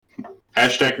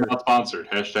Hashtag not sponsored.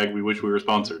 Hashtag we wish we were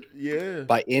sponsored. Yeah.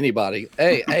 By anybody.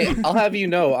 Hey, I'll have you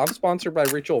know, I'm sponsored by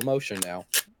Ritual Motion now.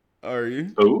 Are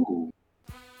you? Ooh.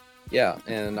 Yeah,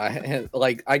 and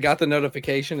I got the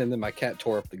notification, and then my cat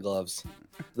tore up the gloves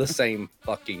the same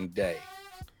fucking day.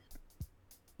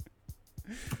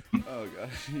 Oh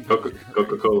gosh.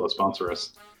 Coca-Cola sponsor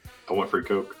us. I want free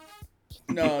Coke.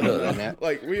 No.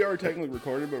 Like we are technically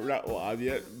recorded, but we're not live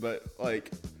yet. But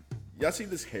like, y'all see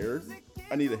this hair?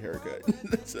 I need a haircut.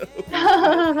 So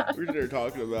we're there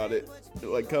talking about it.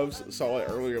 Like Cubs saw it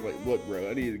earlier. I'm like, look, bro,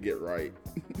 I need to get right.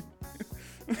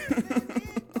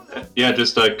 Yeah,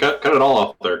 just cut it all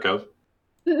off there, Cub.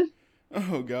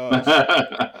 Oh gosh.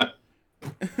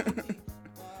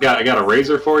 I got a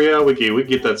razor for you. We can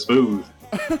get that smooth.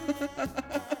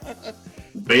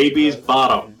 Baby's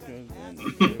bottom.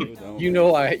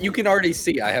 You can already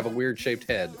see I have a weird shaped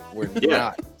head. We're Yeah.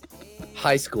 not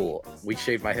high school. We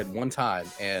shaved my head one time,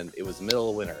 and it was the middle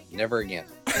of winter. Never again.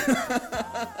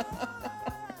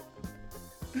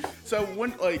 So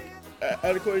when, like, I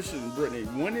had a question, Brittany.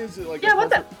 When is it like? Yeah,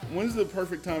 what's up? When's the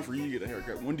perfect time for you to get a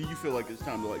haircut? When do you feel like it's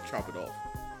time to like chop it off?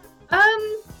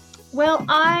 Well,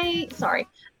 I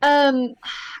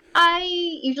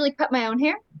usually cut my own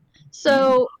hair.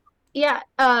 So, yeah,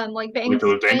 like bangs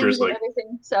live dangerously. and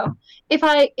everything. So, if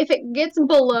it gets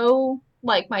below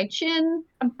like my chin,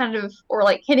 I'm kind of, or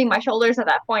like hitting my shoulders at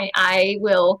that point, I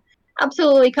will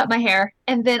absolutely cut my hair.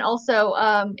 And then also,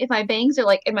 if my bangs are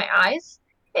like in my eyes,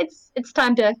 it's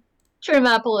time to trim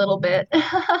up a little bit.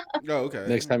 Oh, okay.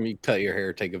 Next time you cut your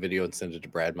hair, take a video and send it to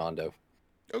Brad Mondo.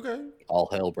 Okay. All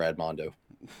hail Brad Mondo.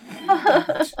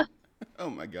 Oh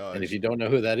my gosh. And if you don't know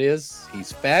who that is,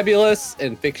 he's fabulous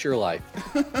and fix your life.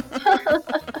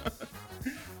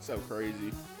 So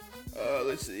crazy.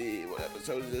 Let's see. What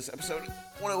episode is this? Episode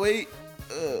 108.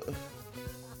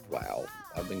 Wow.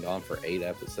 I've been gone for 8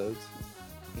 episodes.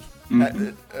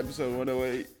 Episode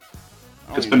 108.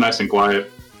 It's been nice and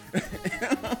quiet.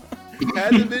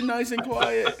 Hasn't been nice and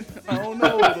quiet. I don't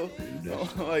know.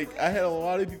 Like, I had a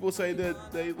lot of people say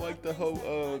that they liked the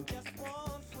whole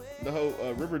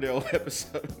Riverdale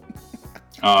episode.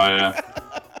 Oh yeah.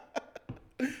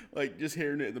 Like just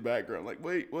hearing it in the background, like,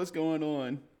 wait, what's going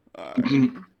on?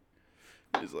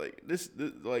 It's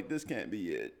like this can't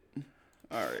be it.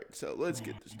 All right, so let's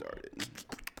get this started.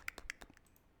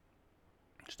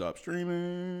 Stop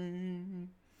streaming.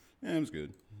 Yeah, it was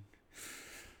good.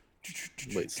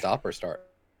 Wait, stop or start?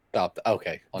 Stop.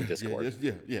 Okay, on Discord.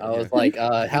 Yeah. I was like,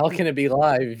 how can it be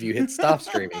live if you hit stop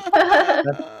streaming?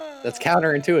 That's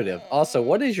counterintuitive. Also,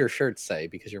 what does your shirt say?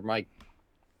 Because your mic.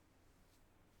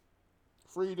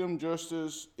 Freedom,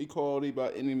 justice, equality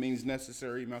by any means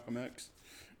necessary, Malcolm X.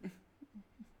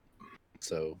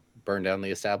 So, burn down the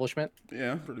establishment?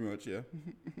 Yeah, pretty much, yeah.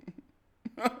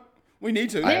 We need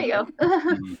to. There you go.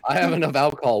 I have enough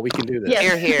alcohol. We can do this.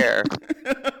 Yes. Here.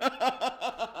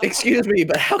 Excuse me,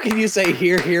 but how can you say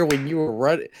here when you were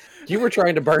running? You were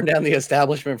trying to burn down the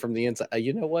establishment from the inside.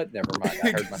 You know what? Never mind.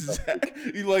 I heard myself.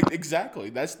 You like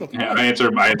exactly. That's the point. Yeah, I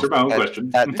answered my own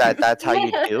question. That's how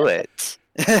you do it.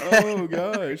 Oh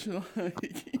gosh.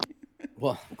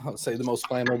 Well, I'll say the most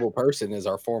flammable person is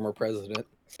our former president.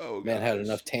 Oh, Man had gosh.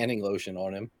 enough tanning lotion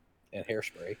on him and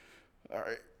hairspray. All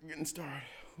right, getting started.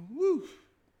 Woo.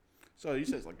 So you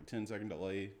said it's like a 10-second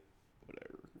delay,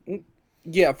 whatever.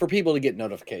 Yeah, for people to get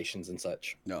notifications and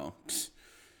such. No.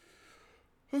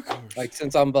 Of course. Like,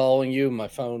 since I'm following you, my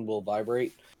phone will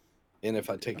vibrate. And if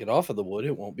I take it off of the wood,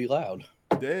 it won't be loud.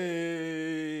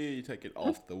 They take it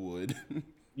off the wood.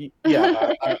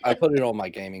 Yeah, I put it on my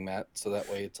gaming mat, so that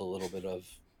way it's a little bit of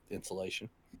insulation.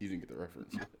 You didn't get the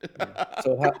reference.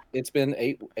 So it's been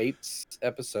eight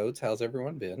episodes. How's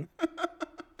everyone been?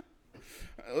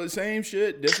 Same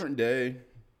shit, different day.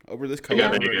 Over this I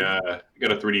COVID.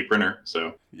 got a 3D printer,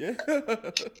 so Yeah.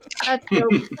 That's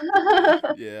dope.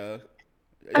 Yeah.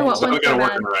 I want so one I got so to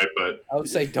work bad. it right. But I would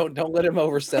say don't let him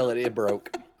oversell it. It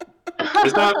broke.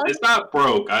 it's not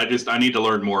broke. I need to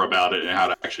learn more about it and how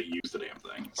to actually use the damn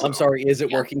thing. So. I'm sorry. Is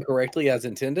it working correctly as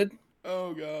intended?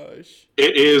 Oh gosh.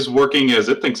 It is working as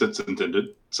it thinks it's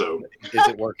intended. So Is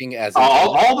it working as intended?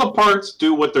 all the parts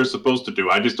do what they're supposed to do.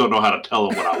 I just don't know how to tell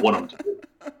them what I want them to do.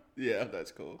 Yeah,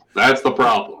 that's cool. That's the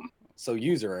problem. So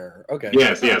user error. Okay.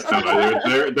 Yes. No,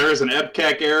 there is an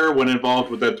EPCAC error when involved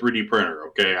with that 3D printer.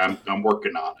 Okay, I'm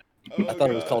working on it. Oh, I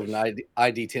thought it was called gosh. an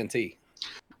ID10T.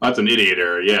 That's an idiot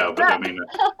error, yeah. But I mean,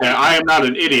 I am not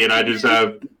an idiot. I just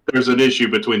there's an issue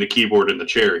between the keyboard and the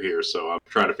chair here, so I'm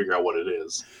trying to figure out what it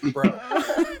is. Bro,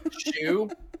 shoe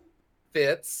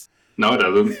fits. No, it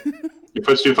doesn't. Your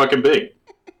foot's too fucking big.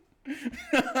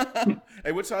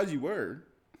 Hey, what size you were?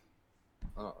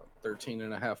 13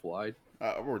 and a half wide.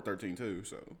 We're 13 too,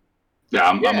 so. Yeah,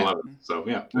 I'm Yeah. 11, so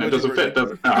yeah. What It you doesn't fit,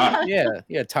 Brittany? does it?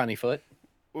 Yeah, tiny foot.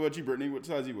 What about you, Brittany? What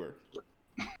size you wear?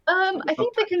 I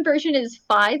think the conversion is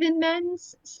 5 in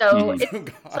men's, so Mhm. it's Oh,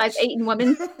 gosh. size 8 in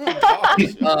women's. Oh,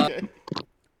 gosh. Okay.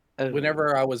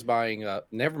 Whenever I was buying,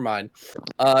 never mind.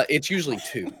 It's usually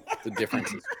 2. The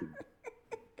difference is 2.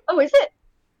 Oh, is it?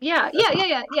 Yeah.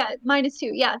 Mine is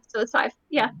 2. Yeah, so it's 5.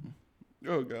 Yeah.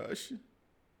 Oh gosh.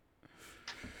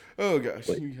 Oh gosh.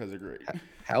 Wait. You guys are great.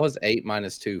 How is 8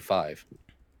 minus 2 5?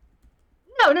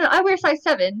 No. I wear size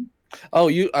 7. Oh,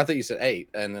 I thought you said 8,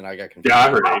 and then I got confused. Yeah, I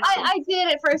heard 8. So. I did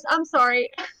at first. I'm sorry.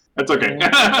 That's okay.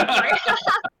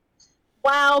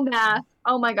 Wow, math.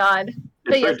 Oh my god. It's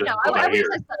But yes, very no, difficult I to wear hear.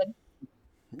 size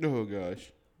 7. Oh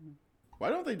gosh. Why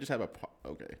don't they just have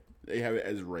okay. They have it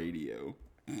as radio.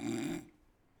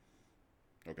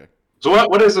 Okay. So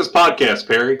what is this podcast,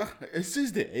 Perry? This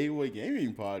is the A-Way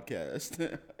Gaming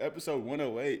Podcast, episode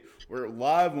 108. We're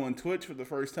live on Twitch for the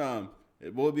first time.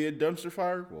 Will it be a dumpster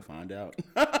fire? We'll find out.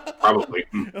 Probably.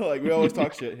 Like, we always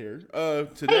talk shit here. Hey,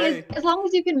 Today, as long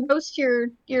as you can roast your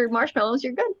marshmallows,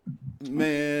 you're good.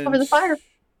 man. Over the fire.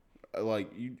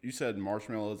 Like, you said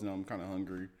marshmallows, and I'm kind of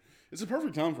hungry. It's a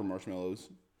perfect time for marshmallows.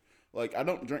 Like, I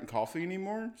don't drink coffee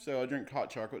anymore, so I drink hot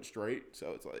chocolate straight.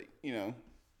 So it's like,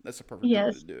 that's the perfect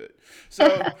time to do it. So,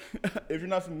 if you're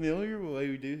not familiar with the way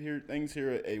we do things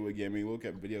here at A-Way Gaming, we look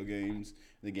at video games,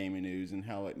 the gaming news, and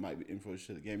how it might be influenced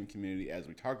to the gaming community as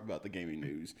we talk about the gaming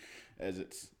news, as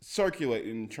it's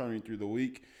circulating and churning through the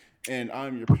week. And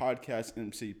I'm your podcast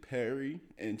MC, Perry,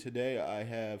 and today I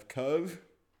have Cove.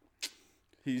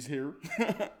 He's here.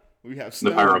 We have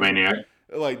Stone. The Pyromaniac.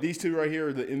 Like, these two right here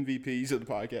are the MVPs of the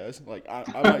podcast. Like,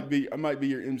 I might be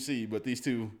your MC, but these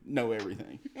two know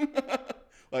everything.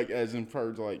 Like, as in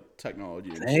for like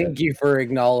technology. And Thank you for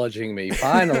acknowledging me,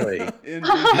 finally.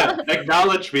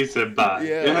 Acknowledge me, senpai.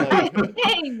 Yeah. Like,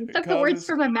 Dang, took the words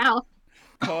from my mouth.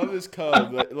 Cub is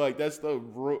Cub. Like, that's the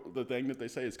thing that they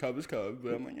say is Cub is Cub.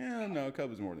 But I'm like, yeah, no,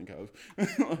 Cub is more than Cub.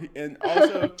 And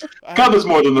also, Cub is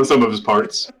more than the sum of his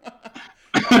parts.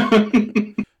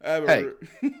 Hey.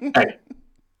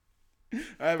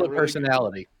 I have a Split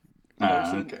personality.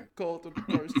 Okay. Cult of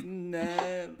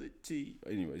personality.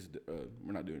 Anyways,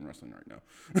 we're not doing wrestling right now.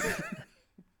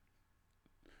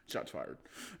 Shots fired.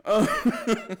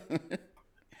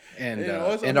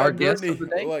 And our guest Brittany, of the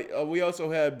day? we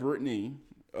also have Brittany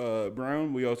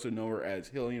Brown. We also know her as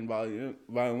Hillian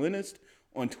Violinist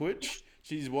on Twitch.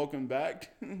 She's welcome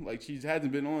back. Like, she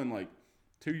hasn't been on like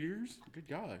 2 years. Good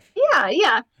gosh.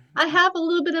 Yeah. I have a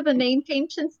little bit of a name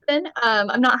change since then.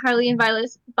 I'm not Harley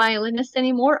violinist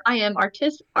anymore. I am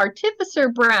Artificer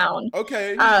Brown.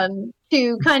 Okay.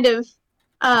 To kind of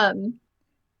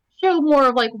show more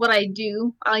of like what I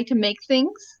do. I like to make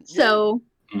things. So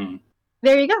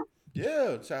there you go.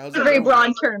 Yeah. So how's It's a that very going?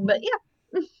 broad term, but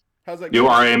yeah. How's that You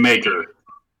going? are a maker.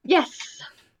 Yes,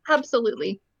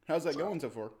 absolutely. How's that going so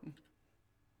far?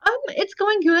 It's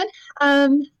going good.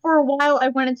 For a while I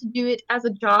wanted to do it as a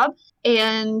job,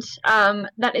 and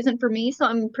that isn't for me, so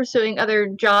I'm pursuing other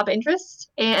job interests.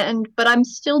 But I'm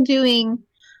still doing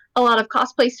a lot of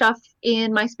cosplay stuff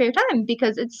in my spare time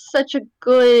because it's such a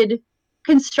good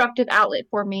constructive outlet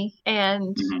for me,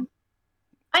 and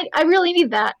I really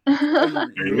need that. You There you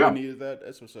really go. needed that.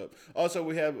 That's what's up. Also,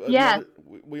 we have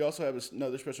we also have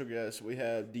another special guest. We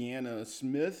have Deanna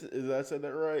Smith. Is I said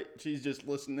that right? She's just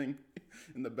listening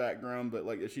in the background, but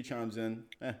like if she chimes in,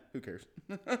 who cares?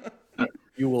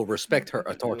 You will respect her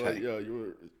authority. Yeah,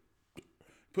 you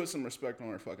put some respect on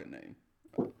her fucking name.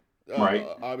 Right.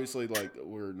 Obviously, like,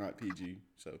 we're not PG,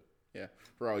 so yeah.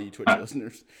 For all you Twitch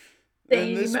listeners, Same.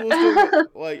 and this will still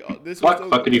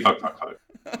Fuck.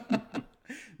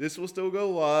 This will still go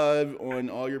live on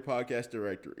all your podcast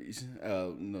directories.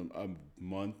 A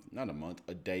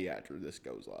day after this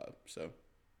goes live. So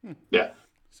Yeah.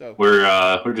 So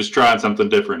We're just trying something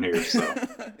different here. So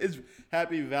it's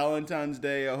Happy Valentine's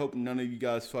Day. I hope none of you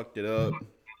guys fucked it up.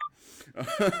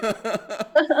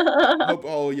 Hope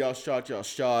all y'all shot.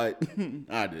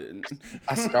 I didn't.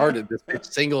 I started this bitch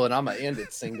single and I'm gonna end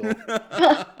it single.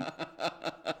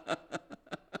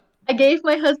 I gave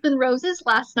my husband roses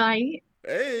last night.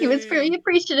 Hey. He was very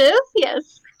appreciative.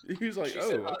 Yes. He was like,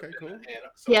 "Oh, okay, cool."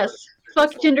 Yes.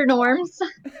 Fuck gender norms.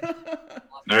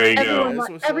 there you go.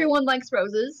 Everyone likes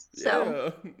roses.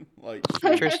 So. Yeah. Like,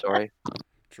 True story.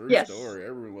 True Yes. story.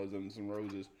 Everyone loves them some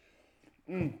roses.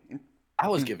 I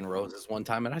was given roses one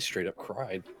time and I straight up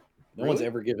cried. No Really? one's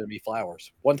ever given me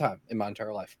flowers. One time in my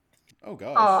entire life. Oh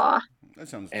gosh. Aw. That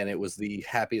sounds. And it was the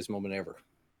happiest moment ever.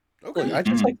 Okay. Look, I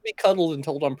just like to be cuddled and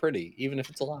told I'm pretty, even if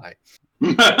it's a lie.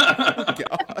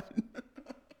 God.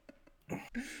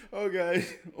 Okay,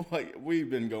 like we've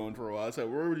been going for a while. So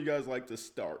where would you guys like to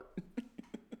start?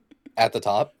 At the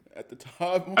top. At the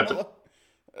top.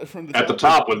 From At the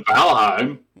top with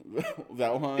Valheim.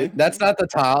 Velheim. That's not the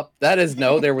top. That is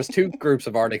no. There was 2 groups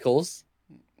of articles.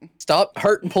 Stop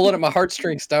pulling at my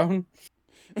heartstrings, Stone.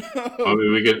 I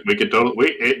mean, we could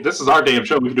totally. This is our damn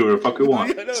show. We can do whatever the fuck we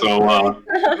want. Yeah, no, So,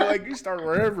 like you start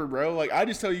wherever, bro. Like I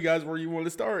just tell you guys where you want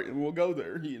to start, and we'll go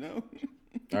there. You know.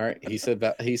 All right. He said.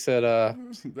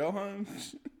 Velheim.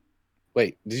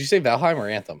 Wait. Did you say Valheim or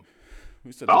Anthem?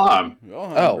 We said Valheim.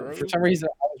 Oh, bro. for some reason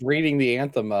I was reading the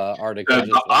Anthem article.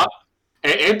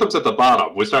 Anthem's at the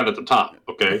bottom. We start at the top.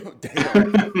 Okay.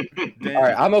 Damn. All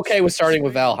right. I'm okay with starting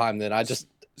with Valheim. Then I just.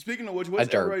 Speaking of which,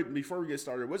 what's everybody, before we get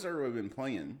started, what's everybody been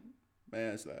playing?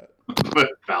 Man, ask that.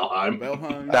 Valheim.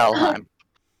 Valheim.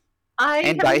 And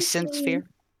haven't Dyson played- Sphere.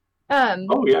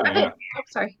 Oh yeah. Oh,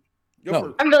 sorry. Go No. for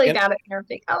it. I'm really bad at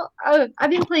everything. I've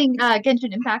been playing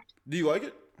Genshin Impact. Do you like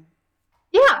it?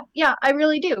 Yeah, I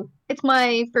really do. It's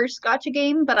my first gacha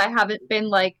game, but I haven't been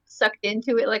like sucked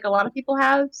into it like a lot of people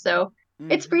have. So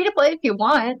it's free to play if you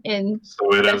want, and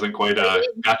So it hasn't quite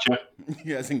gotcha.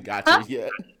 He hasn't got you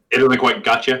yet. It hasn't quite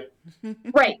gotcha.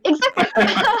 right, exactly.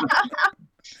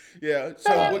 Yeah.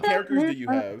 So what characters do you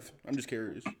have? I'm just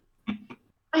curious.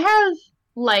 I have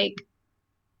like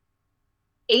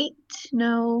 8,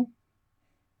 no,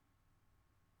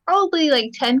 probably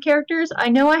like 10 characters. I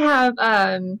know I have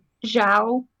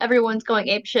Zhao. Everyone's going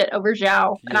apeshit over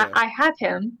Zhao, and Yeah. I have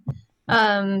him.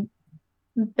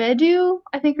 Bedu,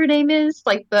 I think her name is,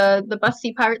 like the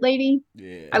busty pirate lady.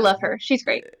 Yeah. I love her. She's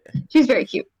great. She's very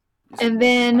cute. And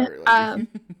then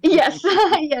yes,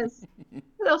 yes.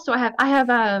 What else do I have? I have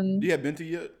Do you have Benta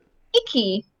yet?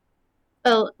 Iki,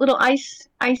 a little ice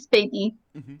baby.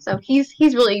 Mhm. So he's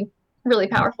really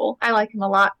powerful. I like him a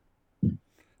lot.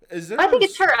 Is there? I think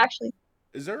it's her actually.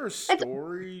 Is there a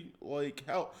story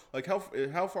how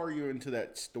far are you into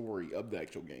that story of the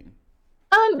actual game?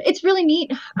 It's really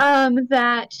neat.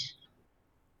 That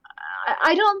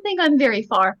I don't think I'm very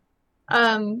far.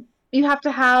 You have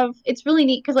to have. It's really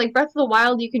neat because like Breath of the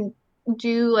Wild, you can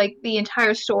do like the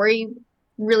entire story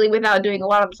really without doing a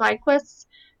lot of side quests.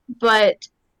 But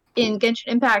in Genshin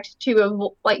Impact, to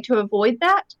avoid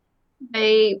that,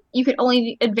 you can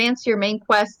only advance your main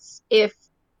quests if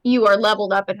you are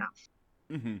leveled up enough.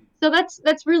 Mm-hmm. So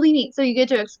that's really neat. So you get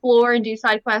to explore and do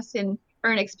side quests and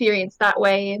earn experience that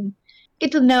way, and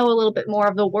get to know a little bit more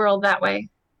of the world that way.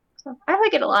 So I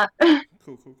like it a lot.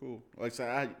 Cool. Like I said,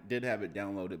 I did have it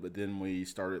downloaded, but then we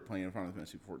started playing Final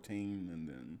Fantasy 14, and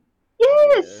then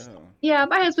Yes. Yeah,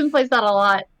 my husband plays that a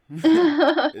lot.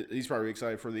 He's probably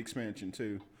excited for the expansion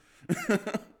too.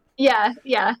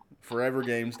 Yeah. Forever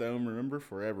Game, Stone. Remember,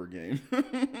 Forever Game.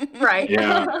 Right.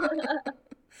 Yeah.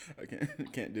 I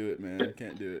can't do it, man.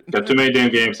 Can't do it. Got too many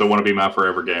damn games that want to be my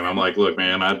forever game. I'm like, look,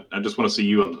 man, I just want to see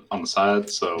you on the side.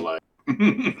 So like,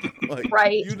 Like,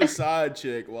 Right. You the side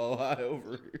chick while I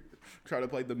over here try to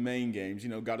play the main games. You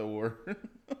know, God of War.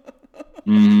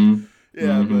 Mhm.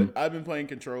 Yeah, Mhm. but I've been playing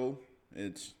Control.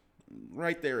 It's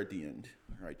right there at the end.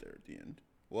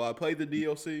 Well, I played the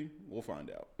DLC. We'll find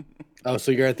out. Oh,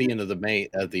 so you're at the end of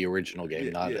the original game,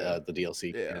 Yeah, not yeah. the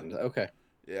DLC. Yeah. And, okay.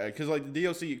 Yeah, because like the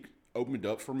DLC opened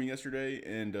up for me yesterday,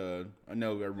 and I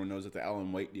know everyone knows that the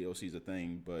Alan Wake DLC is a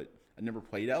thing, but I never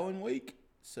played Alan Wake,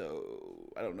 so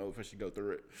I don't know if I should go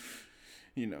through it.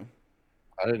 You know.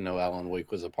 I didn't know Alan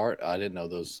Wake was a part. I didn't know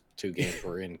those 2 games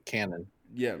were in canon.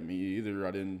 Yeah, me either.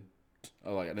 I didn't.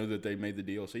 I know that they made the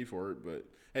DLC for it, but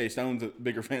hey, Stone's a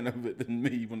bigger fan of it than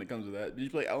me when it comes to that. Did you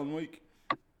play Alan Wake?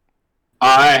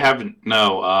 I haven't.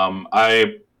 No.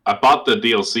 I bought the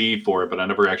DLC for it, but I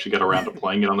never actually got around to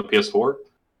playing it on the PS4.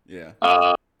 Yeah.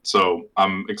 So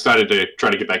I'm excited to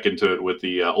try to get back into it with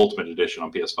the Ultimate Edition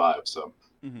on PS5. So.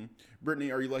 Mm-hmm.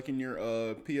 Brittany, are you liking your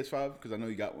PS5? Because I know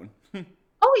you got one.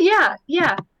 Oh yeah.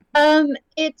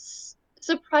 It's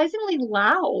surprisingly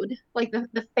loud. Like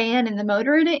the fan and the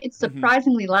motor in it, it's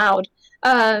surprisingly loud.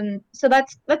 So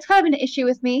that's kind of an issue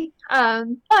with me.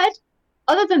 But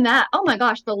other than that, oh my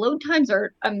gosh, the load times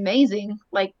are amazing.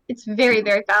 Like it's very,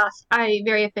 very fast.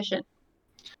 Very efficient.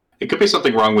 It could be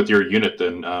something wrong with your unit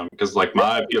then, because like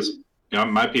my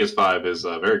PS5 is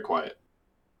very quiet.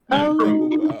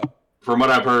 And from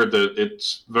what I've heard,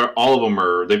 that all of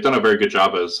them they've done a very good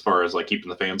job as far as like keeping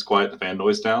the fans quiet, the fan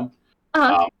noise down.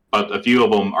 But a few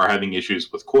of them are having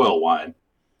issues with coil whine.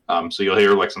 So you'll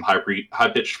hear like some high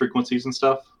pitched frequencies and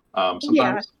stuff sometimes.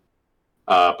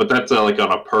 Yeah. But that's like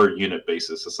on a per unit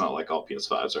basis. It's not like all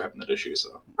PS5s are having that issue.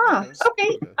 So.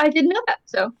 Okay. I didn't know that.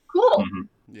 So cool.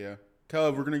 Mm-hmm. Yeah.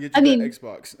 Cub, we're gonna get you that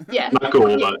Xbox. Yeah. Not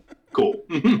cool, but cool.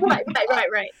 Right.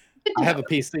 I have a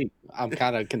PC. I'm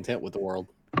kind of content with the world.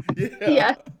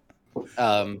 Yeah.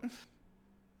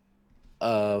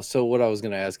 So what I was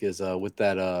going to ask is, with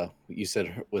that, you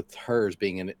said with hers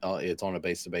being in, it's on a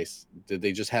base to base. Did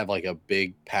they just have like a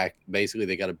big pack? Basically,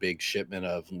 they got a big shipment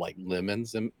of like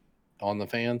lemons on the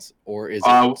fans, or is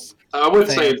it? I would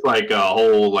say it's like a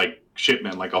whole like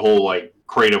shipment, like a whole like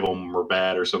crate of them are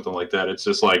bad or something like that. It's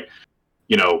just like,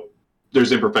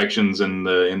 there's imperfections in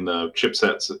the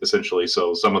chipsets essentially.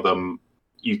 So some of them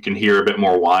you can hear a bit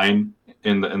more whine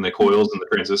in the coils and the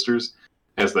transistors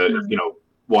as the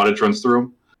wattage runs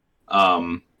through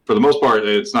them. For the most part,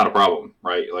 it's not a problem,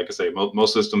 right? Like I say,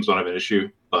 most systems don't have an issue,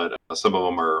 but some of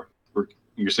them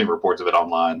you're seeing reports of it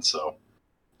online. So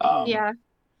Yeah.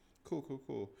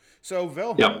 Cool. So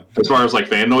Velheim. Yep. As far as like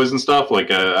fan noise and stuff, like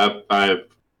I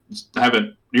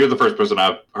haven't. You're the first person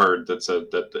I've heard that said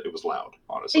that it was loud.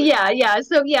 Honestly. Yeah.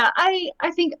 So yeah, I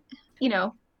think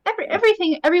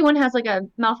everyone has like a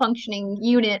malfunctioning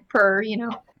unit per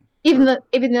even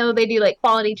though they do like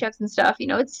quality checks and stuff,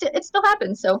 it still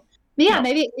happens. So yeah,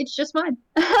 maybe it's just mine.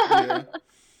 Yeah.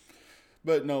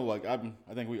 But no, like I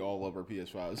think we all love our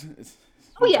PS5s. It's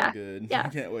yeah, good. Yeah. I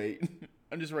can't wait.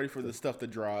 I'm just ready for the stuff to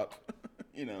drop.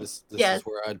 This is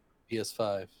where I'd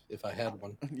PS5 if I had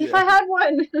one. Yeah. If I had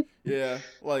one. Yeah.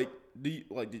 Like,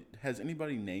 has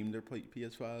anybody named their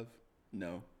PS5?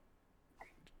 No.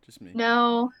 Just me.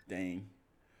 No. Dang.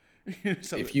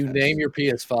 If you name your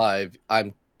PS5,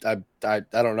 I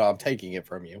don't know. I'm taking it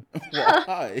from you.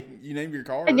 Why? You named your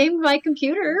car. I named my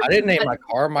computer. I didn't name my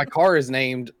car. My car is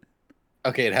named.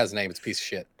 Okay, it has a name. It's a piece of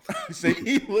shit.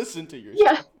 See, listen to yourself.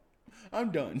 Yeah. I'm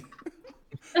done.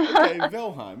 Okay,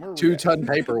 Velheim. 2-ton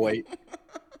paperweight.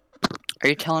 Are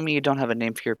you telling me you don't have a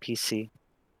name for your PC?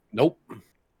 Nope.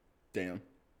 Damn.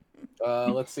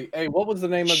 Let's see. Hey, what was the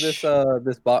name of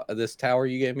this tower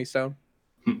you gave me, Stone?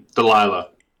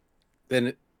 Delilah.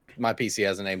 Then my PC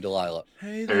has a name, Delilah.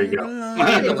 Hey, there you go.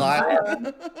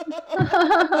 Delilah.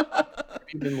 Have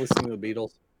you been listening to the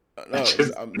Beatles?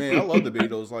 Man, I love the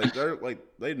Beatles. Like they're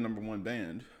the number one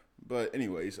band. But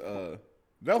anyways,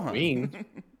 Velheim.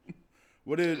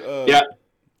 What did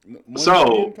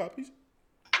copies?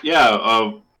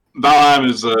 Yeah, Valheim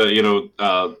is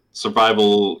a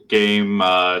survival game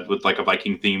with like a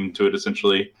Viking theme to it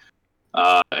essentially.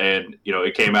 And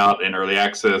it came out in early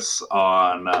access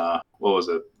on what was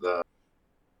it, the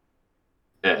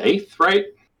 8th, right?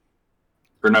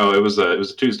 Or no, it was a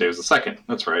Tuesday. It was the 2nd.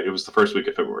 That's right. It was the first week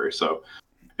of February. So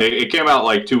it came out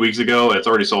like 2 weeks ago. It's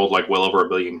already sold like well over 1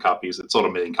 billion copies. It sold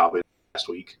 1 million copies last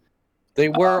week. They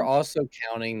were also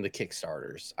counting the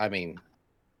Kickstarters. I mean,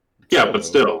 yeah, but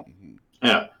still,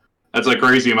 yeah, that's a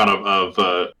crazy amount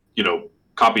of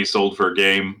copies sold for a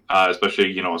game,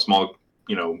 especially a small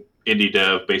indie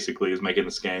dev basically is making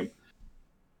this game.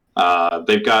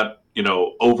 They've got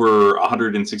over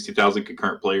 160,000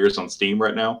 concurrent players on Steam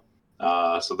right now.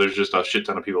 So there's just a shit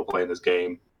ton of people playing this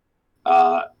game.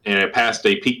 And it passed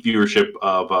a peak viewership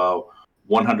of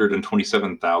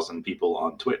 127,000 people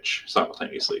on Twitch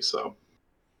simultaneously. So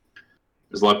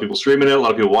there's a lot of people streaming it, a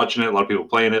lot of people watching it, a lot of people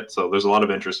playing it. So there's a lot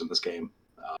of interest in this game.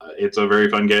 It's a very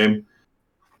fun game.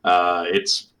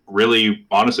 It's really,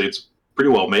 honestly, it's pretty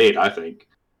well made, I think.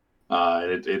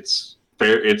 It's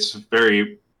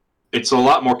a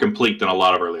lot more complete than a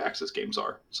lot of early access games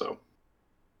are. So,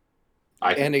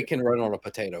 and it can run on a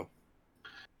potato.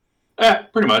 Yeah,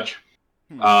 pretty much.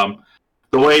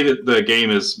 The way that the game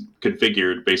is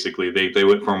configured, basically, they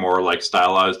went for a more like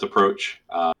stylized approach.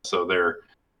 So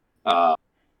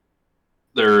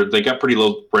they got pretty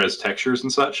low res textures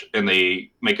and such, and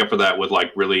they make up for that with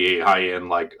like really high end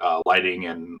like lighting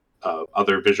and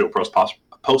other visual post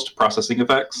processing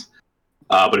effects.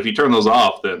 But if you turn those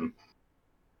off, then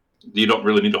you don't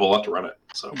really need a whole lot to run it.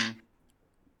 So,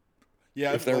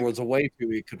 yeah, if there was a way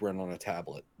to, it could run on a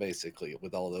tablet, basically,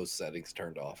 with all those settings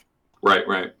turned off.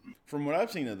 Right. From what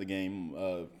I've seen of the game,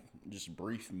 just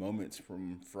brief moments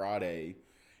from Friday,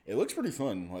 it looks pretty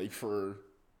fun.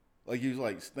 Like you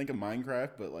think of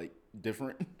Minecraft, but like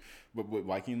different, but with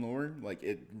Viking lore. Like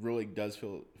it really does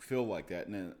feel like that,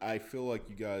 and then I feel like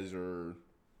you guys are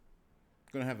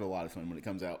gonna have a lot of fun when it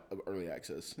comes out of early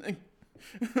access.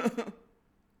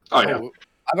 Oh yeah,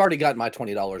 I've already got my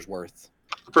 $20 worth.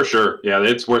 For sure, yeah,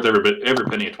 it's worth every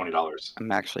penny of $20.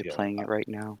 I'm actually playing it right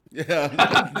now. Yeah,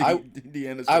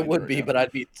 I would be, but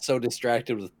I'd be so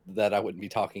distracted that I wouldn't be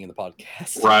talking in the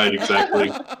podcast. Right,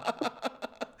 exactly.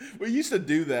 We used to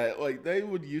do that. Like they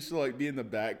would used to like be in the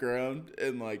background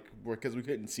and like because we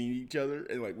couldn't see each other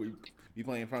and like we be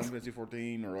playing Final Fantasy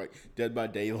 14 or like Dead by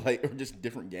Daylight or just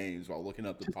different games while looking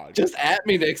up the podcast. Just at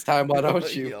me next time, why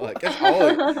don't you? Yeah, like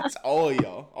it's all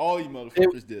y'all. All you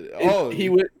motherfuckers did it. He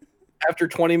would after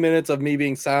 20 minutes of me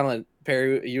being silent,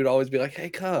 Perry, you'd always be like, "Hey,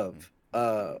 Cub,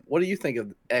 what do you think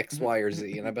of X, Y, or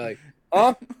Z?" And I'd be like,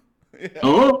 "Huh?" Yeah.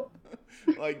 Oh,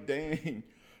 Like dang.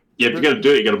 yeah. If you gotta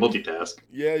do it, you gotta multitask.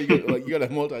 Yeah, you gotta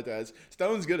multitask.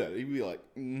 Stone's good at it. He'd be like,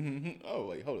 "Oh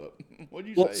wait, hold up. What'd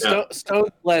you say?"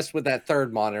 Stone's blessed with that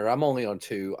third monitor. I'm only on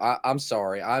 2. I'm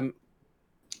sorry.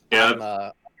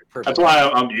 That's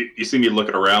why you see me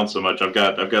looking around so much. I've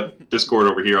got Discord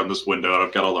over here on this window, and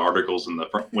I've got all the articles in the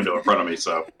window in front of me.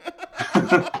 So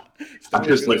I'm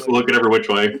just like looking every which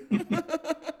way.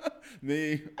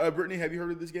 Me, Brittany, have you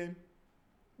heard of this game?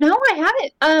 No, I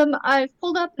haven't. I've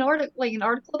pulled up an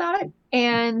article about it,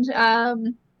 and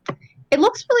it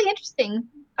looks really interesting.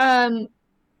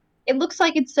 It looks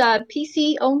like it's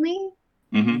PC only.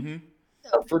 Mm-hmm.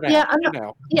 So, For now, yeah, I'm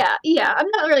not. Yeah, I'm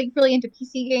not really into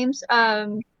PC games.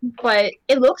 But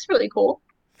it looks really cool.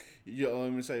 Yeah,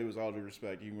 let me say, with all due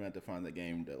respect, you're gonna have to find the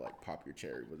game to like pop your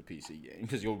cherry with a PC game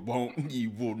because you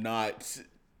will not.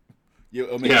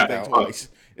 It'll make you think twice.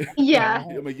 Yeah,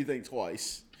 It'll make you think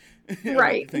twice.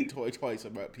 Right. Think twice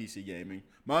about PC gaming.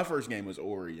 My first game was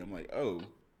Ori. I'm like, oh,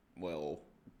 well,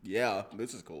 yeah,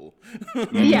 this is cool.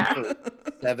 Yeah. For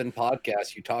 7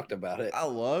 podcasts, you talked about it. I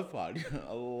love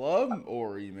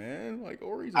Ori, man. Like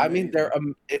Ori's amazing. I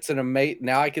mean, it's an amazing.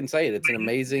 Now I can say it. It's an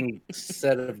amazing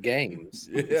set of games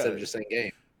instead of just saying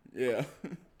game. Yeah,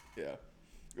 yeah.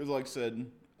 It was like I said.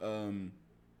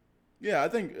 Yeah, I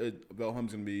think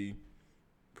Velheim's gonna be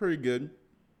pretty good.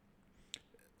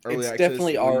 It's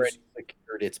definitely already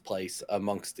secured its place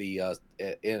amongst the,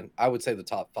 I would say, the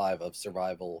top 5 of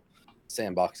survival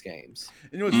sandbox games.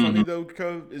 You know what's funny though,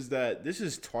 Cove, is that this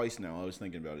is twice now. I was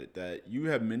thinking about it that you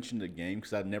have mentioned a game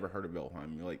because I've never heard of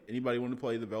Velheim. You're like, anybody want to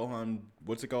play the Velheim?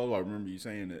 What's it called? I remember you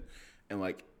saying it, and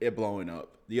like it blowing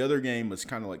up. The other game was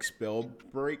kind of like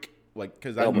Spellbreak, like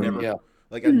because I never. Yeah.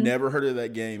 Like, I've never heard of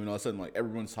that game, and all of a sudden, like,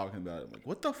 everyone's talking about it. I'm like,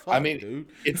 what the fuck, I mean,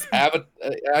 dude? It's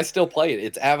I still play it.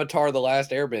 It's Avatar The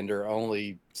Last Airbender,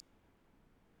 only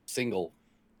single.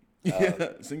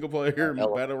 Single player,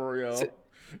 Battle Royale.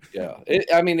 Yeah.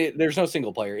 There's no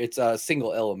single player. It's a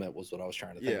single element was what I was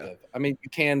trying to think of. I mean, you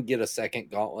can get a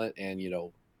second gauntlet,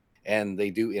 and they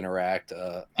do interact.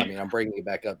 I'm bringing it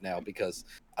back up now because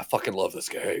I fucking love this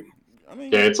game.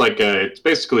 It's like it's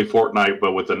basically Fortnite,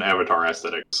 but with an Avatar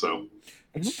aesthetic, so...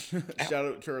 Shout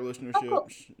out to our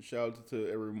listenership. Shout out to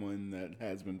everyone that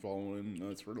has been following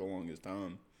us for the longest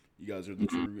time. You guys are the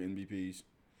true MVPs.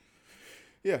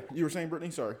 Yeah, you were saying,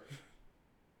 Brittany? Sorry.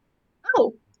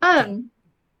 Oh,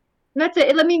 that's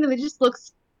it. I mean, it just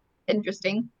looks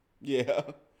interesting. Yeah.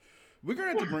 We're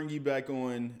going to have to bring you back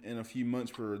on in a few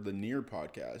months for the Nier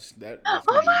podcast. Oh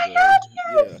my God,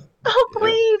 yes! Yeah. Oh,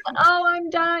 please. Yeah. Oh, I'm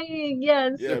dying.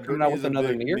 Yes. Yeah, coming out with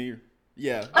another Nier?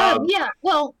 Yeah. Yeah.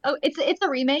 Well, it's a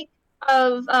remake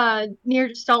of Nier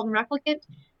Gestalt and Replicant.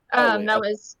 That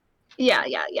was yeah.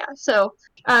 So,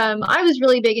 I was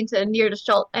really big into Nier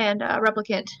Gestalt and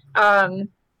Replicant.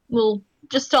 Well,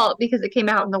 Gestalt because it came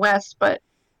out in the West, but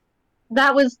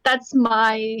that's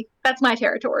my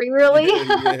territory, really.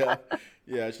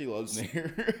 Yeah, she loves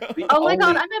Nier. Oh my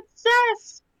God, I'm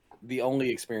obsessed. The only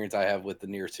experience I have with the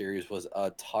Nier series was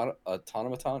Automata.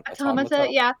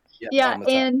 Yeah,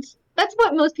 and that's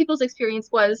what most people's experience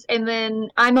was. And then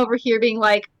I'm over here being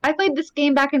like, I played this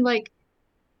game back in like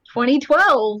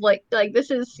 2012. Like this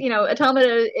is,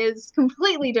 Automata is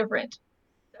completely different.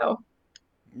 So.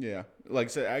 Yeah, like I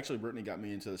said, actually, Brittany got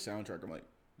me into the soundtrack. I'm like,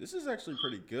 this is actually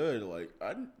pretty good. Like,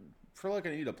 I feel like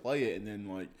I need to play it, and then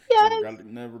like,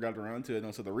 never got around to it. And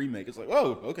also the remake, it's like,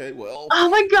 whoa, okay, well. Oh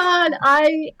my God,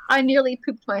 I nearly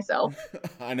pooped myself.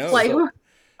 I know.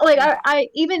 I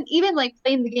even like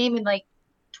playing the game in like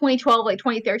 2012, like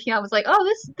 2013, I was like,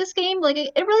 oh, this game, like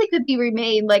it really could be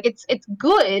remade. Like it's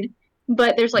good,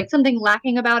 but there's like something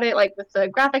lacking about it, like with the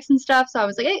graphics and stuff. So I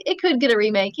was like, it could get a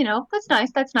remake, that's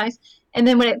nice. And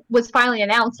then when it was finally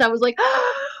announced, I was like,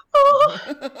 oh,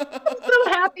 I'm so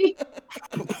happy.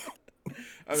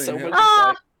 I mean, so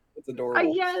much it's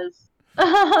adorable. Yes.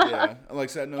 Yeah, like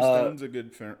I said, no, Stone's a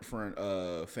good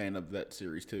fan of that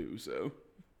series too. So.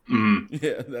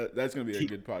 Yeah, that's gonna be a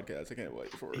good podcast. I can't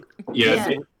wait for it. Yeah.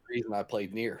 The reason I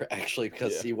played Nier actually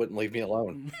because he wouldn't leave me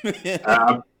alone. It's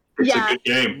a good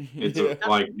game. It's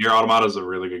like Nier Automata is a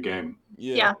really good game.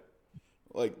 Yeah.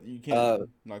 Like you can't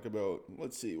knock about.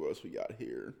 Let's see what else we got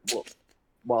here. Well,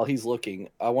 while he's looking,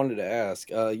 I wanted to ask.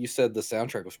 You said the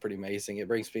soundtrack was pretty amazing. It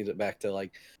brings me back to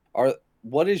like,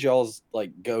 what is y'all's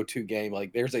like go-to game?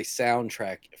 Like, there's a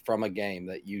soundtrack from a game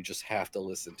that you just have to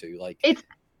listen to. Like, It's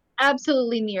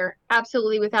absolutely near,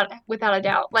 absolutely without a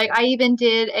doubt. Like I even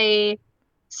did a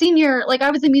senior, like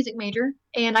I was a music major,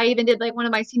 and I even did like one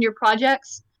of my senior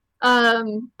projects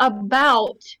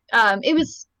about it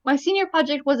was my senior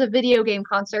project was a video game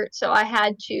concert, so I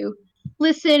had to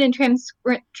listen and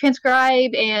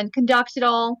transcribe and conduct it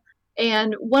all.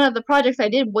 And one of the projects I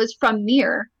did was from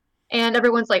Near, and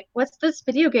everyone's like, "What's this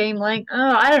video game?" Like,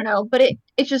 oh, I don't know, but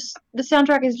it's just the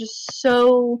soundtrack is just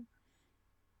so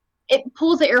it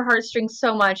pulls at your heartstrings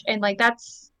so much, and like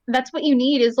that's what you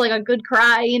need is like a good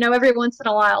cry, every once in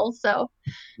a while. So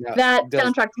now, that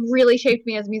soundtrack really shaped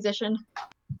me as a musician.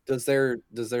 does their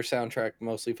soundtrack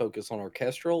mostly focus on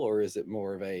orchestral, or is it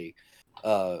more of a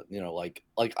like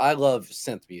I love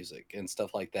synth music and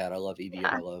stuff like that. I love EDM.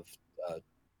 Yeah. I love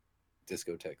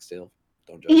discotheque still.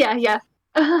 Don't judge. Yeah.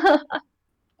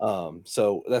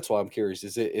 So that's why I'm curious.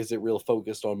 Is it real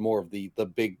focused on more of the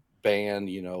big band,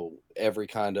 every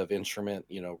kind of instrument,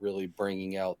 really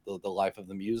bringing out the life of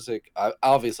the music?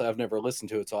 Obviously I've never listened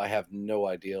to it, so I have no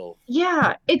idea.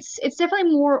 Yeah, it's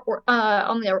definitely more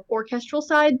on the orchestral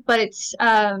side, but it's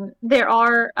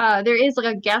there is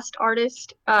like a guest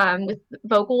artist with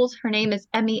vocals. Her name is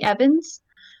Emmy Evans,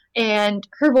 and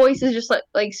her voice is just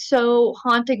like so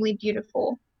hauntingly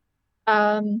beautiful.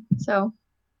 So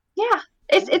yeah,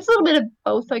 it's a little bit of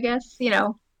both, I guess,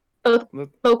 both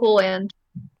vocal and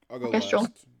I'll go orchestral.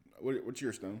 last. What's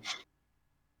your Stone?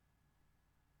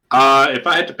 If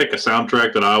I had to pick a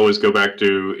soundtrack that I always go back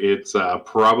to, it's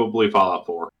probably Fallout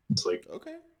 4. It's like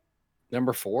Okay.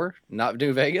 Number 4, not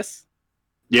New Vegas.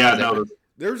 Yeah, no.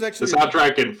 There's actually the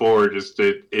soundtrack in 4 just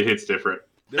it hits different.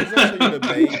 There's actually a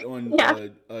debate on Yeah.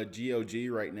 GOG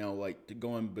right now, like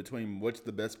going between what's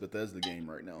the best Bethesda game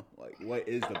right now. Like, what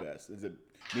is the best? Is it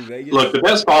New Vegas? Look, the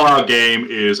best Fallout game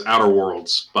is Outer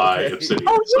Worlds by Okay. Obsidian.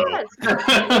 Oh yes, So.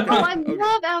 I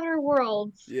love Outer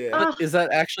Worlds. Yeah. Is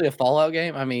that actually a Fallout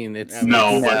game? I mean, it's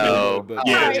No, No. but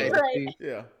Yeah. Right.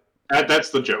 yeah, That's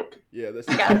the joke. yeah, that's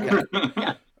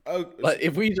Yeah. Oh, But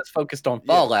if we just focused on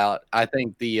Fallout, I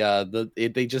think they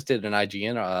just did an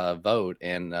IGN vote,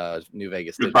 and New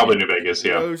Vegas It's did probably win. New Vegas, I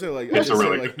yeah. was saying, like, It's I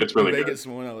really like, good. It's really New good. Vegas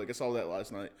won. Like, I saw that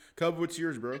last night. Cub, what's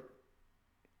yours, bro?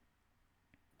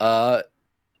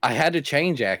 I had to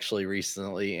change actually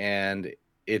recently, and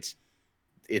it's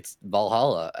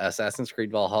Valhalla, Assassin's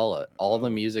Creed Valhalla. All the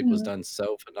music was done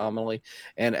so phenomenally,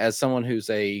 and as someone who's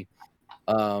to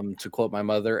quote my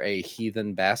mother, a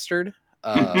heathen bastard.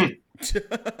 I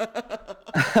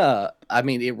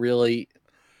mean, it really.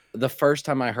 The first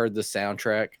time I heard the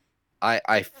soundtrack,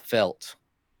 I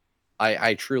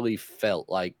truly felt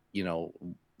like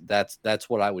that's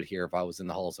what I would hear if I was in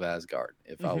the halls of Asgard.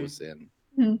 If I was in,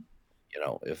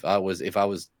 if I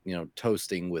was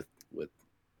toasting with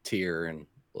Tyr and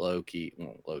Loki.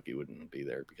 Well, Loki wouldn't be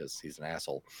there because he's an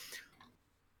asshole.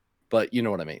 But you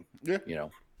know what I mean. Yeah.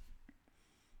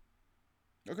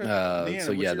 Okay. Deanna,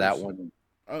 So yeah, yours? that one.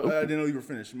 I didn't know you were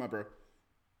finished, my bro.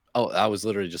 Oh, I was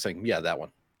literally just saying, yeah, that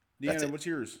one. Deanna, what's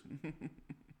yours?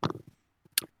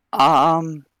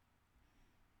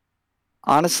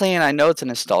 Honestly, and I know it's a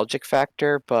nostalgic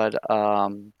factor, but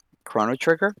Chrono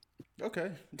Trigger.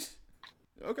 Okay.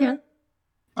 Okay. Yeah.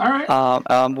 All right.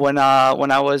 When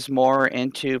I was more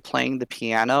into playing the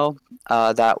piano,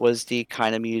 that was the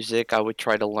kind of music I would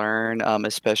try to learn,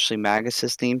 especially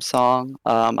Magus's theme song.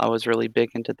 I was really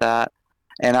big into that,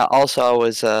 and I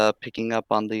was picking up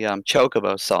on the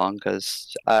Chocobo song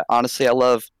because honestly, I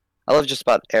love just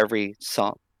about every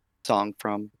song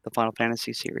from the Final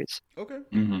Fantasy series. Okay.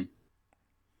 Mm-hmm.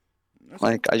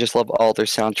 Like, I just love all their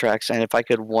soundtracks, and if I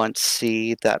could once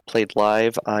see that played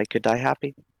live, I could die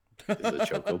happy. Is a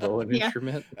chocobo an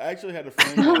instrument? I actually had a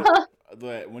friend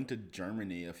that went to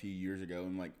Germany a few years ago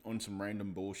and, like, on some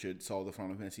random bullshit, saw the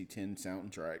Final Fantasy X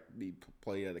soundtrack be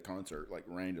played at a concert, like,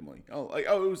 randomly. Oh,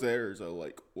 it was there, so,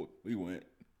 like, we went.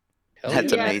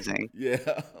 That's amazing.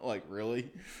 Yeah, like,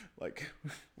 really? Like,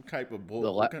 what type of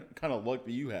what kind of luck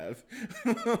do you have?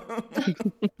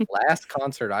 Last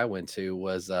concert I went to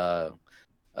was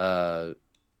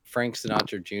Frank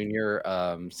Sinatra Jr.,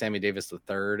 Sammy Davis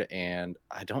III, and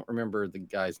I don't remember the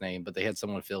guy's name, but they had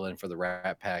someone fill in for the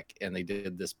Rat Pack, and they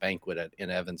did this banquet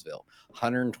in Evansville,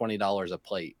 $120 a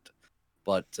plate.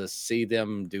 But to see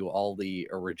them do all the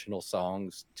original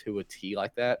songs to a T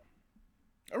like that,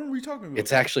 I remember you talking about.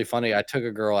 It's actually funny. I took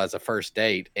a girl as a first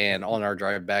date, and on our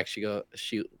drive back,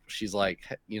 she's like,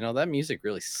 that music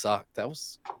really sucked. That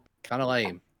was kind of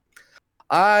lame.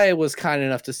 I was kind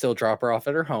enough to still drop her off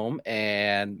at her home,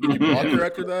 and Did you block her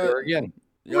after that? her again.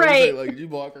 Yeah, I was gonna say, Right. like, did you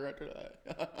block her after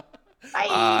that?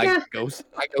 I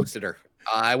ghosted her.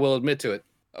 I will admit to it.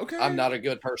 Okay. I'm not a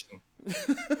good person.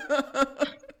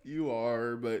 You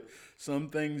are, but some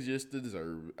things just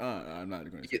deserve. I'm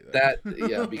not going to say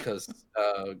that. Because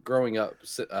growing up,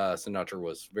 Sinatra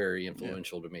was very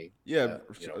influential to me. Yeah,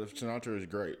 Sinatra is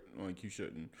great. Like, you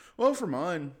shouldn't. Well, for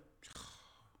mine,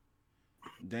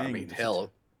 dang. I mean,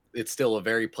 hell, it's still a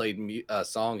very played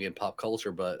song in pop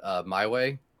culture, but "My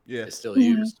Way" is still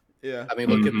used. Yeah. I mean,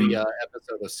 look at the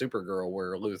episode of Supergirl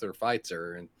where Luther fights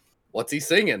her, and what's he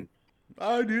singing?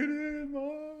 I did it my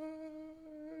way.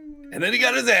 And then he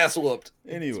got his ass whooped.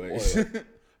 Anyways,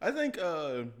 I think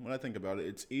when I think about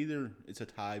it, it's a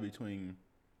tie between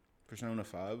Persona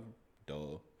 5, duh.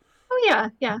 Oh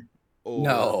yeah. Or,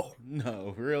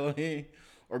 no, really,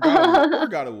 or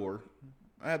God of War.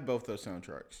 I have both those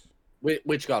soundtracks.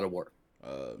 Which God of War?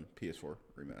 PS4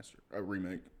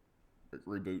 remake,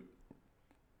 reboot.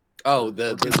 Oh,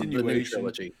 the new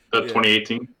trilogy.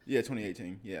 2018. Yeah,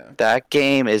 2018. Yeah. That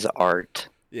game is art.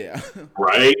 Yeah.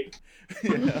 Right.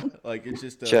 Yeah. Like, it's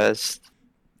just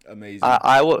amazing.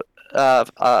 I would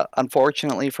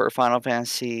unfortunately for Final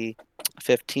Fantasy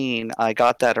 15, I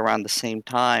got that around the same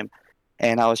time,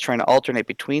 and I was trying to alternate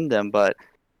between them, but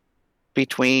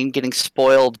between getting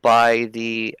spoiled by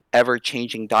the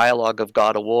ever-changing dialogue of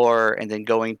God of War and then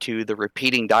going to the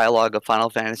repeating dialogue of Final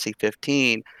Fantasy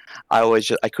 15,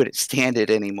 I couldn't stand it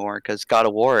anymore because God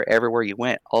of War, everywhere you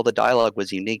went, all the dialogue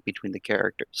was unique between the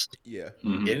characters. Yeah.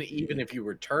 And even if you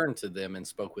returned to them and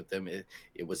spoke with them, it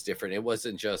was different. It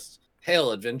wasn't just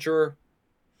 "Hail, adventurer."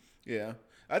 Yeah.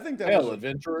 I think that "Hail,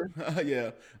 adventurer."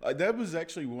 Yeah. That was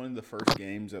actually one of the first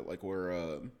games that, like,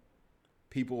 where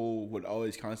people would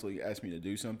always constantly ask me to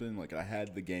do something. Like, I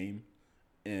had the game,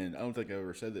 and I don't think I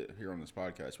ever said that here on this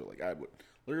podcast, but, like, I would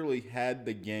literally had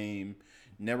the game,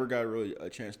 never got really a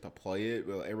chance to play it,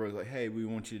 but everybody was like, hey, we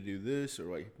want you to do this, or,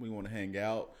 like, we want to hang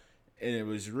out, and it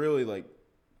was really, like,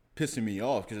 pissing me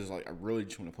off, because it's like, I really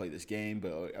just want to play this game,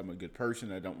 but like, I'm a good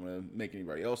person, I don't want to make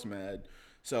anybody else mad.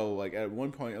 So, like, at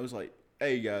one point, I was like,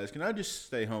 hey, guys, can I just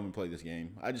stay home and play this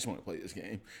game? I just want to play this game.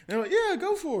 And they're like, yeah,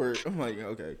 go for it. I'm like,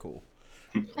 okay, cool.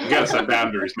 You gotta set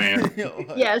boundaries, man.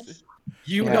 Yes.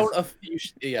 You don't.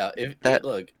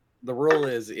 Look, the rule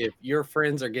is if your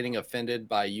friends are getting offended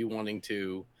by you wanting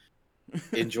to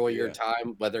enjoy your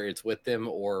time, whether it's with them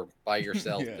or by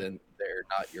yourself, then they're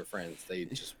not your friends. They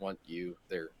just want you.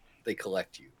 They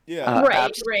collect you. Yeah.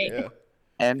 Right. Yeah.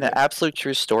 And the absolute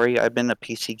true story, I've been a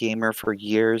PC gamer for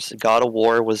years. God of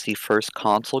War was the first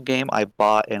console game I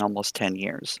bought in almost 10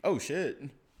 years. Oh, shit.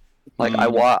 Like,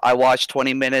 I watched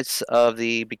 20 minutes of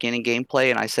the beginning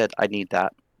gameplay, and I said, I need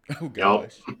that. Oh,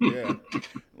 gosh. Yeah.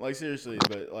 Like, seriously,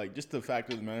 but, like, just the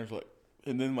fact of the matter is, like,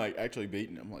 and then, like, actually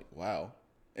beating it, I'm like, wow.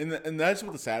 And that's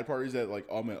what the sad part is, that, like,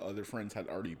 all my other friends had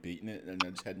already beaten it, and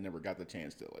I just had never got the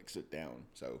chance to, like, sit down,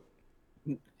 so.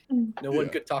 No one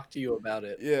could talk to you about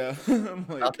it. Yeah. I'm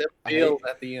like, How that feels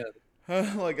at the end.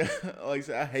 like I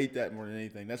said, I hate that more than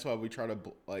anything. That's why we try to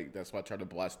that's why I try to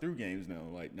blast through games now.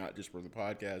 Like, not just for the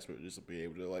podcast, but just to be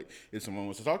able to, like, if someone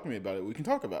wants to talk to me about it, we can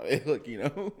talk about it. Like, you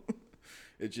know,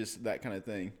 it's just that kind of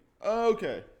thing.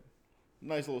 Okay,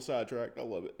 nice little sidetrack. I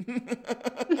love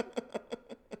it.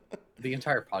 The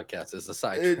entire podcast is a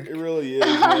sidetrack. It really is,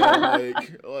 man.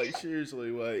 like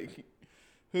seriously, like,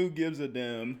 who gives a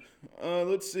damn?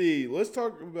 Let's see. Let's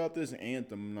talk about this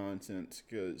Anthem nonsense,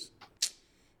 because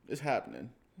it's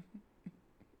happening.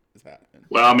 It's happening.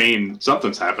 Well, I mean,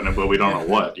 something's happening, but we don't know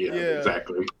what. Yeah,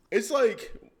 exactly. It's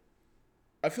like,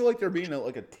 I feel like they're being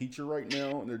like a teacher right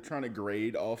now, and they're trying to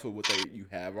grade off of what you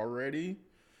have already,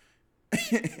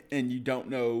 and you don't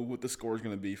know what the score is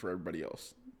going to be for everybody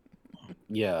else.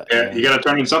 Yeah, you got to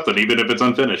turn in something, even if it's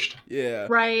unfinished. Yeah.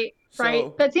 Right.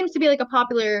 That seems to be like a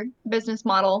popular business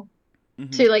model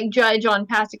to, like, judge on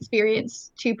past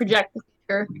experience to project the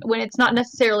future, when it's not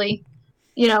necessarily,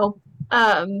 it's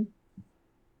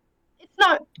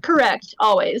not correct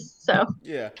always. So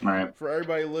yeah. Right. For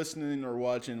everybody listening or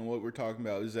watching, what we're talking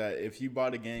about is that if you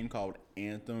bought a game called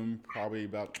Anthem, probably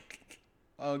about,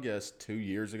 I guess, 2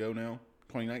 years ago now.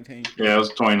 2019? Yeah, it was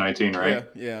 2019, right?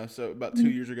 Yeah. So about 2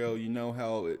 years ago, you know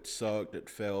how it sucked, it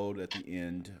failed at the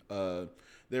end.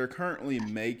 They're currently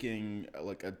making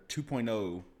like a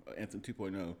 2.0, Anthem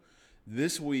 2.0.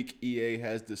 This week, EA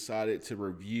has decided to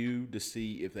review to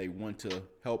see if they want to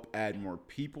help add more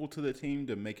people to the team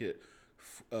to make it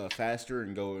faster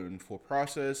and go in full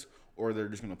process, or they're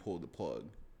just going to pull the plug.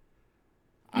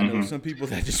 I know some people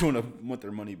that just want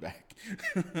their money back.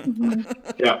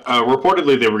 Yeah,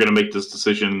 reportedly they were going to make this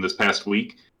decision this past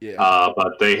week. Yeah.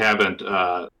 But they haven't.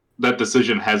 That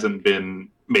decision hasn't been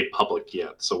made public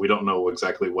yet, so we don't know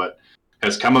exactly what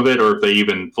has come of it or if they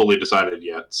even fully decided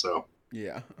yet. So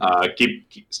Yeah.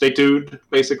 Stay tuned.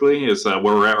 Basically, is where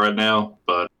we're at right now.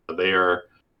 But they are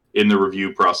in the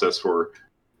review process for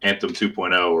Anthem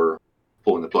 2.0 or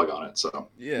pulling the plug on it. So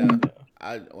yeah,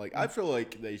 I feel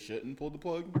like they shouldn't pull the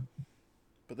plug,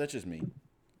 but that's just me.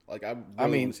 Like I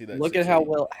really want to see that. Look succeed.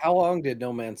 at how long did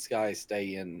No Man's Sky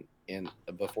stay in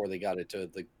before they got it to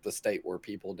the state where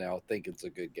people now think it's a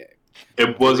good game.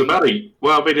 It was about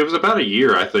a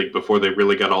year, I think, before they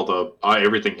really got all the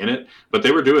everything in it. But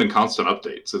they were doing constant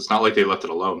updates. It's not like they left it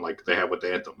alone like they have with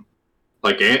Anthem.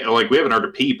 Like we haven't heard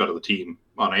a peep out of the team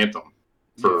on Anthem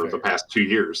for the past 2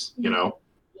 years. You know.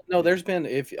 No, there's been,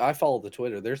 if I follow the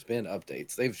Twitter, there's been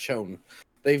updates. They've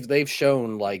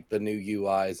shown like the new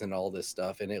UIs and all this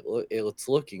stuff, and it's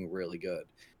looking really good.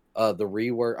 The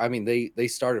rework, I mean, they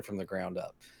started from the ground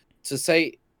up. To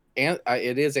say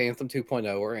it is Anthem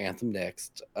 2.0 or Anthem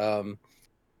Next.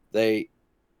 They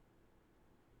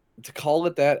to call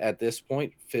it that at this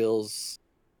point feels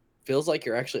like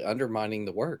you're actually undermining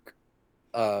the work.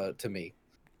 To me,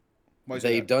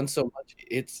 they've done so much.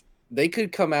 They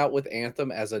could come out with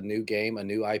Anthem as a new game, a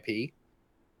new IP,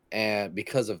 and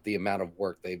because of the amount of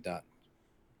work they've done.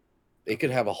 It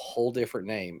could have a whole different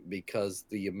name because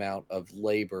the amount of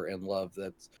labor and love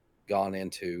that's gone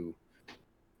into.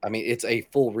 I mean, it's a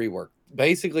full rework.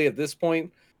 Basically, at this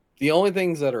point, the only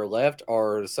things that are left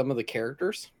are some of the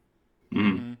characters,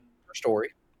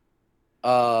 story.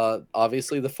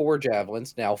 Obviously, the 4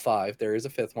 javelins, now 5. There is a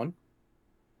 5th one.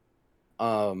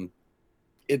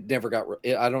 It never got.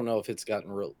 I don't know if it's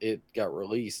it got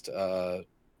released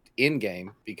in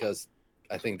game because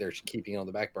I think they're keeping it on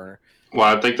the back burner.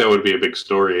 Well, I think that would be a big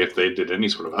story if they did any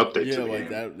sort of update. Yeah, to the like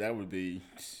game. that would be.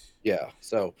 Yeah,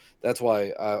 so that's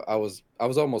why I was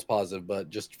almost positive, but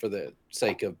just for the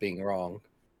sake of being wrong,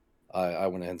 I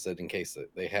went ahead and said in case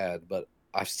that they had, but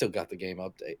I've still got the game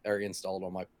update or installed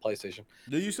on my PlayStation.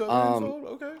 Do you still have it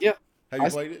installed? Okay. Yeah. Have you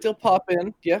played it? Still pop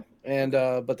in, yeah. And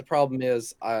but the problem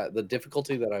is the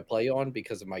difficulty that I play on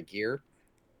because of my gear.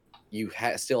 You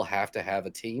still have to have a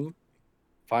team.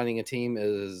 Finding a team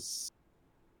is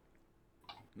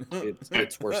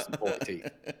it's worse than pulling teeth.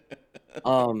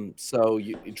 So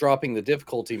dropping the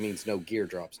difficulty means no gear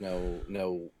drops.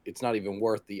 No, it's not even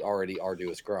worth the already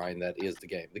arduous grind that is the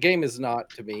game. The game is not,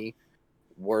 to me,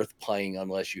 worth playing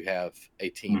unless you have a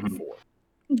team of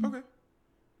 4.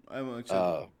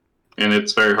 Okay. And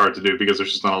it's very hard to do because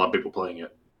there's just not a lot of people playing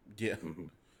it. Yeah.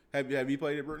 Have you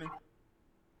played it, Brittany?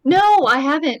 No, I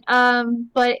haven't.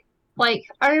 But like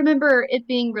I remember it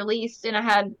being released and I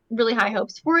had really high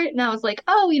hopes for it, and I was like,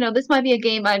 oh, this might be a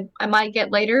game I might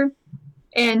get later,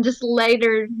 and just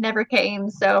later never came.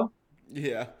 So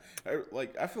yeah,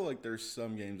 I feel like there's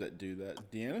some games that do that.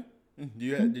 Deanna,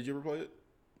 did you ever play it?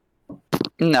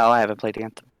 No, I haven't played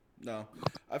Anthem. No,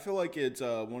 I feel like it's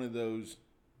one of those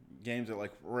games that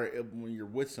like when you're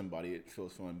with somebody it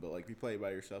feels fun, but like if you play it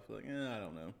by yourself, like I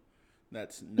don't know,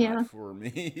 that's not for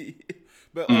me.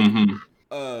 But like,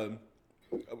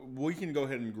 we can go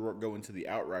ahead and go into the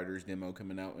Outriders demo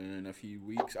coming out in a few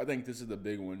weeks. I think this is the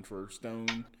big one for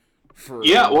Stone. For a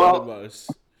lot of us.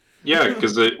 Yeah,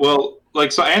 because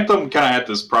so Anthem kind of had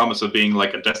this promise of being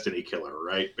like a Destiny killer,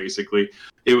 right? Basically,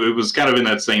 it was kind of in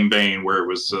that same vein where it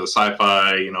was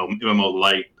sci-fi, MMO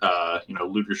light,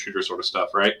 looter shooter sort of stuff,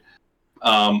 right?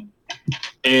 And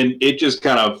it just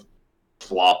kind of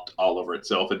flopped all over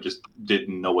itself. It just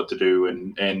didn't know what to do,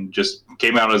 and just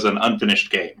came out as an unfinished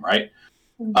game, right?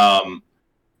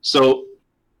 So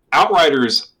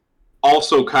Outriders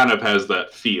also kind of has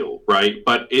that feel, right?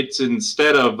 But it's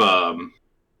instead of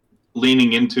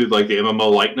leaning into like the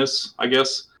MMO likeness, I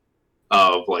guess,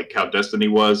 of like how Destiny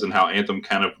was and how Anthem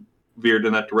kind of veered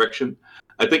in that direction.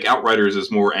 I think Outriders is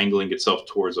more angling itself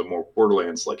towards a more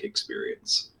Borderlands-like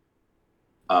experience.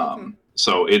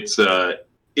 So it's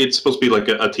supposed to be like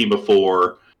a team of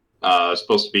 4. It's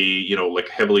supposed to be like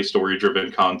heavily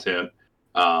story-driven content.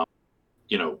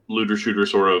 Looter shooter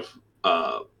sort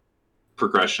of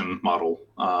progression model,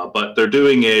 but they're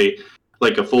doing a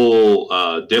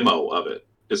full demo of it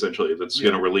essentially that's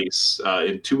going to release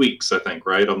in 2 weeks, I think,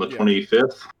 right on the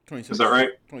 25th. 26th. Is that right?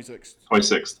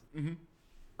 26th.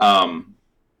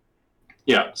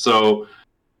 Yeah. So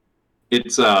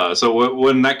it's so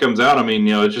when that comes out, I mean,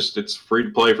 it's free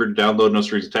to play, free to download, no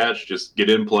strings attached. Just get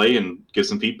in, play, and get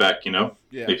some feedback.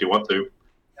 If you want to.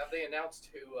 Have they announced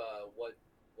what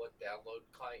download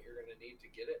client you're going to need to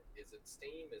get it? Is it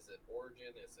Steam? Is it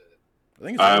Origin? Is it I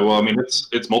think well, I mean,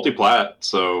 it's multi-plat,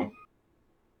 so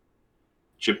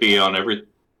should be on every.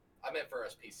 I meant for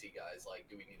us PC guys. Like,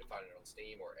 do we need to find it on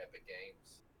Steam or Epic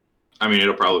Games? I mean,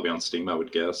 it'll probably be on Steam, I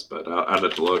would guess, but I'd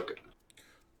have to look.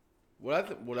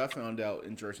 What I found out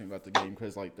interesting about the game,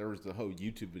 because like there was the whole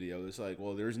YouTube video. It's like,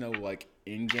 well, there's no like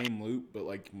in-game loot, but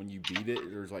like when you beat it,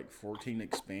 there's like 14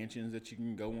 expansions that you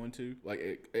can go into,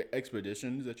 like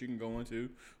expeditions that you can go into.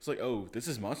 It's like, oh, this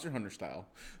is Monster Hunter style,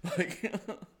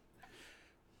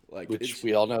 like which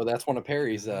we all know that's one of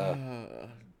Perry's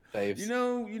faves. You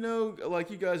know,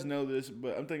 like you guys know this,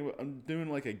 but I'm doing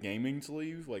like a gaming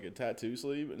sleeve, like a tattoo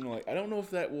sleeve, and like I don't know if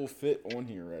that will fit on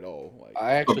here at all. Like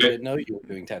I actually didn't know you were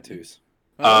doing tattoos.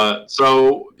 Real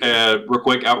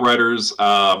quick, Outriders.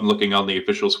 I'm looking on the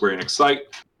official Square Enix site.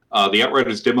 The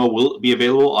Outriders demo will be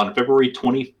available on February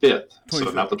 25th. So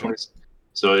not the 20th.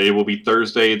 So it will be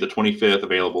Thursday, the 25th,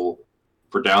 available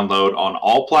for download on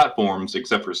all platforms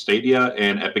except for Stadia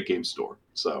and Epic Games Store.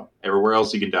 So everywhere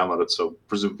else you can download it. So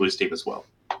presumably Steam as well.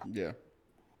 Yeah.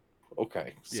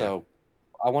 Okay. So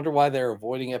I wonder why they're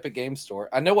avoiding Epic Games Store.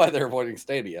 I know why they're avoiding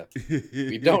Stadia.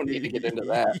 We don't need to get into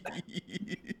that.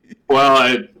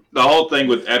 Well, the whole thing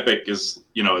with Epic is,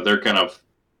 they're kind of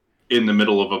in the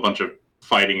middle of a bunch of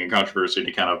fighting and controversy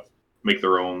to kind of make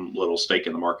their own little stake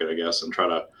in the market, I guess, and try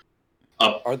to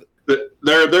up.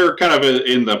 They're kind of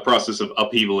in the process of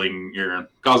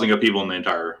causing upheaval in the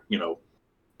entire,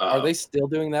 Are they still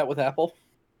doing that with Apple?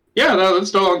 Yeah, no, that's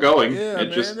still ongoing. Yeah, it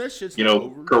man, just, that shit's not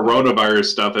over. Coronavirus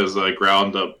stuff has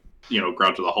ground to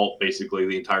the halt, basically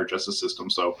the entire justice system.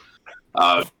 So,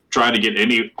 trying to get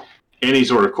any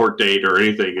sort of court date or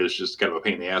anything is just kind of a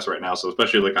pain in the ass right now. So,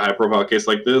 especially like a high profile case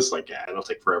like this, it'll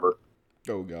take forever.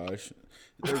 Oh gosh,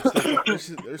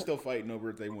 they're still fighting over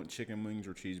if they want chicken wings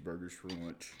or cheeseburgers for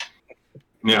lunch.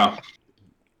 Yeah.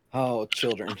 Oh,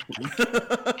 children.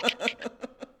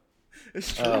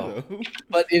 It's true though.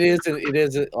 But it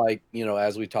is like,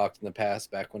 as we talked in the past,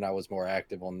 back when I was more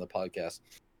active on the podcast,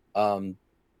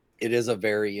 it is a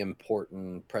very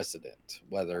important precedent,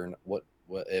 whether what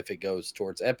if it goes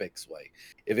towards Epic's way.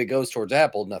 If it goes towards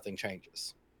Apple, nothing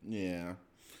changes. Yeah.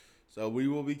 So we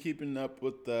will be keeping up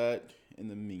with that in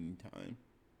the meantime.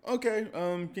 Okay,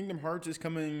 Kingdom Hearts is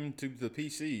coming to the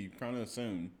PC kind of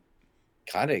soon.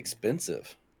 Kind of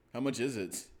expensive. How much is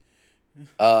it?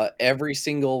 Every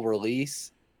single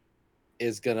release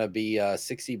is gonna be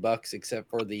 $60 except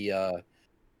for the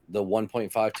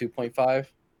 1.5, 2.5.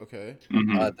 Okay.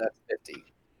 That's $50.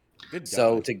 Good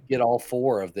so God. to get all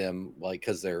four of them, like,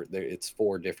 because it's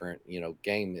 4 different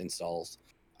game installs.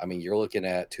 I mean, you're looking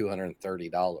at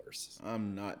 $230.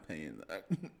 I'm not paying that.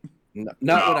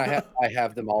 Not when I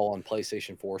have them all on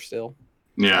PlayStation 4 still.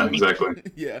 Yeah, exactly.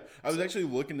 Yeah, I was actually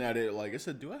looking at it like I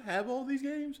said, do I have all these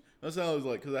games? That's how I was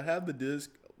like, because I have the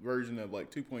disc version of like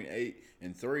 2.8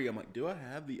 and 3. I'm like, do I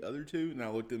have the other two? And I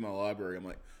looked in my library. I'm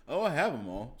like, oh, I have them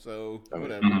all. So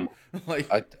whatever.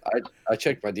 Like I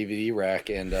checked my DVD rack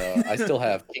and I still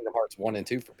have Kingdom Hearts 1 and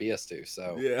 2 for PS2.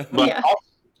 So yeah. But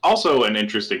also an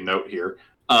interesting note here.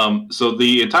 So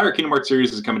the entire Kingdom Hearts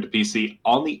series is coming to PC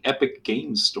on the Epic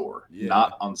Games Store,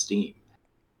 not on Steam.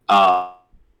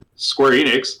 Square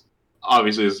Enix,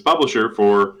 obviously, is the publisher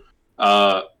for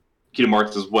Kingdom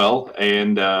Hearts as well,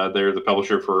 and they're the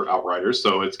publisher for Outriders.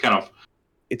 So it's kind of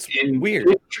weird.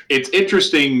 It's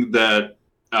interesting that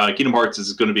Kingdom Hearts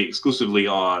is going to be exclusively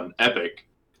on Epic,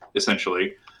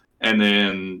 essentially, and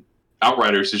then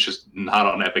Outriders is just not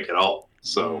on Epic at all.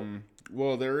 So,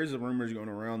 well, there is a rumors going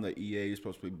around that EA is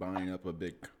supposed to be buying up a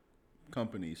big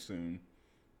company soon.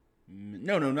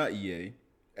 No, not EA.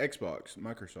 Xbox,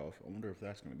 Microsoft. I wonder if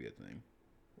that's going to be a thing.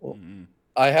 Well,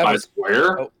 I have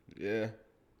Square. Yeah,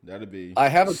 that'd be. I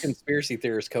have a conspiracy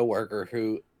theorist coworker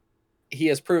who he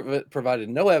has provided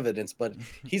no evidence, but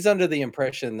he's under the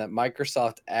impression that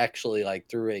Microsoft actually, like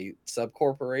through a sub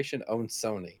corporation, owns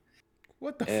Sony.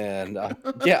 What the? And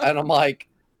and I'm like,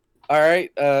 all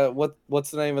right,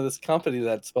 what's the name of this company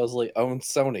that supposedly owns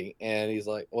Sony? And he's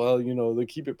like, well, they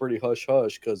keep it pretty hush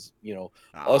hush because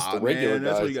us the regular man,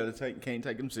 that's guys. what you got to take. Can't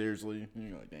take them seriously. And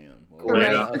you're like, damn.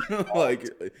 Well, like,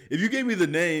 if you gave me the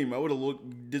name, I would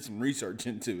have did some research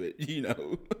into it.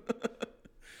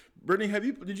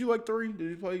 Brittany, did you like 3? Did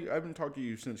you play? I haven't talked to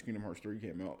you since Kingdom Hearts 3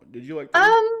 came out. Did you like 3?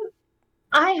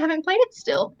 I haven't played it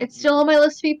still. It's still on my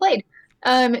list to be played.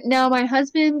 Now my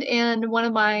husband and one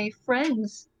of my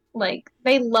friends,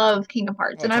 they love Kingdom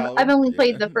Hearts, and I've only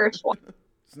played the first one.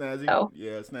 Snazzy? So.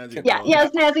 Yeah, Snazzy. Yeah,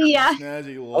 Snazzy, yeah.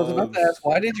 Snazzy loves. I was about to ask,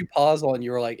 why did you pause on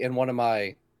you were like, in one of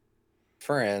my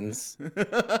friends? I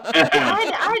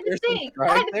had to think.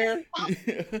 Right there?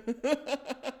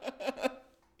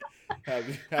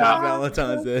 Happy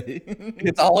Valentine's Day.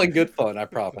 It's all in good fun, I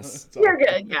promise. You're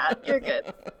good, yeah, you're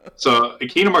good. So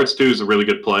Kingdom Hearts 2 is a really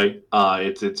good play.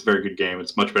 It's a very good game.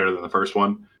 It's much better than the first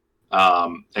one.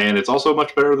 And it's also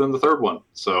much better than the third one.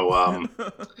 So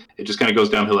it just kind of goes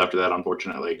downhill after that,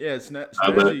 unfortunately. Yeah,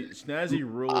 Snazzy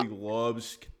really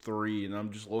loves 3, and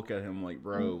I'm just looking at him like,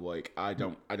 bro, like I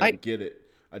don't get it.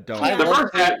 I don't.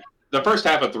 The first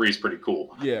half of 3 is pretty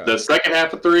cool. Yeah. The second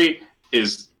half of 3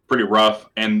 is pretty rough,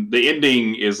 and the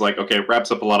ending is like, okay, it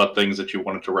wraps up a lot of things that you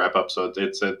wanted to wrap up. So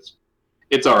it's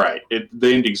all right.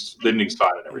 The ending's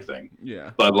fine and everything.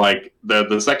 Yeah. But like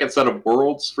the second set of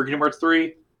worlds for Kingdom Hearts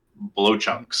 3, blow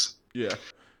chunks. Yeah.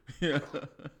 Yeah.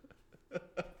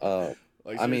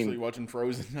 Like, seriously, I mean, watching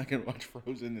Frozen, I can watch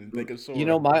Frozen and think of Sora. You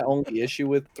know, my only issue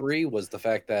with 3 was the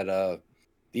fact that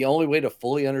the only way to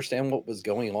fully understand what was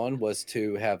going on was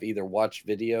to have either watched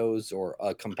videos or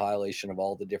a compilation of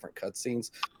all the different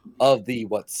cutscenes of the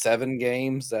 7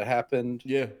 games that happened.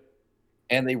 Yeah.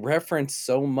 And they reference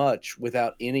so much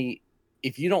without any.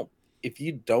 If you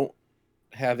don't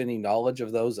have any knowledge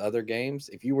of those other games,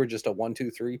 if you were just a 1,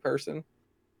 2, 3 person,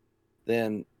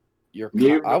 then you're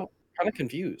I'm kind of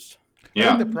confused.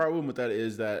 Yeah. I think the problem with that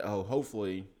is that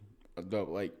hopefully,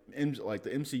 the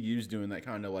MCU's doing that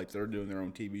kind of like they're doing their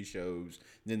own TV shows,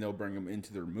 and then they'll bring them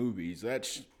into their movies.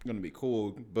 That's going to be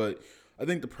cool. But I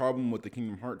think the problem with the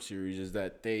Kingdom Hearts series is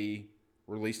that they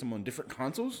released them on different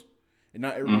consoles, and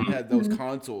not everyone had those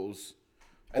consoles.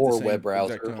 Or a web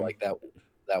browser like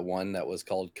that one that was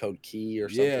called Code Key or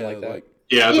something like that.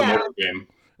 It's a mobile game.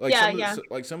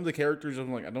 Some of the characters,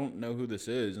 I'm like, I don't know who this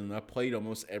is, and I played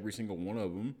almost every single one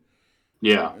of them.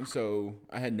 Yeah. And so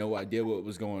I had no idea what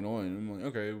was going on. I'm like,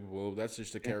 okay, well, that's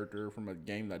just a character from a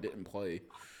game that I didn't play.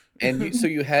 And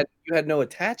you had no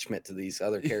attachment to these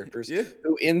other characters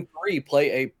who in 3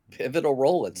 play a pivotal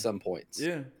role at some points.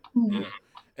 Yeah.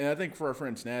 And I think for our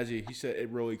friend Snazzy, he said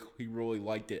he really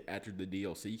liked it after the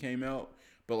DLC came out.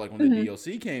 But like when the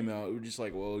DLC came out, it was just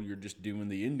like, well, you're just doing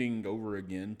the ending over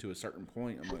again to a certain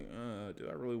point. I'm like, do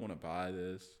I really want to buy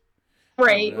this?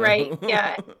 Right.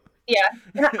 Yeah. Yeah.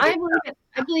 I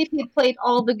believe he played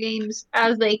all the games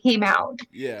as they came out.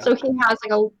 Yeah. So he has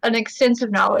like an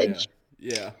extensive knowledge.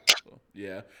 Yeah.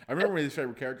 I remember when his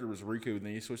favorite character was Riku, and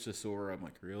then he switched to Sora. I'm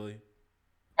like, really?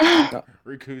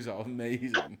 Riku's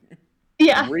amazing.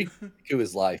 Yeah. Riku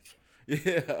is life.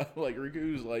 Yeah, like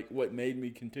Riku's like what made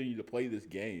me continue to play this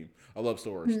game. I love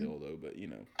Sora still though, but you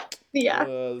know. Yeah.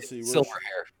 Let's see. Silver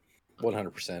hair.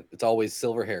 100%. It's always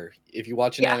silver hair. If you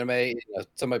watch an anime,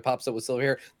 somebody pops up with silver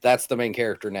hair, that's the main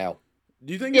character now.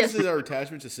 Do you think this is our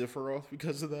attachment to Sephiroth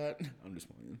because of that? I'm just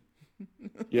playing.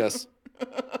 Yes.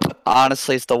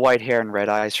 Honestly, it's the white hair and red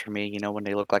eyes for me, when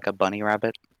they look like a bunny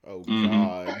rabbit. Oh,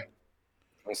 God.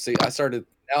 Well, see, I started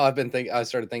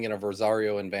thinking of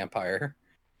Rosario and Vampire.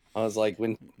 I was like,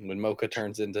 when Mocha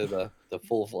turns into the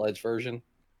full-fledged version.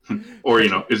 Or,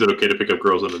 is it okay to pick up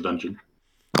girls in a dungeon?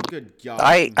 Good God.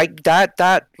 I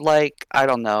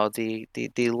don't know. The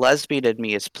lesbian in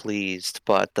me is pleased,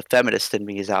 but the feminist in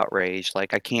me is outraged.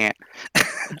 Like I can't.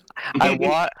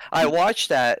 I watch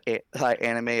that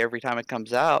anime every time it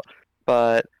comes out,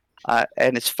 but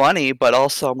and it's funny, but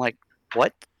also I'm like,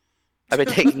 what? I've been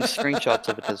taking screenshots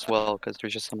of it as well because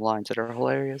there's just some lines that are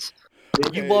hilarious.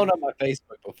 Okay. You've blown up my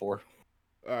Facebook before.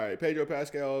 All right, Pedro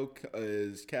Pascal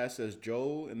is cast as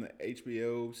Joel in the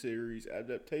HBO series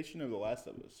adaptation of The Last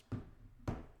of Us.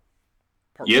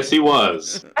 Yes, he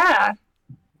was. Yeah,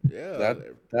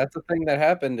 that's a thing that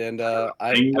happened, and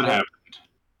you remember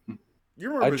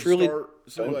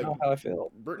know how I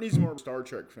feel. Brittany's more of a Star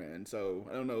Trek fan, so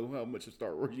I don't know how much of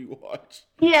Star Wars you watch.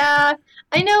 Yeah,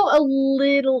 I know a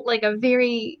little, like a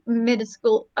very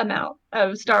minuscule amount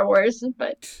of Star Wars,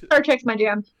 but Star Trek's my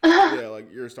jam. Yeah,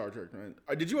 like you're a Star Trek fan.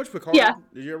 Did you watch Picard? Yeah.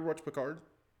 Did you ever watch Picard?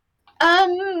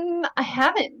 I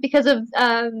haven't because of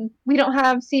we don't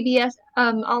have CBS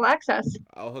All Access.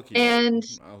 I'll hook you. And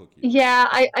I'll hook you. Yeah,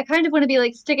 I kind of want to be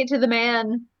like stick it to the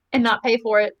man and not pay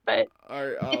for it, but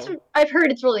I've heard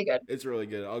it's really good. It's really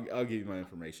good. I'll give you my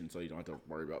information so you don't have to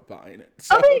worry about buying it.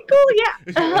 So, okay, cool,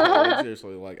 yeah.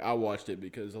 Seriously, like I watched it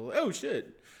because I was like, oh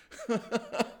shit.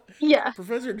 Yeah.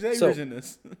 Professor Xavier's in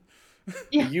this.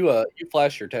 Yeah. You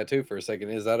flashed your tattoo for a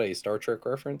second. Is that a Star Trek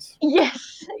reference?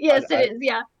 Yes, it is.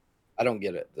 Yeah. I don't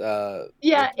get it.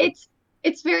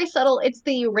 It's very subtle. It's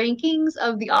the rankings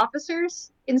of the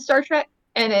officers in Star Trek,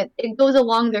 and it goes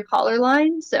along their collar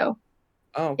line. So.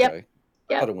 Oh, okay.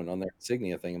 Yep. I thought it went on their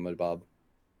insignia thingamabob.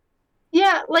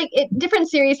 Yeah, like different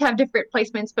series have different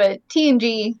placements, but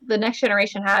TNG, the Next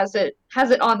Generation, has it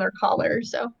on their collar.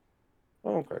 So.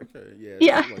 Oh, okay.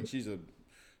 Yeah. She's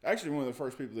actually one of the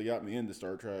first people that got me into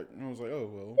Star Trek, and I was like, oh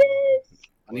well.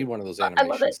 I need one of those I love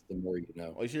animations. The more you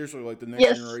know. Like seriously, like the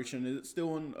Next Generation, is it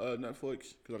still on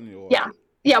Netflix? Because I need to watch it.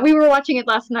 Yeah, we were watching it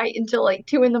last night until like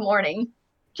 2 a.m.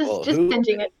 Just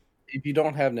binging it. If you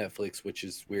don't have Netflix, which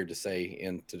is weird to say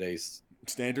in today's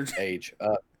standard age,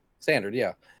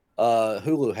 yeah.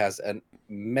 Hulu has a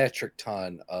metric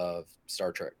ton of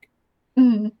Star Trek.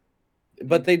 Mm-hmm.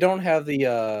 But they don't have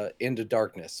the Into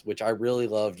Darkness, which I really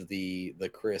loved the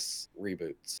Chris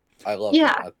reboots. I loved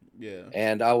it. Yeah.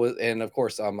 And of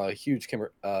course I'm a huge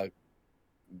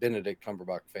Benedict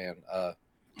Cumberbatch fan.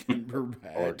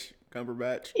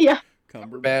 Cumberbatch. Yeah.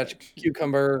 Cumberbatch.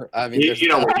 Cucumber. I mean, you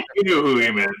knew who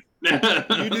he meant.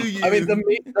 You do you. I mean,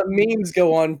 the memes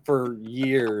go on for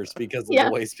years because of the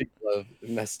ways people have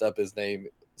messed up his name,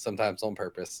 sometimes on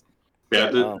purpose.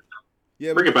 Yeah.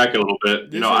 Bring it back a little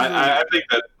bit. I think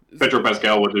that Pedro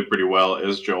Pascal would do pretty well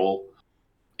as Joel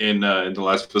in the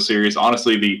last of the series.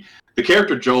 Honestly, the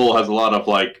character Joel has a lot of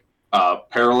like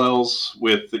parallels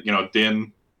with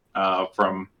Din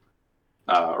from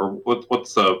or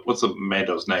what's the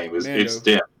Mando's name? It's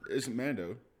Din. It's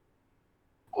Mando.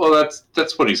 Well,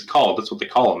 that's what he's called. That's what they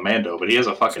call him, Mando. But he has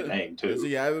a fucking name too. Does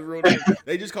he have a real name?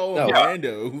 They just call him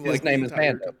Mando. His name is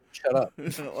Mando. Shut up.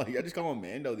 Like I just call him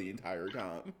Mando the entire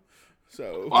time.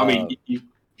 So I mean,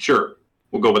 sure,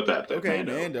 we'll go with that. Then. Okay,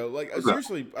 Mando. Like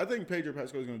seriously, I think Pedro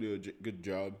Pascal is going to do a good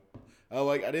job.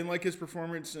 Like I didn't like his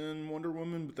performance in Wonder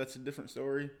Woman, but that's a different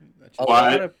story.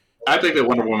 I think that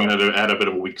Wonder Woman had a bit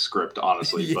of a weak script,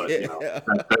 honestly. But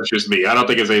that's just me. I don't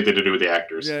think it's anything to do with the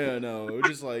actors. Yeah, no. It was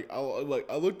just like I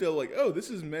looked at like, oh, this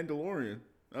is Mandalorian.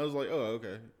 I was like, oh,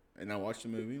 okay, and I watched the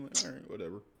movie. Like, all right,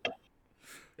 whatever.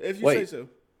 If you say so.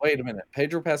 Wait a minute.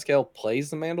 Pedro Pascal plays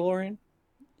the Mandalorian?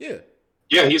 Yeah.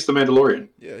 Yeah, he's the Mandalorian.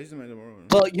 Yeah, he's the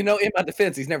Mandalorian. Well, in my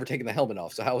defense, he's never taken the helmet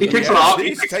off. So how is he takes it off?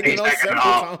 He's taking it off several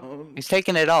times. He's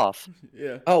taking it off.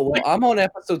 Yeah. Oh well, I'm on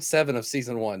episode 7 of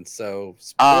season 1, so.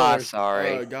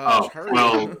 Sorry. Oh gosh, hurry.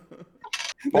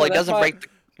 Well, he doesn't break.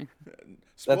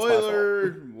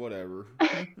 Spoiler. Whatever.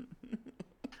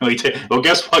 Well,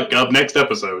 guess what, Gub? Next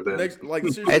episode, then.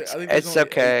 Seriously, it's I think it's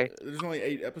okay. There's only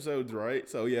 8 episodes, right?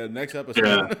 So yeah, next episode.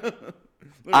 Yeah.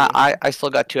 I still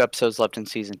got 2 episodes left in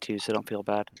season 2, so don't feel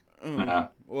bad.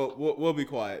 Well, we'll be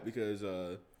quiet because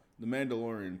the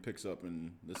Mandalorian picks up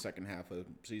in the second half of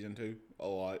season 2 a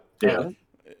lot. Yeah.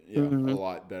 Yeah, a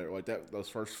lot better. Like that, those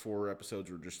first 4 episodes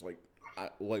were just like,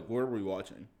 what are we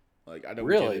watching? Like I don't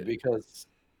really get it. Because,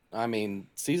 I mean,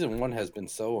 season 1 has been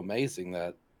so amazing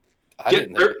that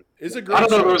it's a great. I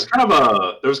don't know. There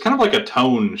was kind of like a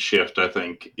tone shift, I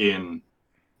think, in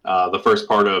the first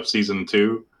part of season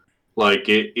 2. Like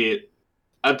it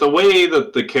at the way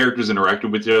that the characters interacted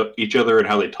with each other and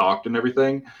how they talked and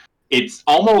everything. It's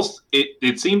almost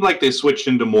it seemed like they switched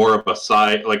into more of a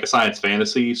science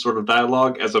fantasy sort of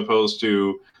dialogue as opposed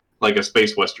to like a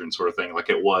space western sort of thing, like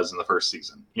it was in the first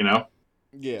season.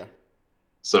 Yeah.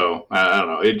 So I don't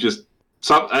know. It just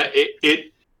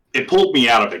it pulled me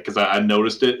out of it because I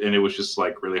noticed it and it was just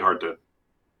like really hard to.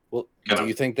 Well, do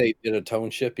you think they did a tone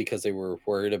shift because they were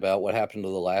worried about what happened to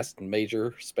the last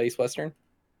major space western?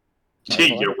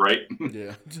 You're right.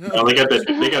 Yeah. No, they got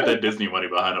that Disney money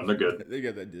behind them. They're good. They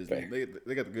got that Disney.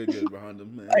 They got the good behind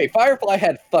them, man. Hey, Firefly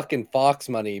had fucking Fox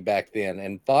money back then,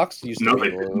 and Fox used to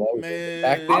be man.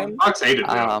 back then. Fox hated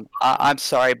them. I'm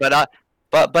sorry, but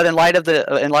in light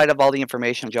of all the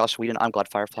information on Joss Whedon, I'm glad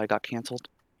Firefly got canceled.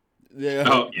 Yeah.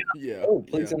 Oh, yeah. Oh,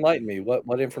 please enlighten me.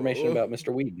 What information about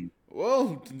Mr. Whedon?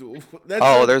 Well,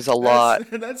 there's a lot.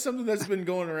 That's something that's been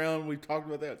going around. We've talked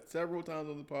about that several times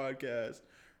on the podcast.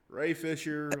 Ray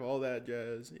Fisher, all that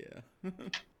jazz. Yeah.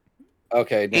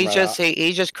 Okay.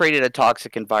 He just created a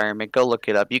toxic environment. Go look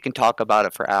it up. You can talk about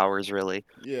it for hours, really.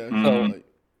 Yeah. So,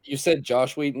 you said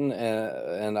Josh Whedon,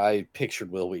 and I pictured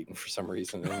Will Wheaton for some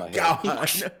reason in my head.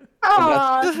 Gosh.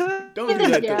 Don't do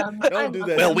that. Don't do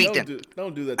that. Will Wheaton.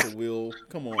 Don't do that to Will.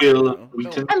 Come on. Will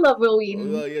Wheaton. I love Will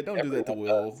Wheaton. Yeah, don't do that to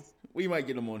Will. We might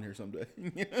get him on here someday.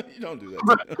 You don't do that.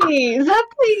 Please.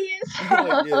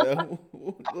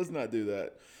 Let's not do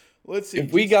that. Let's see.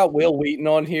 If we got Will Wheaton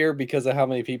on here because of how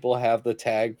many people have the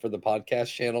tag for the podcast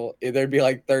channel, there'd be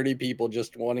like 30 people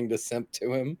just wanting to simp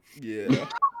to him. Yeah.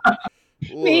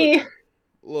 Me.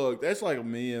 Look, that's like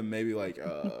me and maybe like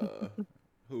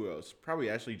who else? Probably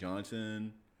Ashley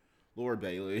Johnson, Laura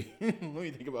Bailey. Let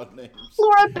me think about names.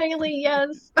 Laura Bailey,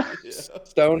 yes. Yeah.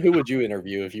 Stone, who would you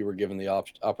interview if you were given the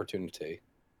opportunity?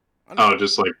 Oh,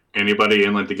 just like anybody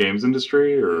in like the games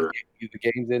industry, or the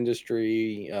games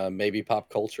industry, maybe pop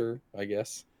culture, I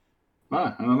guess.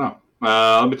 I don't know.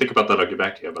 Let me think about that. I'll get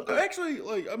back to you about that. Actually,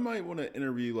 like I might want to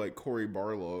interview like Corey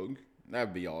Barlog.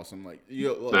 That'd be awesome. Like,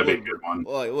 That'd be a good one.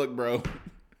 Like, look, bro.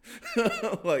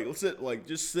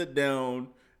 Just sit down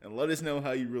and let us know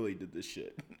how you really did this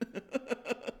shit.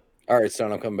 All right,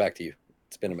 Stone, I'm coming back to you.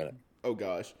 It's been a minute. Oh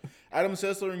gosh, Adam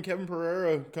Sessler and Kevin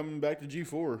Pereira coming back to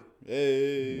G4.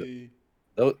 Hey,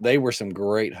 they were some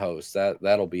great hosts.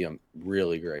 That'll be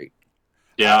really great.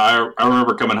 Yeah, I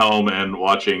remember coming home and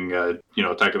watching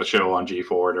Attack of the Show on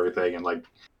G4 and everything, and like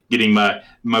getting my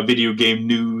video game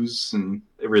news and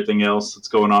everything else that's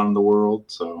going on in the world.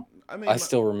 So I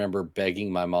still remember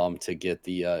begging my mom to get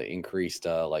the increased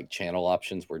like channel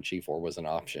options where G4 was an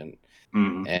option.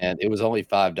 Mm-hmm. And it was only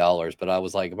 $5, but I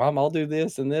was like, Mom, I'll do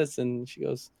this and this. And she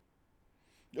goes,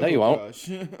 no, you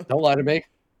won't. Don't lie to me.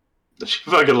 She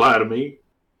fucking lie to me.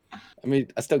 I mean,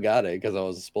 I still got it because I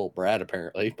was a spoiled brat,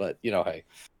 apparently. But, hey.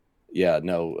 Yeah,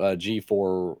 no,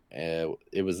 G4,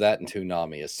 it was that and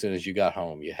Toonami. As soon as you got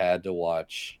home, you had to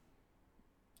watch.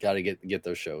 Got to get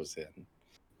those shows in.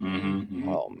 Mm-hmm.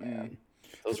 Oh, man.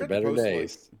 Those are better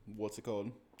days. Like, what's it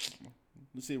called?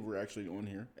 Let's see if we're actually on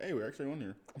here. Hey, we're actually on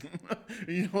here.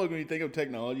 Like when you think of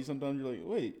technology, sometimes you're like,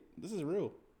 wait, this is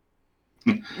real.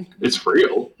 It's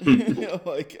real.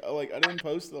 like I didn't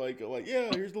post like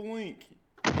yeah, here's the link.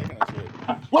 That kind of shit.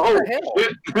 What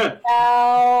the hell?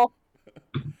 Ow.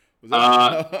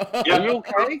 Yeah. Are you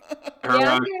okay?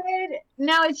 Yeah, I'm good.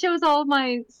 Now it shows all of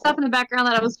my stuff in the background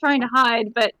that I was trying to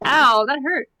hide, but ow, that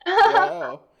hurt.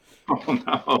 Wow. Oh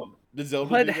no. Did Zelda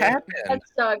What do that? happened? That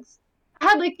sucks. I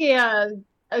had like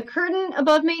a curtain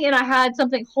above me, and I had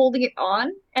something holding it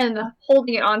on, and the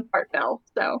holding it on part fell.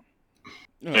 So.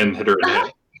 And hit her in the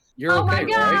head. You're oh okay,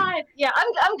 my god! Right? Yeah,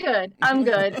 I'm good. I'm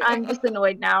good. I'm just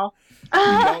annoyed now.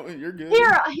 No, you're good. Here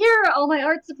are all my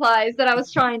art supplies that I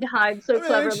was trying to hide so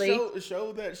cleverly.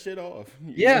 Show that shit off.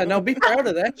 Yeah, no, be proud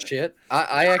of that shit.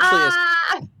 I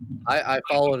actually, I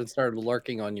followed and started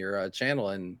lurking on your channel,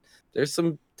 and there's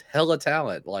some hella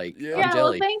talent. Like, I'm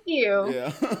jelly. Well, thank you.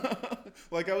 Yeah.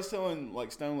 Like I was telling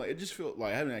like Stone, like it just feels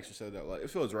like I haven't actually said that. Like it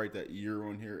feels right that you're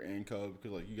on here and Cub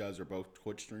because like you guys are both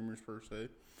Twitch streamers per se.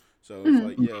 So it's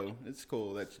like, yo, it's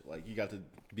cool that like you got to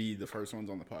be the first ones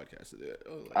on the podcast to do it.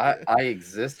 I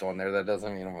exist on there. That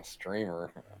doesn't mean I'm a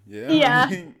streamer. Yeah. Yeah.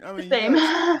 I mean Same.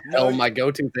 My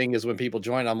go-to thing is when people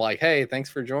join, I'm like, hey, thanks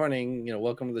for joining.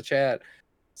 Welcome to the chat.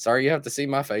 Sorry you have to see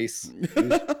my face.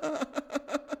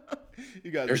 You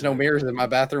guys There's no mirrors in my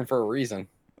bathroom for a reason.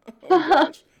 Oh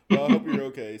gosh. Well, I hope you're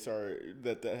okay. Sorry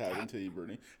that happened to you,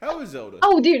 Brittany. How is Zelda?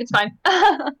 Oh, dude, it's fine.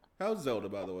 How's Zelda,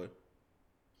 by the way?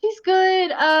 She's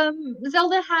good.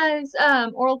 Zelda has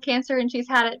oral cancer, and she's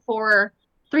had it for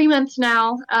 3 months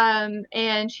now.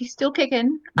 And she's still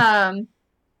kicking.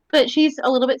 But she's a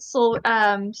little bit slower,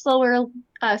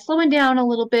 slowing down a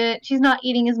little bit. She's not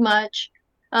eating as much,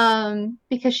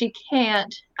 because she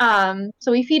can't.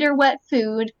 So we feed her wet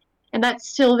food, and that's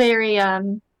still very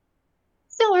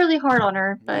still really hard on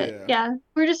her. But yeah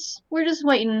we're just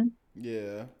waiting.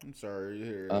 Yeah, I'm sorry to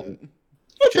hear that.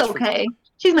 It's okay.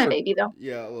 She's my baby, though.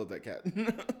 Yeah, I love that cat.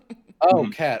 Oh,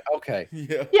 cat. Okay.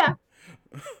 Yeah. Yeah.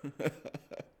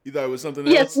 You thought it was something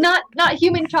else? Yes, not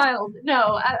human child.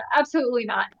 No, absolutely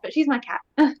not. But she's my cat.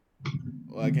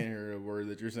 Well, I can't hear a word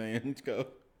that you're saying, Cub.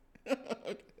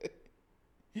 Okay.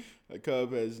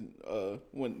 Cub has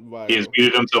went viral. He has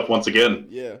muted himself once again.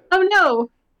 Yeah. Oh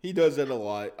no. He does that a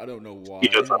lot. I don't know why. He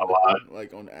does that a lot.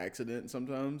 Like on accident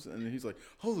sometimes, and he's like,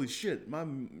 "Holy shit, I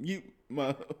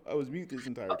was mute this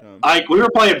entire time." We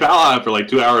were playing Valheim for like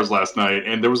 2 hours last night,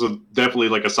 and there was definitely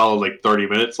like a solid like 30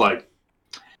 minutes. Like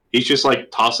he's just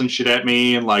like tossing shit at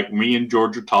me, and like me and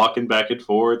George are talking back and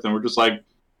forth, and we're just like,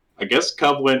 I guess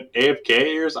Cub went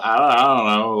AFK or something. I don't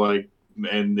know, like,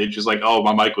 and they just like, oh,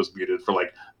 my mic was muted for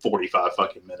like 45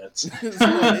 fucking minutes.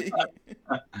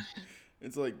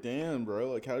 It's like, damn,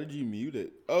 bro. Like, how did you mute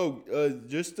it? Oh,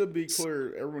 just to be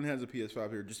clear, everyone has a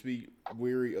PS5 here. Just be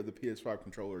wary of the PS5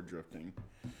 controller drifting.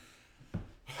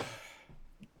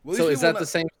 So is that the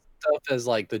same stuff as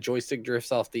like the joystick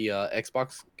drifts off the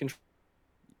Xbox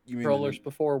controllers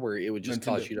before, where it would just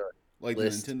cause you to like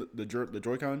list? the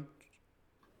Joy-Con?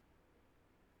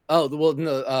 Oh well,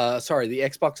 no. Sorry, the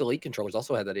Xbox Elite controllers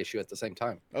also had that issue at the same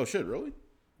time. Oh shit, really?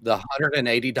 The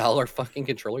 $180 fucking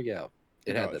controller, yeah,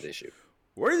 it had that issue.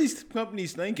 What are these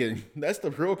companies thinking? That's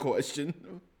the real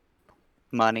question.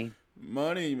 Money,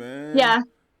 man. Yeah.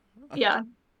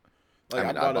 Like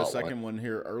I bought a second one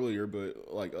here earlier,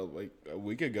 but like a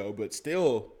week ago. But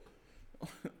still,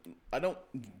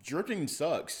 drifting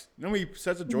sucks. You know how many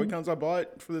sets of Joy-Cons I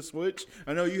bought for the Switch?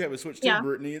 I know you have a Switch too,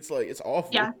 Brittany. It's like, it's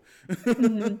awful. Yeah.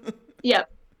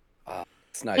 Yep.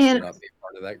 It's nice to not be a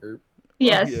part of that group.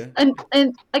 Yes. Oh, yeah.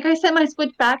 And like I sent my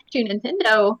Switch back to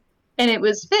Nintendo, and it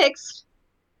was fixed.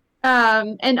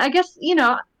 And I guess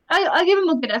I give him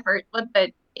a good effort, but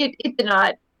it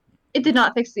did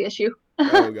not fix the issue.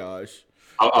 Oh gosh.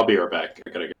 I'll be right back. I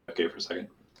gotta get okay for a second.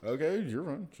 Okay, you're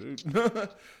fine. Shoot.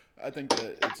 I think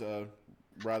that it's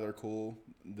rather cool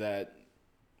that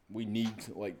we need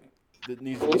to, like, that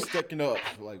needs to be sticking up.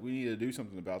 Like, we need to do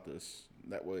something about this.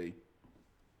 That way,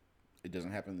 it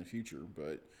doesn't happen in the future.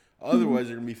 But otherwise,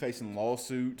 they're gonna be facing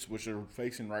lawsuits, which they're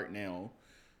facing right now.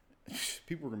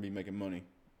 People are gonna be making money.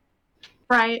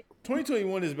 Right.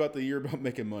 2021 is about the year about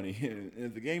making money, and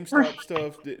if the GameStop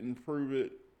stuff didn't prove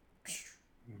it,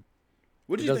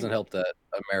 what do It you doesn't think? help that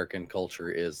American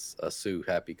culture is a sue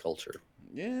happy culture.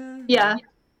 Yeah. Yeah.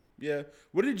 Yeah.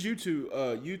 What did you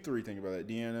three think about that?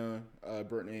 Deanna,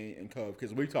 Brittany, and Cove?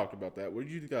 Because we talked about that. What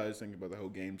did you guys think about the whole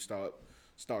GameStop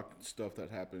stock stuff that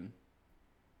happened?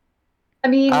 I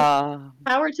mean, Uh,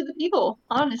 power to the people,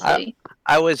 I honestly.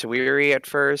 I was weary at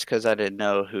first because I didn't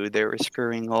know who they were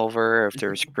screwing over, if they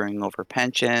were screwing over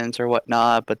pensions or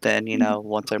whatnot. But then,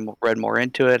 once I read more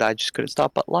into it, I just couldn't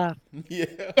stop but laugh. Yeah.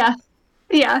 Yeah.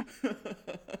 Yeah.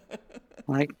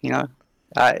 Like,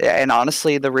 and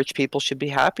honestly, the rich people should be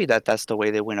happy that that's the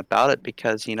way they went about it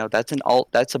because,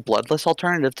 that's a bloodless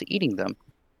alternative to eating them.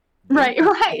 Right.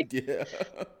 Right. Yeah.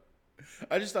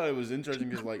 I just thought it was interesting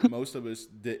because like most of us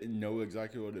didn't know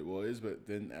exactly what it was, but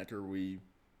then after we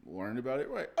learned about it,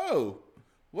 we're like, oh,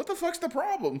 what the fuck's the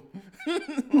problem?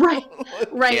 Right.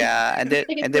 Right. Yeah, and then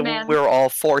Tickets and then demand. we were all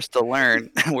forced to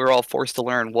learn. We were all forced to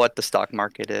learn what the stock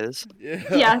market is. Yeah.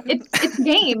 Yeah. It's a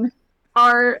game.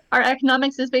 Our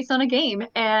economics is based on a game,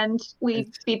 and we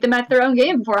It's beat them at their own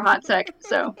game for a hot sec.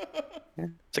 So yeah,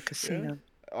 it's a Yeah. casino.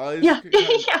 It yeah. just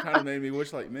kind Yeah. of kind of made me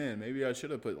wish, like, man, maybe I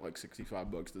should have put like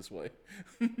 $65 this way.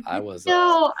 I was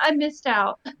No, I missed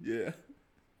out. Yeah.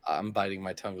 I'm biting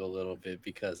my tongue a little bit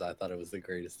because I thought it was the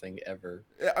greatest thing ever.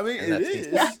 Yeah, I mean, And it that seems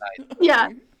Yeah. is. Yeah.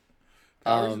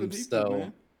 Powers of the people, so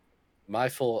man.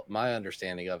 my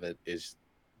understanding of it is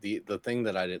the thing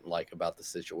that I didn't like about the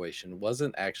situation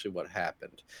wasn't actually what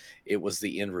happened. It was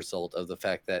the end result of the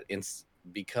fact that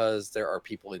because there are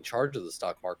people in charge of the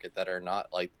stock market that are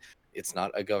not like, it's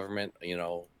not a government,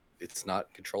 it's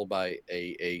not controlled by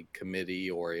a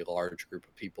committee or a large group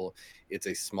of people. It's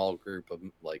a small group of,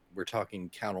 like, we're talking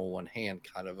count on one hand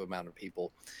kind of amount of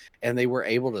people, and they were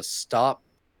able to stop.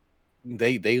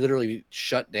 They literally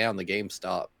shut down the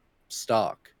GameStop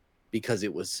stock because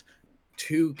it was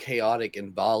too chaotic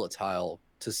and volatile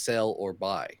to sell or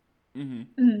buy,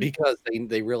 Mm-hmm. Mhm. because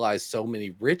they realized so many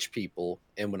rich people,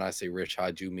 and when I say rich,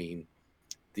 I do mean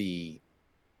the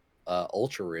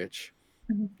ultra rich,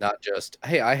 Mhm. not just,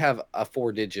 hey, I have a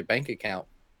 4-digit bank account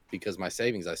because my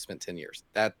savings I spent 10 years.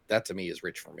 That to me is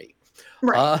rich for me.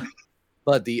 Right.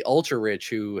 But the ultra rich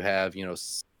who have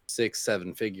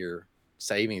 6-7 figure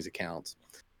savings accounts,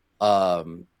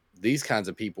 these kinds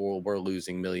of people were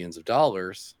losing millions of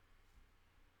dollars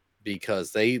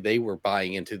because they were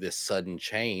buying into this sudden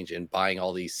change and buying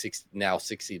all these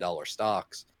 $60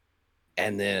 stocks,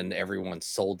 and then everyone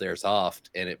sold theirs off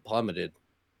and it plummeted.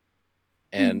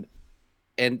 And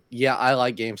yeah, I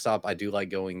like GameStop. I do like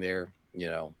going there.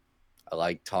 I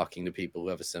like talking to people who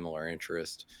have a similar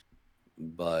interest.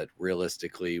 But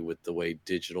realistically, with the way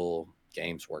digital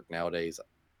games work nowadays,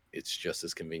 it's just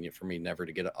as convenient for me never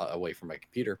to get away from my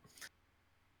computer.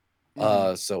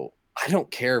 Mm-hmm. So I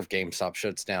don't care if GameStop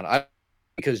shuts down.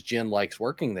 Because Jen likes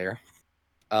working there,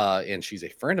 and she's a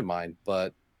friend of mine.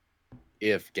 But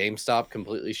if GameStop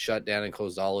completely shut down and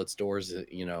closed all its doors,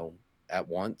 at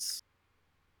once,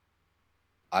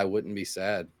 I wouldn't be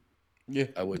sad. Yeah.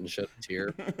 I wouldn't shed a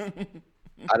tear.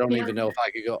 I don't Yeah. even know if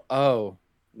I could go, oh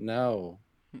no,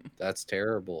 that's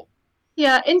terrible.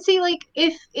 Yeah, and see, like,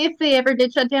 if they ever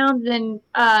did shut down, then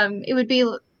it would be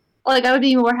like I would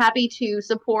be more happy to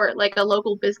support like a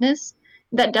local business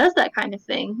that does that kind of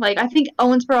thing. Like, I think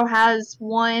Owensboro has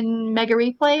one Mega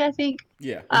Replay, I think.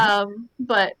 Yeah.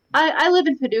 But I live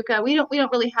in Paducah. We don't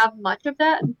really have much of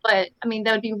that, but I mean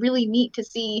that would be really neat to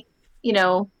see,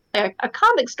 a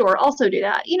comic store also do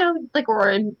that. Like, or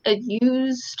a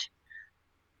used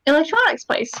electronics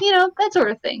place, that sort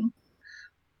of thing.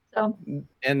 So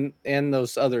And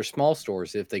those other small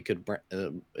stores, if they could,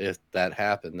 if that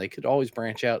happened, they could always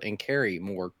branch out and carry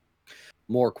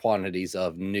more quantities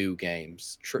of new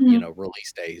games, mhm.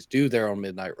 release days, do their own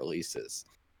midnight releases,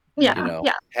 Yeah,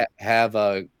 yeah, have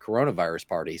coronavirus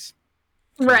parties.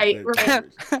 right, COVID right.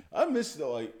 parties. I miss the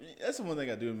like. That's the one thing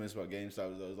I do miss about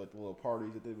GameStop is those like the little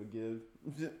parties that they would give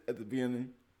at the beginning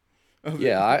of it.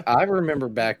 Yeah, I remember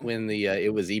back when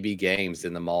it was EB Games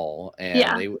in the mall, and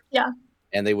Yeah,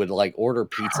 yeah. they would like order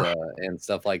pizza and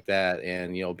stuff like that,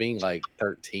 and being like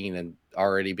 13 and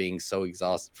already being so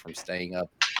exhausted from staying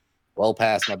up well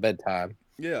past my bedtime.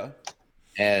 Yeah.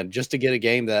 And just to get a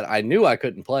game that I knew I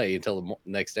couldn't play until the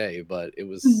next day, but it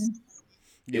was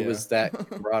that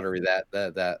camaraderie,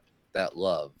 that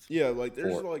love. Yeah, like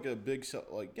there's like a big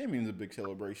like gaming is a big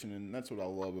celebration, and that's what I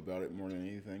love about it more than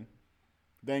anything.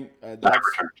 That's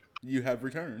you have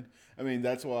returned. I mean,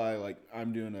 that's why like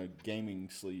I'm doing a gaming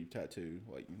sleeve tattoo,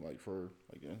 like for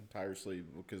like an entire sleeve,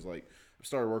 because like I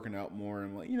started working out more,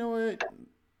 and I'm like, you know what,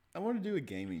 I want to do a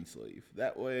gaming sleeve.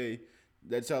 That way,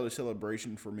 that's how the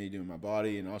celebration for me doing my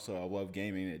body, and also I love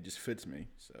gaming. It just fits me.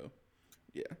 So,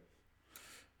 yeah,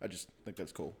 I just think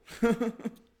that's cool.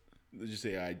 Just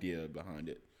the idea behind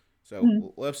it.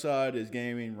 So left side is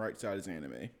gaming, right side is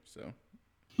anime. So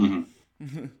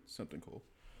something cool.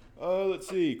 Let's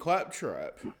see.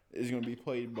 Claptrap is going to be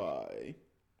played by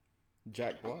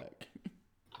Jack Black.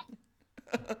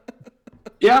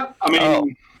 Yeah, I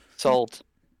mean, sold.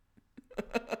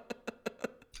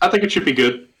 I think it should be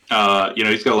good.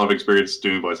 He's got a lot of experience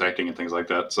doing voice acting and things like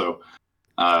that, so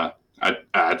I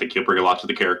think he'll bring a lot to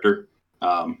the character.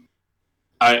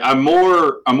 I'm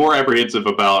more apprehensive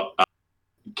about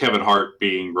Kevin Hart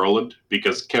being Roland,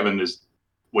 because Kevin is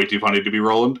way too funny to be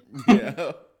Roland.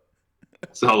 Yeah.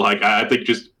 So like I think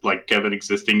just like Kevin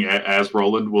existing as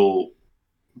Roland will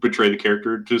betray the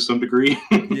character to some degree.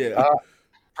 Yeah.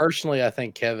 Personally, I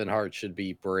think Kevin Hart should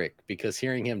be Brick, because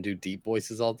hearing him do deep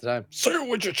voices all the time, say it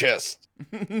with your chest,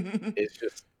 it's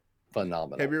just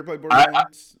phenomenal. Have you ever played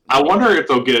Borderlands? I wonder if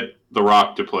they'll get The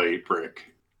Rock to play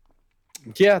Brick.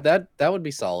 Yeah, that would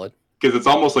be solid. Because it's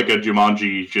almost like a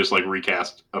Jumanji, just like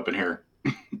recast up in here.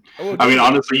 Oh, I mean,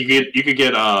 honestly, you could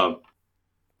get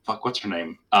what's her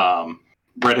name?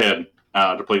 Redhead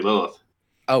to play Lilith.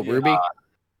 Oh, yeah. Ruby.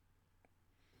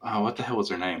 What the hell was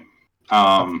her name?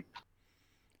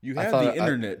 You have the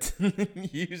internet.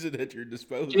 Use it at your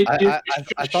disposal.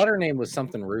 I thought her name was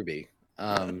something Ruby.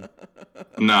 No,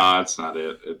 that's not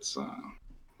it. It's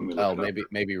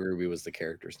maybe Ruby was the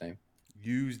character's name.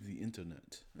 Use the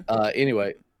internet.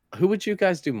 Anyway, who would you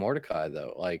guys do Mordecai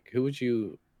though? Like, who would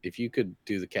you, if you could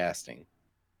do the casting?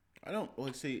 I don't.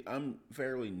 Let's see. I'm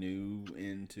fairly new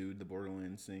into the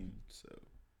Borderlands scene, so.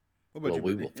 What about you?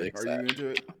 We will fix that. Are you into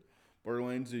it?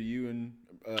 Borderlands? Do you and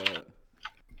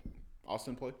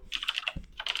Austin play?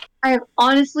 I have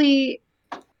honestly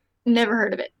never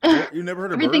heard of it. You never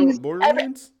heard of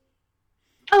Borderlands?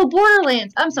 Oh,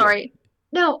 Borderlands. I'm sorry.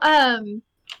 Yeah. No,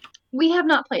 we have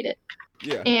not played it.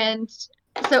 Yeah. And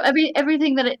so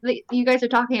everything that you guys are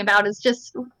talking about is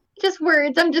just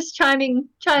words. I'm just chiming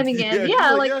in.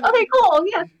 Yeah, okay, cool.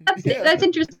 Yeah, that's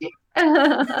interesting.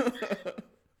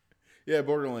 Yeah,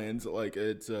 Borderlands, like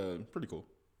it's pretty cool.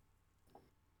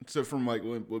 So from like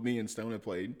what me and Stone have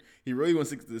played, he really wants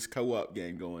to get this co-op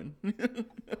game going.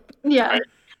 Yeah.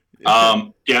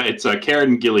 It's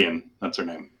Karen Gillian. That's her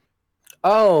name.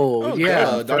 Oh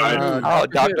yeah,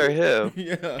 Doctor Who.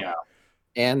 Yeah.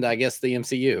 And I guess the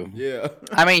MCU. Yeah.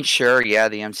 I mean, sure, yeah,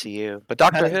 the MCU, but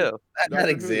Doctor Who that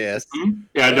exists. Mm-hmm.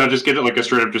 Yeah, no, just get it like a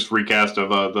straight up just recast of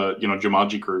the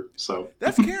Jumanji crew. So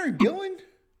that's Karen Gillan.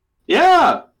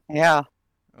 Yeah. Yeah.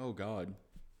 Oh God.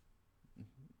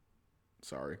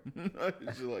 Sorry.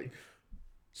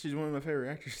 She's one of my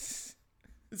favorite actresses.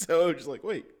 So I was just like,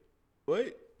 wait.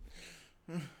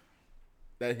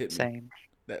 That hit me. Same.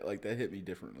 That hit me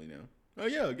differently now. Oh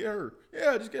yeah, get her.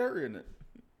 Yeah, just get her in it.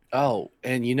 Oh,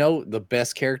 and the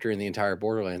best character in the entire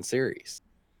Borderlands series.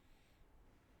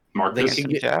 Marcus.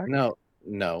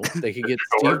 No. They could get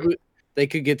they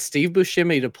could get Steve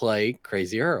Buscemi to play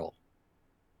Crazy Earl.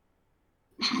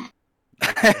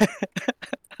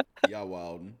 Yeah,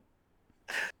 Wilden.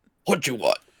 What you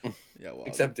want? Yeah, Wilden.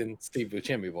 Except in Steve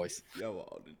Buscemi voice. Yeah,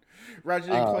 Wilden. Ratchet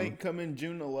and Clank come in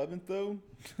June 11th though.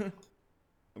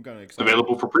 I'm kind of excited.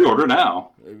 Available for pre-order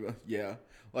now. Yeah.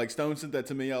 Like Stone sent that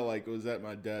to me. I was at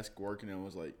my desk working. I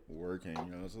was like working.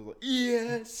 I was like,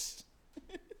 yes.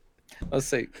 Let's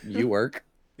say you work.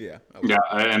 Yeah. Yeah.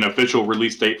 An official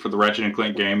release date for the Ratchet and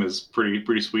Clank game is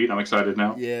pretty sweet. I'm excited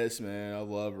now. Yes, man. I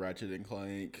love Ratchet and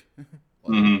Clank.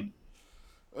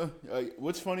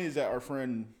 What's funny is that our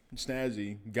friend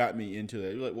Snazzy got me into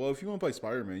that. He's like, well, if you want to play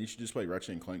Spider-Man, you should just play Ratchet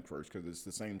and Clank first because it's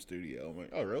the same studio. I'm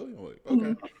like, oh, really? I'm like,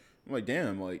 okay. I'm like,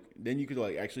 damn, then you could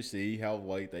actually see how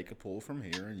they could pull from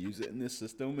here and use it in this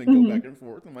system and go back and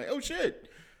forth. I'm like, oh shit,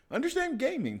 understand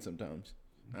gaming sometimes.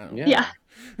 Yeah.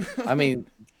 I mean,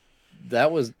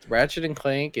 that was Ratchet and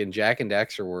Clank and Jack and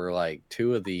Daxter were like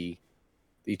two of the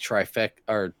trifecta,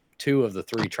 or two of the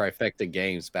three trifecta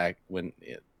games back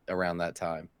around that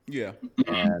time. Yeah.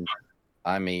 And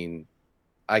I mean,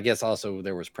 I guess also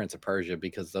there was Prince of Persia,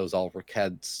 because those all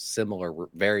had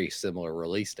very similar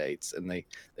release dates, and they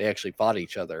actually fought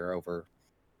each other over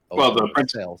Well, the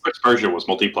Prince Persia was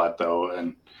multi-plat though,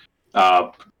 and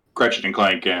Gretchen and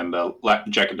Clank and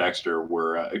Jack and Daxter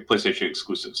were PlayStation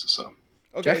exclusives. So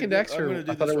Jack and Daxter,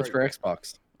 I thought it was for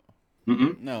Xbox.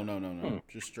 No.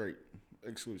 Just straight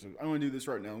exclusive. I'm going to do this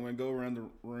right now. I'm going to go around the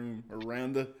room,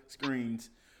 around the screens.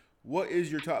 What is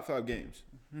your top 5 games?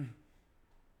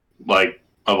 Like,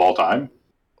 of all time?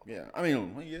 Yeah. I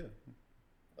mean, yeah.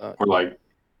 Or like...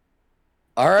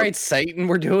 All right, Satan,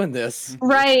 we're doing this.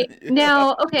 Right.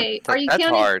 Now, okay, That's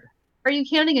hard. Are you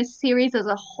counting a series as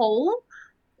a whole?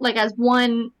 Like as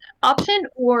one option,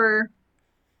 or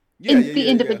the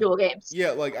individual games?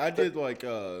 Yeah, like I did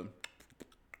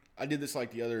I did this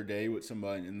like the other day with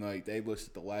somebody, and like they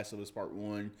listed The Last of Us Part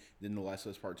 1, then The Last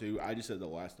of Us Part 2. I just said The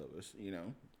Last of Us, you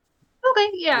know. Okay,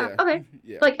 yeah. Okay.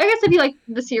 Yeah. Like I guess if you like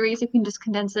the series, you can just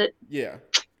condense it. Yeah.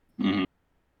 Mm-hmm.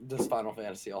 Does Final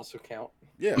Fantasy also count?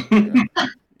 Yeah.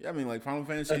 Yeah, I mean like Final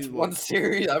Fantasy that's one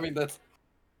series. I mean that's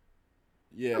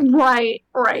Right.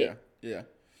 Yeah.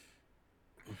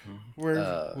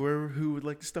 Who would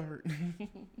like to start?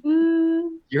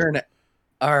 You're an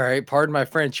all right, pardon my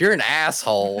French. You're an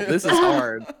asshole. This is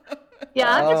hard.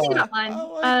 Yeah, I'm just thinking about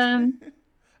mine.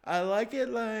 I like it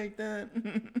like that.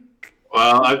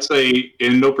 Well, I'd say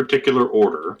in no particular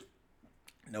order.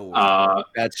 No.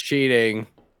 That's cheating.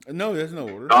 No, there's no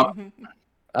order.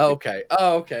 Okay.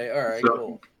 Oh, okay. All right. So,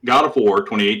 cool. God of War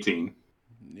 2018.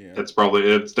 Yeah. It's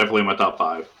definitely in my top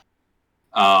 5.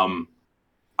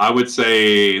 I would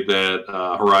say that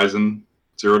Horizon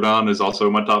Zero Dawn is also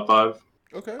in my top 5.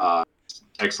 Okay.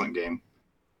 Excellent game.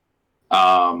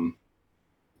 I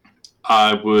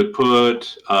would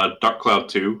put Dark Cloud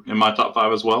 2 in my top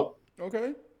 5 as well.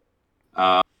 Okay.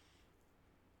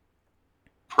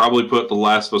 Probably put The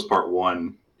Last of Us Part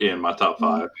 1 in my top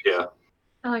 5. Yeah.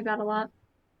 I like that a lot.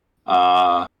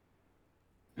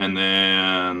 And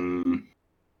then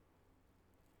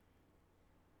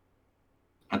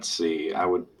let's see. I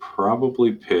would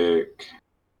probably pick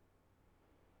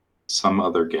some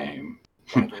other game.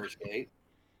 Baldur's Gate.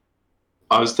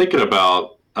 I was thinking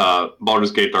about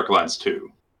Baldur's Gate Dark Alliance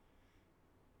 2.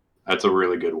 That's a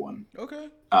really good one. Okay.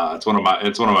 It's one of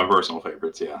my personal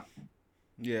favorites, yeah.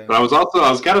 Yeah. But I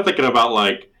was kind of thinking about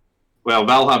like, well,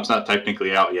 Valheim's not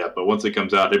technically out yet, but once it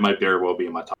comes out, it might very well be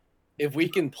in my top. If we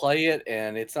can play it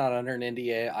and it's not under an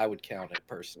NDA, I would count it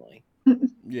personally.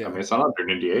 Yeah. I mean, it's not under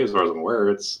an NDA as far as I'm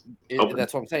aware. That's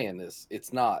what I'm saying.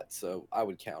 It's not, so I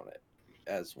would count it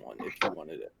as one if you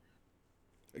wanted it.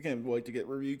 I can't wait to get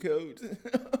review codes.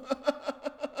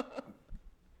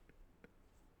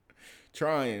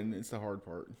 Trying, it's the hard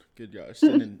part. Good gosh,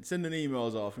 sending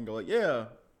emails off and go like, yeah,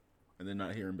 and then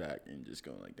not hearing back and just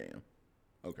going like, damn.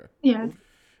 Okay. Yeah.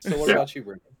 So what about you,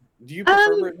 Brittany? Do you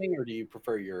prefer Brittany or do you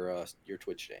prefer your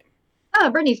Twitch name? Oh,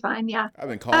 Brittany's fine. Yeah. I've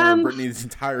been calling her Brittany this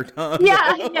entire time.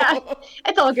 Yeah,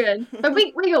 it's all good. But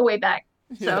we go way back.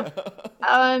 So,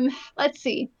 let's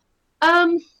see.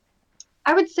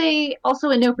 I would say also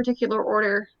in no particular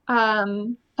order,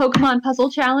 Pokemon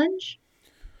Puzzle Challenge,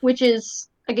 which is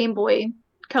a Game Boy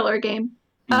Color game.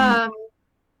 I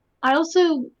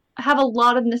also have a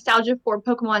lot of nostalgia for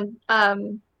Pokemon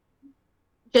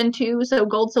Gen 2, so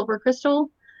Gold, Silver, Crystal.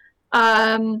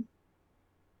 Breath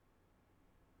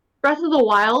of the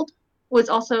Wild was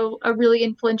also a really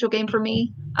influential game for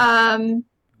me. Of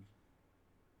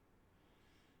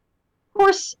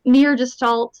course, Nier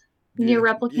Gestalt, Nier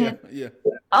Replicant. Yeah.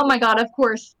 Oh my god, of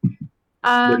course.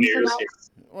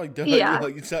 Like, duh,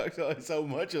 you talk so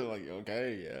much. I'm like,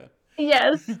 okay, yeah.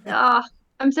 Yes.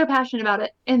 I'm so passionate about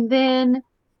it. And then,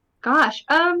 gosh,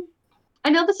 I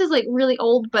know this is like really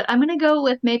old, but I'm gonna go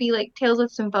with maybe like Tales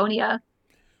of Symphonia.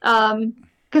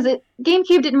 Because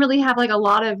GameCube didn't really have like a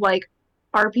lot of like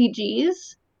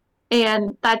RPGs,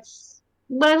 and that's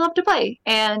what I love to play.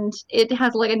 And it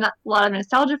has like a lot of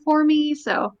nostalgia for me,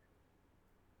 so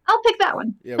I'll pick that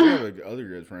one. Yeah, we have another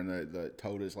good friend that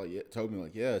told me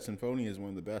like, yeah, Symphonia is one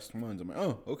of the best ones. I'm like,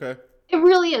 oh, okay. It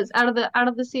really is out of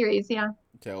the series, yeah.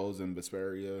 Tales and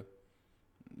Vesperia,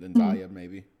 then Zaya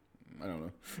maybe. I don't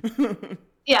know.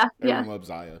 Yeah, Everyone loves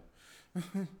Zaya.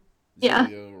 Yeah.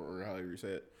 Or however you say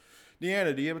it.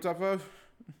 Deanna, do you have a top 5?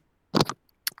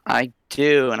 I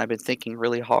do, and I've been thinking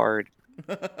really hard.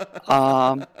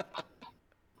 But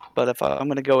if I'm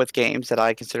going to go with games that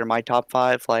I consider my top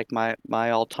 5, like my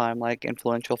all-time like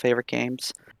influential favorite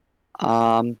games,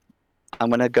 I'm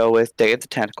going to go with Day of the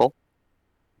Tentacle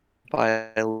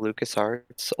by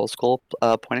LucasArts, old school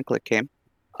point-and-click game.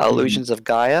 Illusions of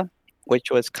Gaia, which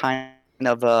was kind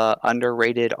of a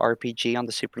underrated RPG on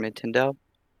the Super Nintendo.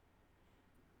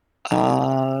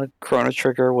 Chrono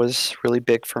Trigger was really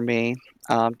big for me.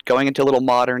 Going into a little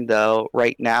modern though,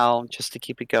 right now, just to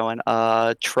keep it going.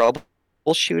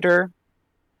 Troubleshooter.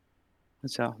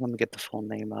 So let me get the full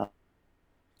name up.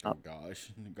 Oh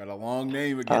gosh, you got a long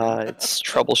name again. It's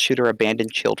Troubleshooter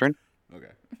Abandoned Children.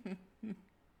 Okay.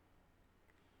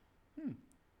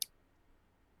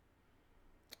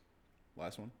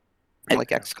 Last one. Like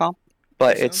XCOM,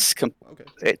 but Okay.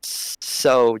 it's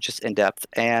so just in depth.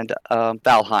 And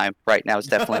Valheim right now is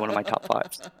definitely one of my top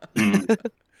 5s.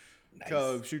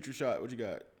 Cub, shoot your shot. What you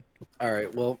got? All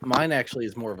right. Well, mine actually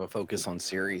is more of a focus on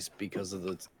series because of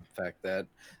the fact that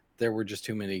there were just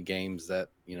too many games that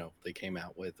they came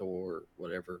out with or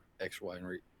whatever X, Y,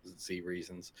 and Z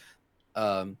reasons.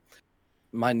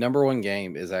 My number one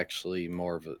game is actually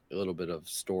more of a little bit of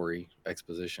story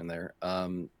exposition there.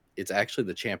 It's actually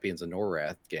the Champions of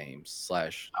Norrath games /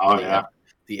 the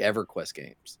EverQuest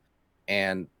games.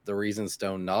 And the reason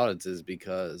Stone nods is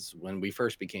because when we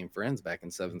first became friends back in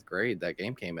 7th grade, that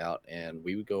game came out and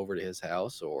we would go over to his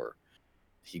house or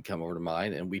he'd come over to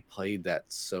mine and we played that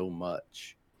so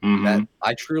much. That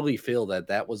I truly feel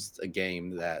that was a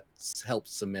game that helped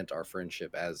cement our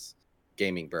friendship as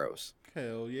gaming bros.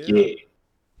 Hell yeah.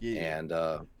 Yeah. And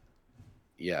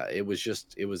it was this,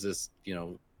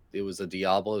 it was a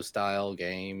Diablo style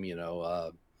game,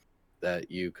 that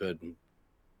you could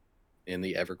in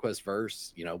the EverQuest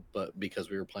verse, but because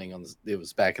we were playing on it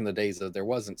was back in the days that there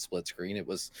wasn't split screen. It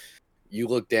was you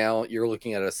look down, you're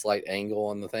looking at a slight angle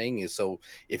on the thing. So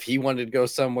if he wanted to go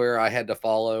somewhere, I had to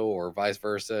follow, or vice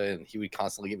versa, and he would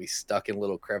constantly get me stuck in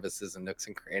little crevices and nooks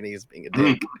and crannies, being a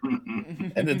dick,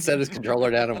 and then set his controller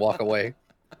down and walk away.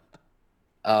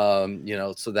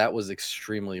 So that was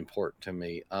extremely important to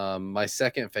me. My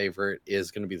second favorite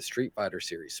is going to be the Street Fighter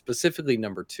series, specifically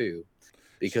number 2,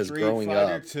 because growing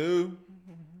up, 2.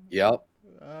 Yep.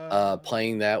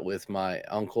 Playing that with my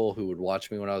uncle who would watch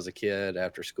me when I was a kid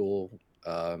after school.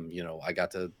 I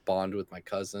got to bond with my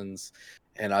cousins,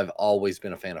 and I've always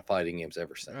been a fan of fighting games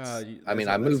ever since.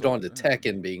 I moved on to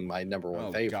Tekken being my number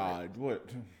one favorite. God, what?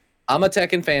 I'm a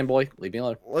Tekken fanboy. Leave me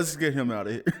alone. Let's get him out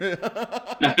of here.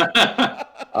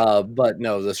 But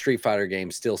no, the Street Fighter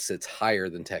game still sits higher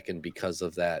than Tekken because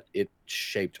of that. It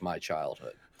shaped my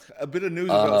childhood. A bit of news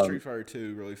about Street Fighter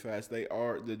 2 really fast.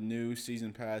 The new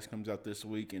season pass comes out this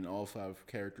week and all 5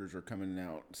 characters are coming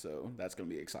out. So that's going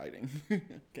to be exciting.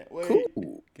 Can't wait.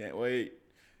 Cool. Can't wait.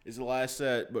 It's the last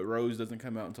set, but Rose doesn't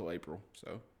come out until April.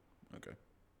 So, okay.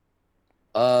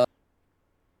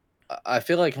 I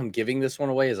feel like I'm giving this one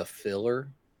away as a filler,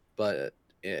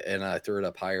 and I threw it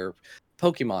up higher.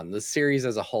 Pokemon, the series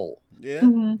as a whole. Yeah.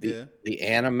 The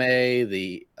anime,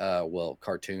 the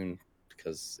cartoon,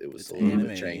 because it was a little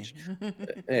bit changed.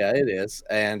 Yeah, it is.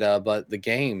 And but the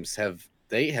games have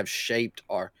shaped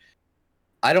our.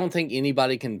 I don't think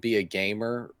anybody can be a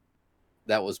gamer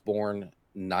that was born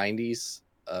 90s,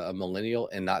 a millennial,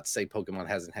 and not say Pokemon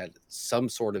hasn't had some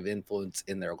sort of influence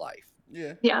in their life.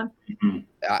 Yeah.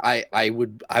 I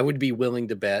would be willing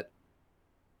to bet.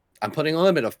 I'm putting a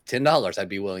limit of $10. I'd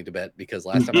be willing to bet because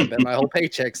last time I bet my whole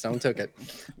paycheck, Stone took it.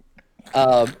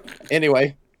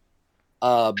 Anyway,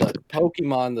 but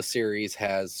Pokemon the series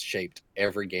has shaped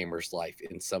every gamer's life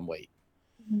in some way,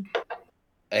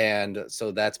 and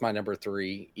so that's my number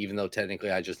 3. Even though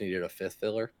technically I just needed a 5th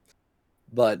filler,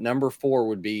 but number 4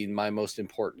 would be my most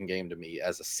important game to me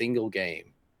as a single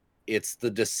game. It's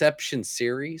the Deception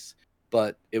series,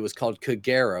 but it was called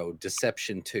Kagero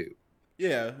Deception 2.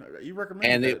 Yeah, you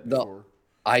recommended that before.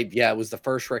 It was the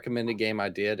first recommended game I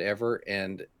did ever,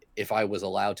 and if I was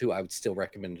allowed to, I would still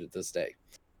recommend it this day.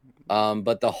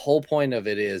 But the whole point of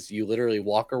it is you literally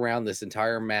walk around this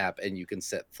entire map, and you can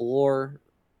set floor,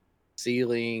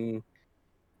 ceiling,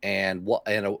 and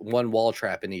one wall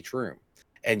trap in each room,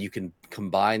 and you can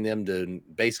combine them to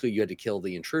basically you had to kill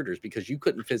the intruders because you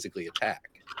couldn't physically attack,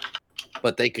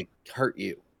 but they could hurt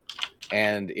you.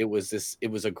 And it was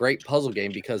a great puzzle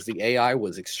game because the AI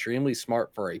was extremely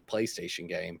smart for a PlayStation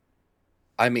game.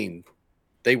 I mean,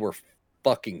 they were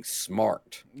fucking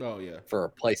smart. Oh yeah. For a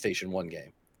PlayStation 1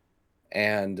 game.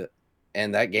 And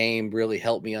that game really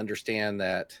helped me understand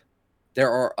that there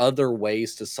are other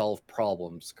ways to solve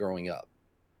problems growing up.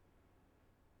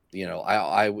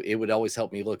 It would always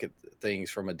help me look at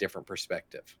things from a different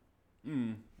perspective.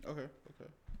 Okay.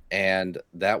 And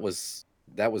that was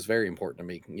very important to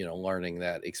me, learning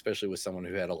that, especially with someone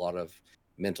who had a lot of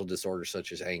mental disorders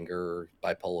such as anger,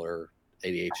 bipolar,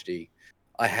 ADHD.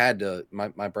 I had to,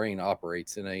 my brain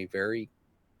operates in a very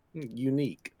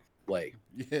unique way.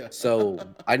 Yeah. So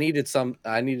I needed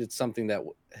something that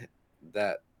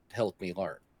helped me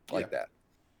learn like that.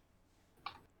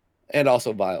 And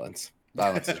also violence.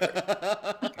 Violence is great.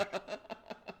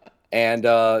 And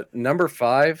number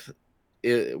 5,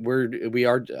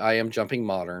 I am jumping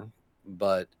modern,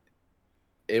 but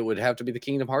it would have to be the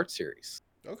Kingdom Hearts series.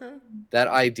 Okay. That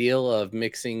ideal of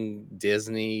mixing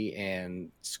Disney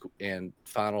and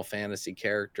Final Fantasy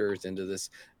characters into this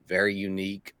very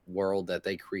unique world that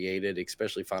they created,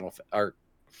 especially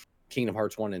Kingdom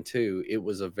Hearts 1 and 2, it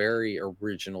was a very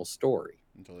original story.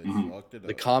 Until they fucked it up.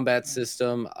 The combat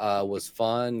system was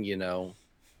fun,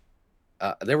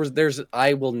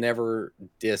 I will never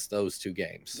diss those 2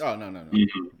 games. Oh, no.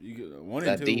 Mm-hmm. 1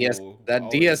 that and 2 DS will that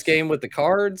always... DS game with the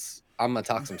cards, I'm gonna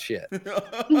talk some shit.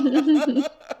 and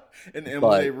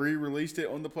when they re-released it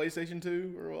on the PlayStation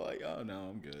 2, we were like, oh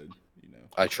no, I'm good.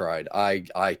 I tried.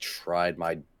 I tried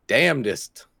my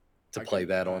damnedest to play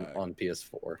that on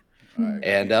PS4.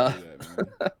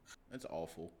 That's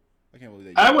awful. I can't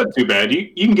believe that wasn't too bad.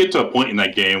 You can get to a point in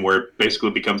that game where it basically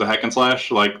becomes a hack and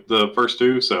slash like the first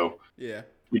 2. So yeah,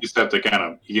 you just have to get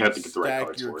the right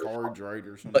cards. Stack your cards right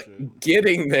or something. But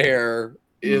getting there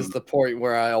is the point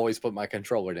where I always put my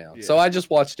controller down. Yeah. So I just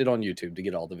watched it on YouTube to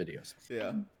get all the videos.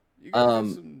 Yeah, you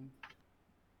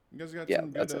guys got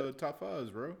some good top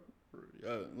 5s, bro.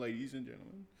 Ladies and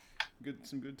gentlemen,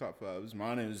 some good top 5s.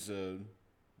 Mine is The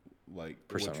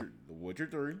Witcher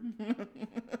 3.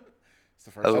 It's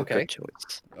the first. Good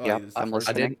choice. Yeah, I'm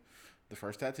listening. The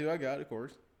first tattoo I got, of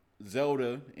course.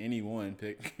 Zelda, any one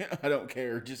pick. I don't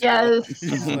care. Just yes.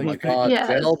 Oh my God, yes.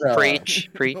 Zelda. Preach.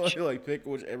 Like pick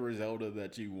whichever Zelda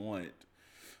that you want.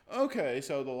 Okay,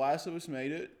 so The Last of Us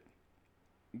made it.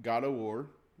 God of War,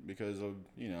 because of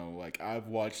I've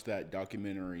watched that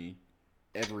documentary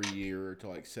every year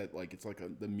to set it's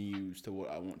the muse to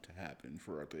what I want to happen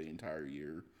for the entire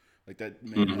year. Like that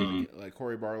man, like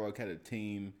Cory Barlog had a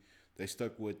team. They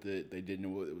stuck with it. They didn't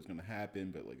know what was going to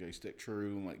happen, but they stick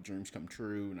true and dreams come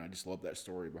true. And I just love that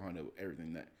story behind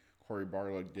everything that Cory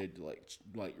Barlog did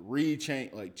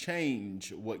to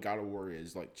change what God of War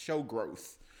is, show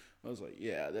growth. I was like,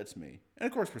 yeah, that's me. And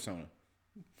of course, Persona.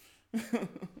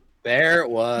 There it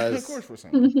was. Of course,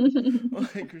 Persona.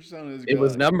 Persona is good. It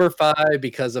was number 5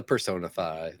 because of Persona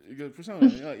 5. Persona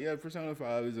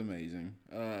 5 is amazing.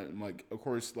 Of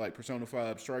course, Persona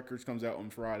 5 Strikers comes out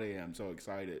on Friday. I'm so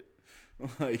excited.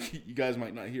 You guys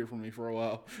might not hear from me for a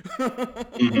while.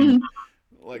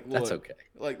 Look, that's okay.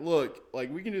 We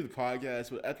can do the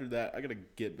podcast, but after that, I gotta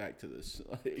get back to this.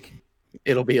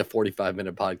 It'll be a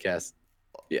 45-minute podcast.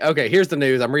 Yeah, okay, here's the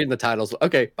news. I'm reading the titles.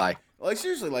 Okay, bye.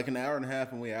 Seriously, an hour and a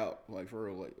half and we out. For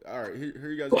real. All right, here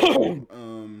you guys go.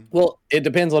 Well, it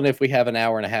depends on if we have an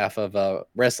hour and a half of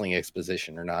wrestling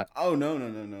exposition or not. Oh, no.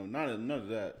 None of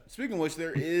that. Speaking of which,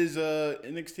 there is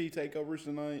NXT takeovers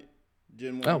tonight.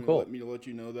 Jen wanted me to let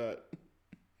you know that.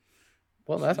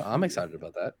 Well, I'm excited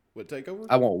about that. What, takeover?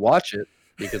 I won't watch it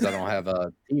because I don't have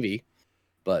a TV,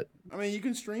 but... I mean, you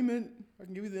can stream it. I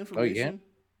can give you the information. Oh, you can?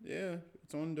 Yeah,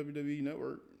 it's on WWE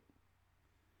Network.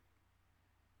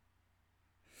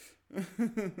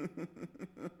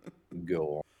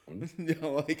 Go on.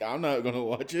 I'm not gonna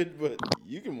watch it, but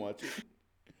you can watch it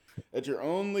at your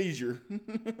own leisure.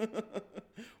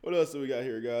 What else do we got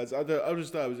here, guys? I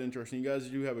just thought it was interesting. You guys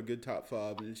do have a good top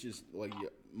 5, and it's just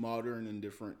modern and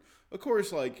different. Of course,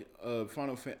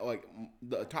 Final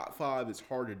the top 5 is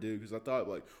hard to do because I thought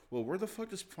where the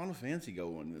fuck does Final Fantasy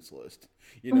go on this list?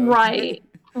 Right.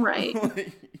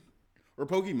 Or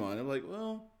Pokemon. I'm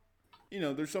well,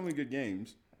 there's so many good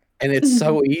games. And it's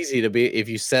so easy to be if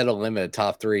you set a limit,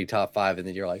 top 3, top 5, and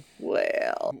then you're like,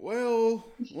 well,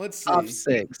 let's see. Top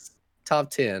 6,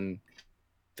 top 10,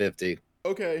 50.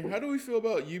 Okay, how do we feel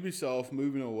about Ubisoft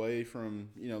moving away from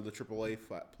the AAA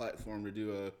platform to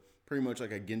do pretty much a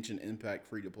Genshin Impact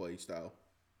free-to-play style?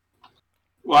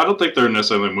 Well, I don't think they're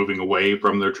necessarily moving away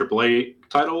from their AAA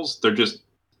titles. They're just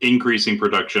increasing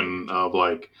production of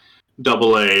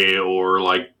AA or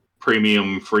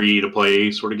premium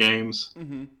free-to-play sort of games.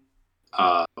 Mm-hmm.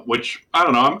 Which I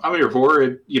don't know. I'm here for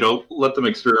it. Let them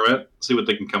experiment, see what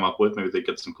they can come up with. Maybe they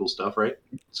get some cool stuff, right?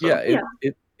 So,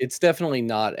 it's definitely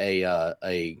not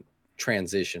a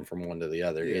transition from one to the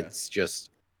other. Yeah. It's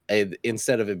just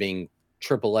instead of it being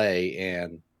AAA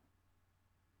and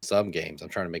some games, I'm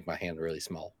trying to make my hand really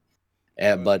small.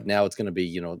 But now it's going to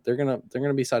be, they're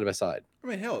gonna be side by side. I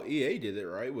mean, hell, EA did it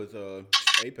right with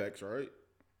Apex, right?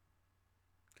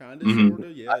 Kind of, sort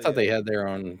of, yeah. I thought they had their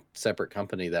own separate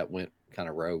company that went kind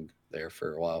of rogue there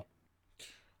for a while.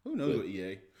 Who knows what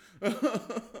EA?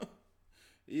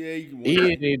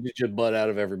 EA needs to just butt out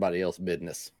of everybody else's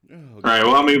business. Oh, all right.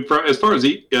 Well, I mean, as far as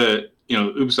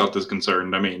Ubisoft is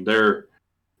concerned, I mean,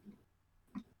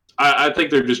 I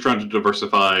think they're just trying to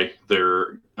diversify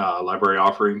their library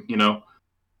offering.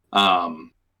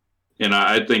 and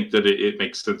I think that it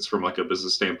makes sense from like a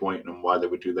business standpoint and why they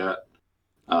would do that.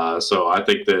 So I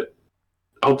think that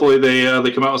hopefully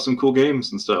they come out with some cool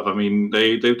games and stuff. I mean,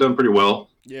 they've done pretty well.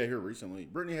 Yeah, here recently.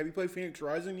 Brittany, have you played Phoenix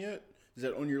Rising yet? Is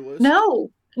that on your list?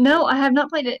 No, I have not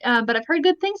played it, but I've heard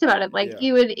good things about it. Like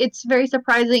Yeah. it's very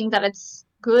surprising that it's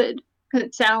good because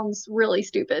it sounds really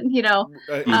stupid,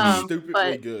 It's stupidly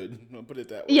but good. I'll put it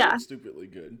that way. yeah, It's stupidly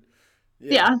good.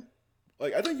 yeah.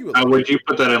 Like I think you would like Would it. you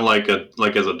put that in like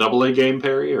as a AA game,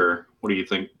 Perry, or what do you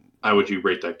think? How would you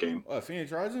rate that game?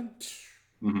 Phoenix Rising?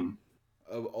 Mm-hmm.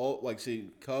 Of all, like,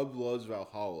 see, Cub loves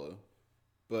Valhalla,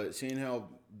 but seeing how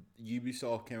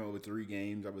Ubisoft came up with 3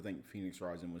 games, I would think Phoenix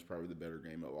Rising was probably the better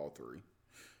game of all 3.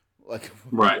 Like,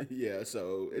 Right. Yeah,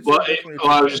 so it's Well,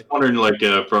 I was just wondering, like,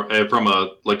 from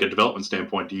a development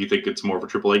standpoint, do you think it's more of a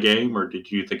AAA game, or did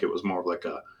you think it was more of like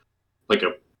a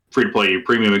free to play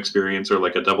premium experience, or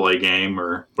like a AA game,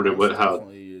 or how?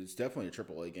 It's definitely a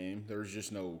AAA game. There's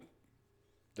just no,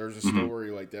 there's a Mm-hmm.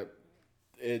 story like that.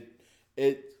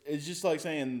 It's just like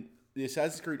saying the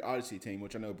Assassin's Creed Odyssey team,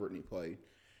 which I know Brittany played.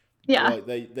 Yeah.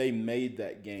 Like they made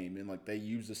that game and like they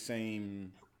used the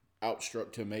same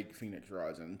outstruct to make Phoenix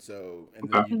Rising. So and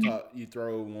then you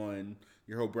throw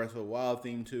your whole Breath of the Wild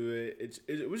theme to it.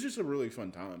 It was just a really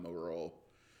fun time overall.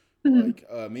 Mhm.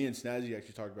 Like me and Snazzy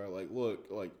actually talked about like, look,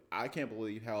 like I can't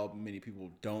believe how many people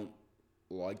don't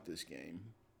like this game.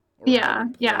 Or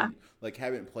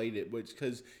haven't played it, which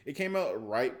because it came out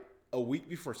right a week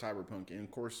before Cyberpunk, and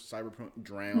of course Cyberpunk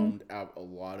drowned out a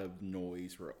lot of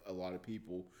noise for a lot of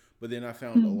people. But then I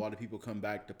found a lot of people come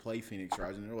back to play Phoenix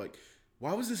Rising, and they're like,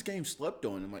 "Why was this game slept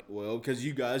on?" I'm like, "Well, because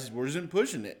you guys wasn't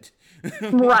pushing it."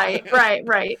 Right.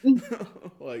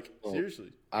 Like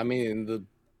seriously. I mean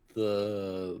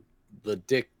the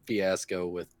dick fiasco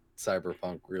with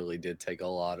Cyberpunk really did take a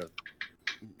lot of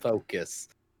focus.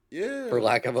 Yeah. For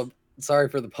lack of sorry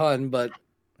for the pun, but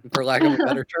for lack of a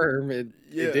better term, it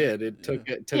did. It took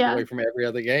away from every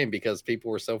other game because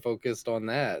people were so focused on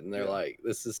that, and they're like,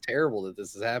 "This is terrible that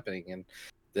this is happening." And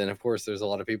then, of course, there's a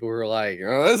lot of people who are like,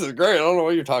 "Oh, this is great. I don't know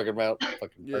what you're talking about."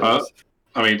 Fucking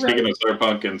I mean, speaking of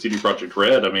Cyberpunk and CD Projekt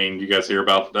Red, I mean, you guys hear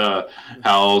about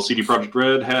how CD Projekt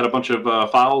Red had a bunch of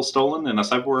files stolen in a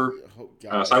cyber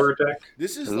attack?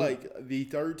 This is like the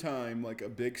 3rd time like a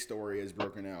big story has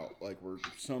broken out, like where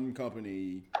some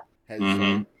company has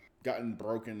like gotten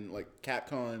broken, like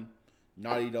Capcom,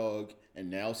 Naughty Dog, and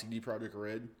now CD Projekt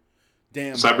Red.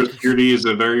 Damn, cybersecurity is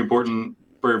a very important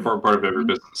part of every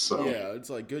business. So yeah, it's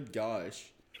like good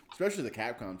gosh, especially the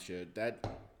Capcom shit. That,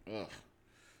 ugh.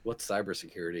 What's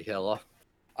cybersecurity? Hell,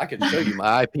 I can show you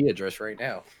my IP address right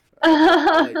now.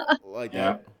 Like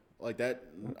that.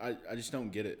 I just don't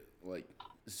get it. Like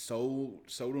sold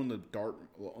on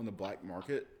the black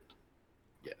market.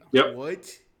 Yeah. Yep. What?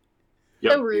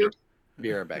 Yep. So rude.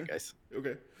 Be right back, guys.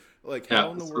 Okay. Like how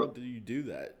in the world do you do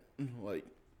that? Like.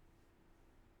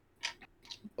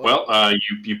 Well,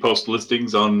 you post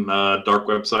listings on dark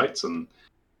websites and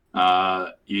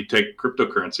you take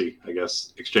cryptocurrency, I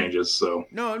guess, exchanges. So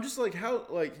no, I'm just like how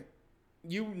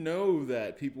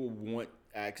that people want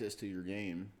access to your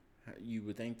game. You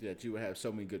would think that you would have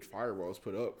so many good firewalls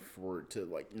put up for it to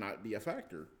like not be a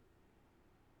factor.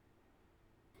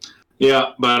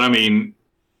 Yeah, but I mean,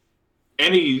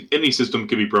 any system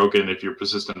can be broken if you're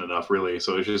persistent enough, really.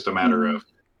 So it's just a matter of,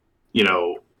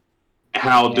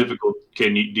 how difficult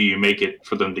do you make it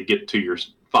for them to get to your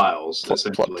files,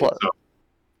 essentially.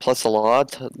 Plus, a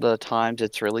lot of the times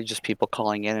it's really just people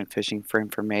calling in and fishing for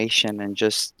information and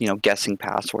just guessing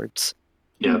passwords.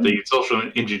 Yeah, the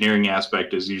social engineering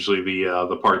aspect is usually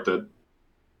the part that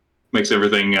makes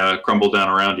everything crumble down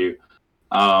around you.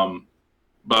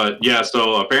 But yeah,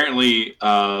 so apparently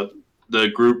the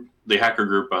hacker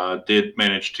group, did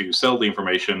manage to sell the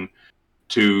information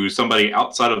to somebody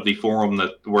outside of the forum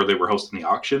where they were hosting the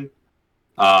auction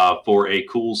for a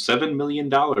cool $7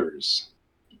 million.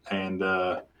 And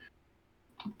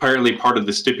apparently part of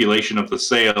the stipulation of the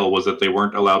sale was that they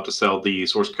weren't allowed to sell the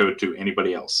source code to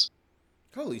anybody else.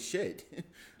 Holy shit.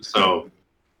 So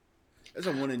that's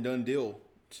a one and done deal.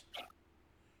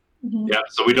 Yeah,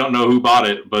 so we don't know who bought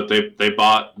it, but they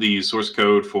bought the source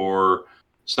code for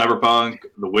Cyberpunk,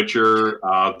 The Witcher,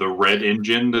 the Red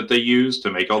engine that they use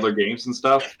to make all their games and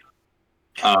stuff.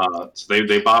 So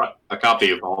they bought a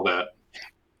copy of all that.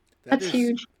 That's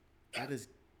huge. That is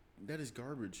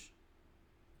garbage.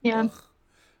 Yeah.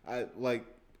 Ugh.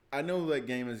 I know that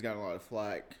game has got a lot of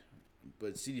flack,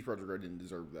 but CD Projekt Red didn't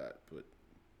deserve that. But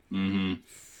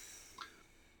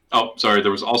oh, sorry.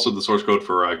 There was also the source code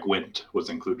for Gwent was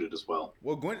included as well.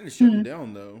 Well, Gwent is shutting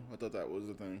down though. I thought that was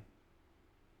the thing.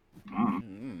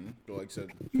 Like I said,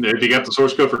 if you got the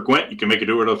source code for Gwent, you can make it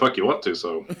do whatever the fuck you want to.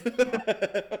 So,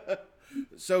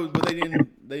 but they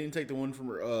didn't take the one from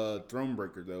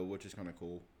Thronebreaker though, which is kind of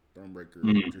cool. Thronebreaker,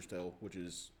 Winter's Tale, which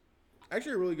is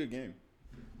actually a really good game.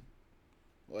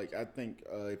 Like I think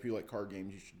if you like card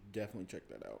games, you should definitely check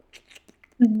that out.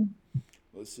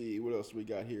 Let's see what else we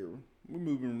got here. We're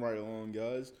moving right along,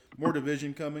 guys. More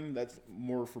Division coming. That's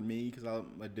more for me because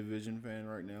I'm a Division fan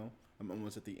right now. I'm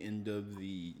almost at the end of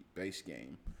the base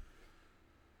game.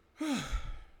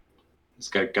 it's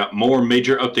got more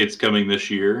major updates coming this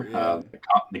year. Yeah.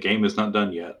 The game is not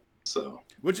done yet. So,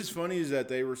 Which is funny is that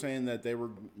they were saying that they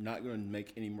were not going to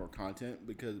make any more content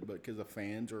because the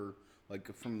fans are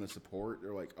like from the support.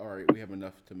 They're like, all right, we have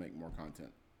enough to make more content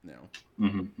now.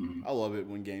 I love it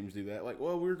when games do that. Like,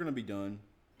 well, we're going to be done.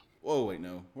 Oh wait,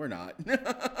 no, we're not.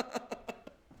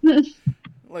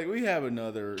 Like we have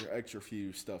another extra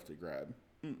few stuff to grab.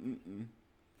 I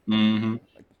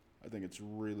think it's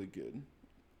really good.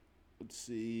 Let's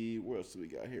see, what else do we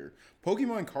got here?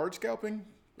 Pokemon card scalping?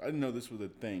 I didn't know this was a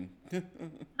thing.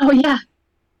 Oh yeah.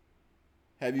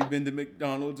 Have you been to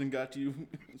McDonald's and got you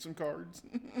some cards?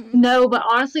 No, but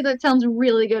honestly, that sounds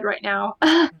really good right now.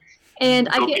 And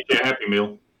I They'll get get you a Happy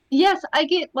Meal. yes, I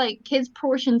get like kids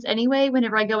portions anyway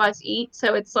whenever I go out to eat,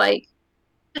 so it's like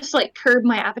just like curb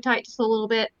my appetite just a little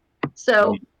bit.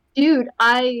 So, dude,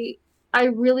 I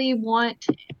really want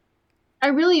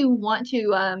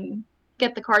to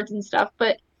get the cards and stuff,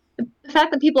 but the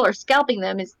fact that people are scalping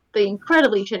them is the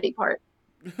incredibly shitty part.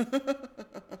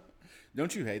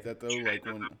 Don't you hate that though? Like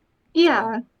when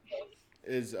Yeah,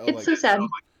 is it's like, so sad.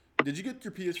 did you get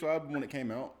your PS5 when it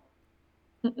came out?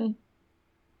 Mm-mm.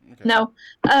 Okay. No,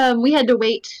 we had to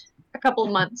wait a couple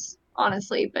of months,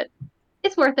 honestly, but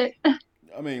it's worth it.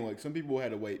 I mean, like some people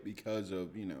had to wait because of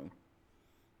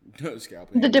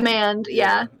scalping. The demand,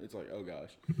 yeah. It's like, oh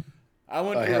gosh, I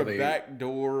went through a back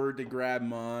door to grab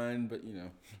mine, but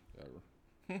whatever.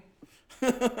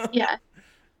 Yeah.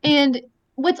 And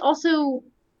what's also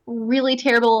really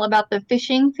terrible about the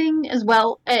fishing thing as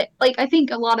well, like I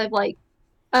think a lot of like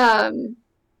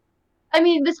I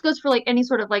mean this goes for like any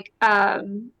sort of like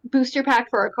booster pack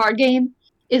for a card game,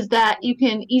 is that you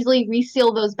can easily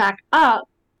reseal those back up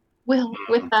with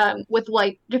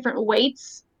like different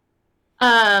weights.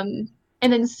 And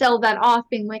then sell that off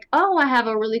being like, oh, I have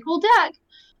a really cool deck.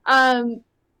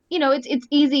 It's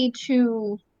easy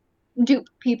to dupe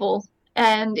people,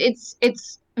 and it's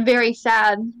very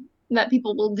sad that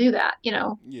people will do that.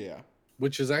 Yeah.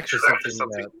 Which is actually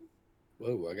something that.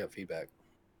 Whoa! I got feedback.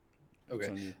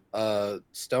 Okay.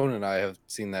 Stone and I have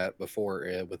seen that before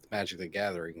with Magic the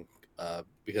Gathering,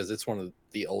 because it's one of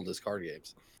the oldest card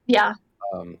games. Yeah.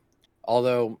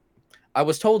 Although I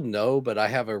was told no, but I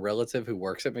have a relative who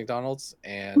works at McDonald's,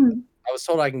 and I was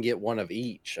told I can get one of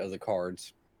each of the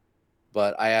cards,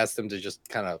 but I asked them to just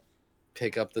kind of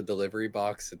pick up the delivery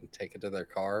box and take it to their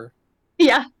car.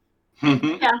 Yeah.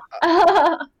 Yeah.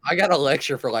 I got a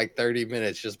lecture for like 30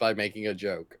 minutes just by making a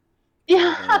joke.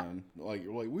 Yeah. Like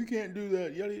we can't do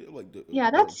that.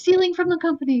 Yeah, that's stealing from the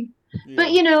company. Yeah.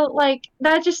 But like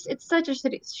that it's such a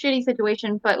shitty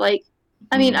situation. But like,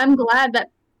 I mean, I'm glad that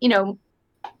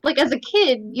like as a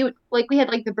kid, we had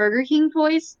like the Burger King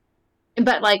toys,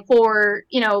 but like for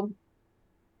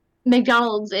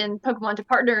McDonald's and Pokemon to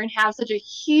partner and have such a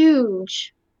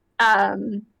huge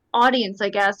audience, I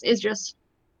guess, is just,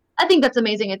 I think that's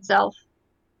amazing itself.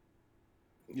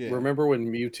 Yeah. Remember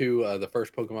when Mewtwo, the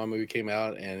first Pokemon movie came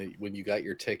out, and when you got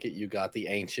your ticket, you got the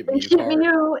ancient Mew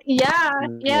card?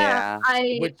 Yeah.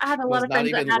 I have a lot of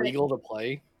friends that had it. Not even legal to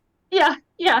play. Yeah.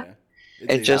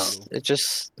 It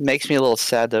just makes me a little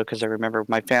sad though, because I remember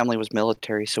my family was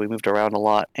military, so we moved around a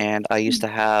lot, and I used to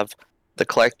have the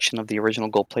collection of the original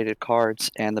gold-plated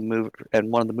cards, and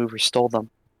one of the movers stole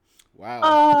them.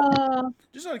 Wow.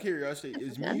 Just out of curiosity,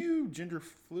 is Mew gender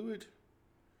fluid?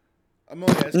 I'm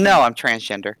only asking. No, I'm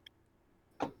transgender.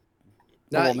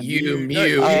 Not you,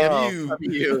 Mew.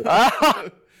 Mew.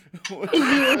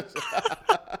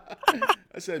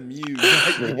 I said Mew.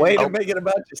 Way to make it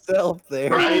about yourself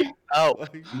there. Right? Oh,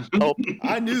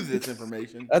 I knew this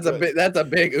information. That's a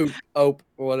big oop,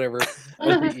 whatever.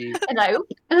 And I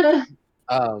oop.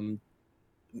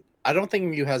 I don't think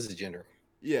Mew has a gender.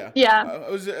 Yeah.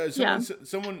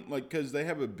 Someone like, because they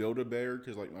have a Build-A-Bear,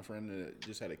 because like my friend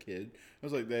just had a kid. I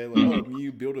was like,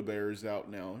 Mew Build-A-Bear is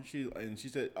out now. She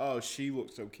said, oh, she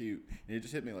looks so cute, and it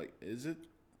just hit me like, is it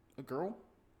a girl?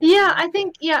 Yeah, I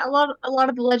think a lot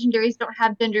of the legendaries don't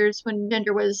have genders when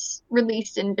gender was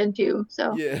released in Gen 2.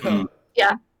 So yeah.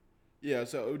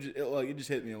 So it just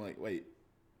hit me like, wait,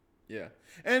 yeah,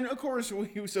 and of course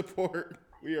we support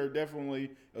We are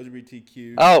definitely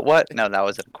LGBTQ. Oh, what? No, that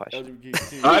wasn't a question.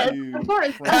 LGBTQ. Yes, of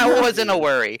course. That wasn't a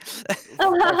worry.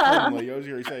 Friendly. I was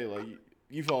going to say, like,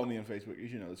 you follow me on Facebook. You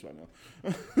should know this by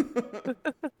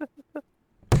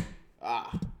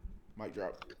now. Mic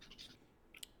drop.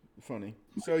 Funny.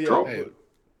 So, yeah, Hey.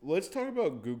 let's talk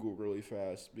about Google really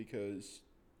fast because...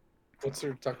 What's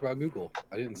there to talk about Google?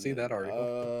 I didn't see that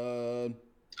article.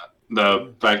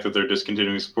 The fact that they're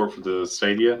discontinuing support for the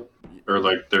Stadia, or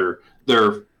like they're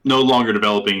no longer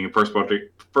developing first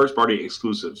party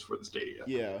exclusives for the Stadia.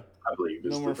 Yeah, I believe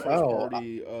no is more the first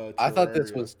party. I thought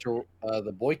this was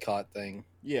the boycott thing.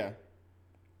 Yeah.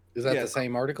 Is that the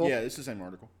same article? Yeah, it's the same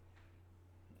article.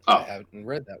 I haven't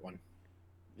read that one.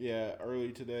 Yeah,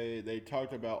 early today they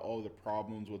talked about all the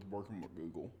problems with working with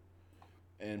Google,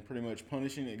 and pretty much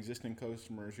punishing existing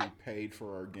customers who paid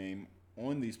for our game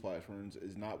on these platforms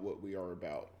is not what we are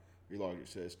about. Relogger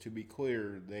says, to be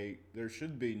clear, there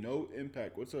should be no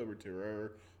impact whatsoever to Terraria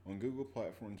on Google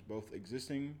platforms, both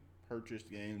existing purchased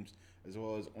games as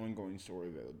well as ongoing store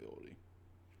availability.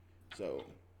 So,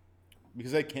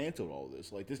 because they canceled all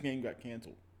this, like this game got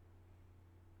canceled.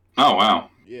 Oh wow!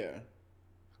 Yeah,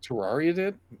 Terraria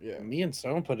did. Yeah, me and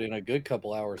Stone put in a good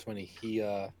couple hours when he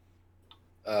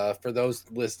for those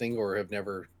listening or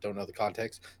don't know the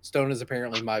context, Stone is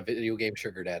apparently my video game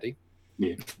sugar daddy.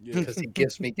 Yeah, because he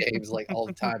gives me games like all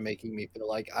the time, making me feel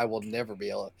like I will never be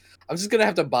able to. I'm just gonna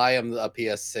have to buy him a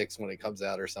PS6 when it comes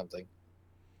out or something.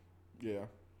 Yeah,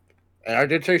 and I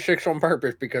did say 6 on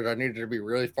purpose because I needed to be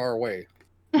really far away.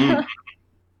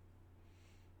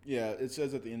 Yeah, it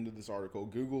says at the end of this article,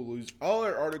 Google lose all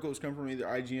our articles come from either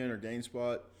IGN or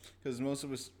GameSpot because most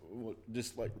of us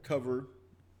just like cover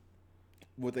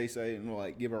what they say and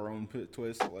like give our own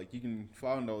twist. Like you can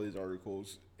find all these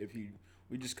articles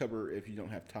we just cover if you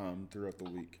don't have time throughout the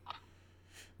week.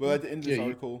 But at the end of this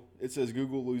article, it says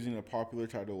Google losing a popular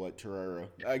title like Terraria.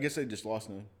 I guess they just lost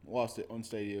it on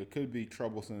Stadia. It could be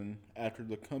troublesome after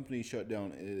the company shut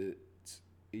down its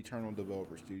Eternal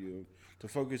Developer Studio to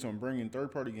focus on bringing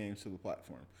third-party games to the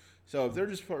platform. So if they're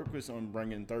just focused on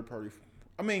bringing third-party...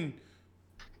 I mean,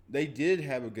 they did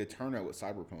have a good turnout with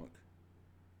Cyberpunk.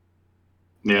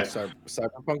 Yeah,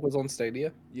 Cyberpunk was on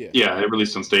Stadia. Yeah, it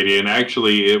released on Stadia, and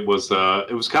actually, it was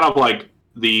kind of like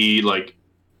the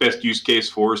best use case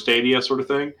for Stadia sort of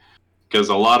thing, because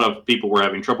a lot of people were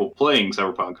having trouble playing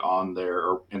Cyberpunk on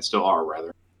there, and still are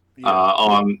rather,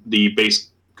 on the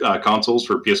base consoles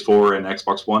for PS4 and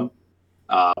Xbox One.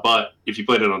 But if you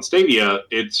played it on Stadia,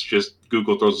 it's just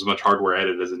Google throws as much hardware at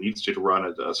it as it needs to run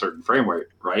at a certain frame rate,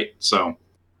 right? So.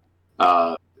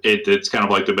 It's kind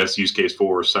of like the best use case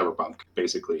for Cyberpunk,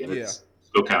 basically, and it's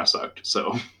still kind of sucked.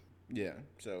 So yeah,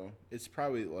 so it's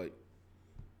probably like,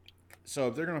 so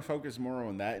if they're gonna focus more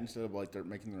on that instead of like they're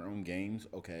making their own games,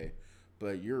 okay,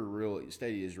 but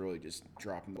Stadia is really just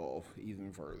dropping the ball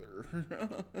even further.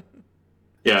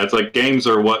 Yeah, it's like games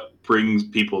are what brings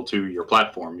people to your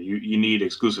platform. You need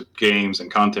exclusive games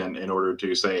and content in order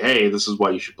to say, hey, this is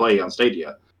why you should play on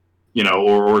Stadia.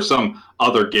 Or some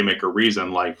other gimmick or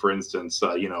reason, like for instance,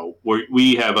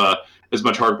 we have as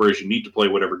much hardware as you need to play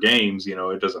whatever games.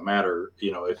 It doesn't matter.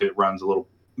 If it runs a little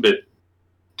bit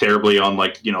terribly on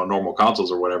normal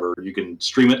consoles or whatever, you can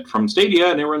stream it from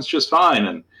Stadia and it runs just fine.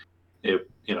 And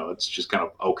it's just kind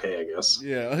of okay, I guess.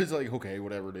 Yeah, it's like okay,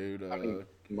 whatever, dude. I mean,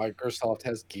 Microsoft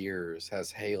has Gears,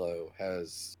 has Halo,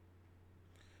 has.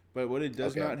 But what it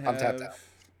does not have,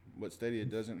 what Stadia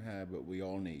doesn't have, but we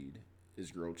all need. Is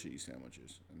grilled cheese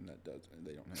sandwiches, and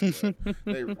they don't have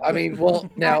that. I mean, well,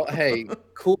 now, hey,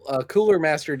 Cooler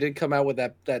Master did come out with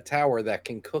that tower that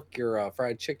can cook your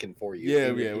fried chicken for you.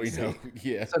 Yeah, we know.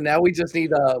 Yeah. So now we just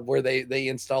need where they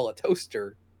install a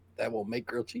toaster that will make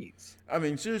grilled cheese. I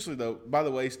mean, seriously though. By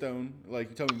the way, Stone,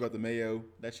 like you told me about the mayo,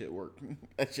 that shit worked.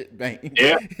 That shit bang.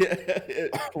 Yeah.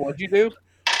 What'd you do?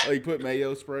 Like you put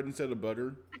mayo spread instead of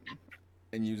butter,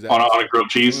 and use that on a grilled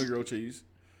cheese. On a grilled cheese.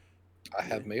 I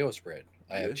have mayo spread.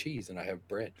 I have cheese and I have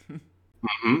bread.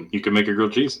 Mm-hmm. You can make a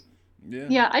grilled cheese. Yeah.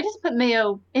 Yeah, I just put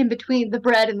mayo in between the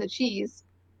bread and the cheese.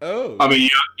 Oh. I mean,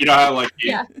 you know how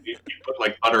you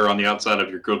put butter on the outside of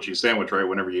your grilled cheese sandwich, right?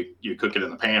 Whenever you cook it in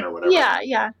the pan or whatever.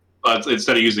 Yeah. But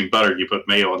instead of using butter, you put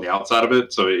mayo on the outside of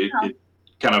it, so it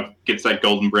kind of gets that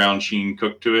golden brown sheen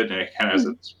cooked to it, and it kind of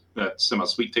has that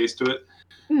semi-sweet taste to it.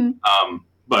 Mm-hmm.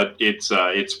 But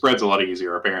it spreads a lot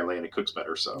easier apparently, and it cooks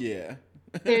better. So yeah.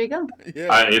 There you go.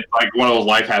 Yeah. It's like one of those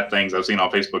life hack things I've seen on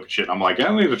Facebook and shit. I'm like,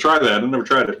 I need to try that. I've never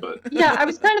tried it, but yeah, I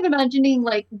was kind of imagining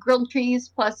like grilled cheese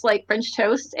plus like French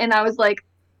toast, and I was like,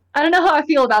 I don't know how I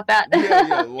feel about that.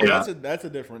 Yeah. Well, that's a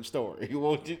different story. I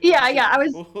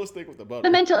was. We'll stick with the butter. The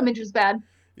mental image was bad.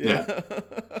 Yeah.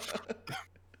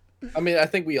 I mean, I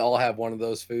think we all have one of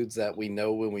those foods that we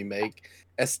know when we make.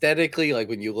 Aesthetically, like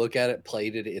when you look at it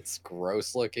plated, it's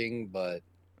gross looking, but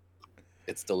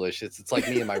it's delicious. It's like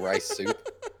me and my rice soup.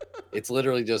 It's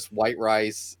literally just white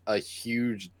rice, a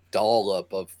huge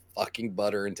dollop of fucking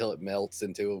butter until it melts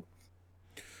into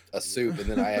a soup, and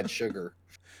then I add sugar.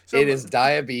 So, It is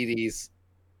diabetes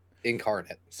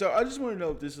incarnate. So I just want to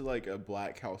know if this is like a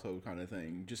black household kind of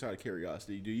thing, just out of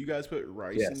curiosity. Do you guys put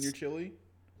rice in your chili?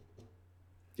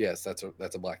 Yes, that's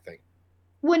a black thing.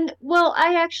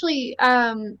 I actually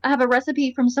I have a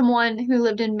recipe from someone who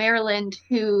lived in Maryland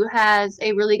who has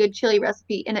a really good chili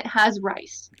recipe, and it has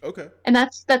rice. Okay. And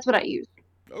that's what I use.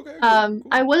 Okay. Cool.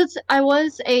 I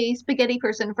was a spaghetti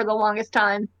person for the longest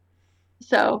time.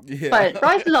 So, but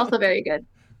rice is also very good.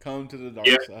 Come to the dark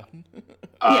side.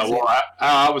 Well,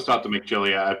 I was taught to make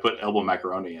chili. I put elbow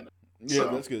macaroni in it. Yeah,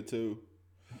 that's good too.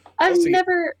 I've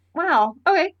never. Wow.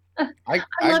 Okay. I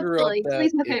love grew chili. up that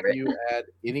Chili's my if favorite. you add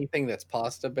anything that's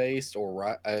pasta based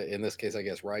or in this case, I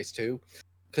guess rice too,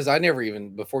 because I never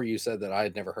even before you said that I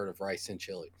had never heard of rice in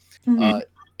chili. Mm-hmm.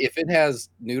 If it has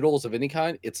noodles of any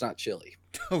kind, it's not chili.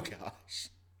 Oh gosh.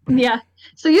 Yeah.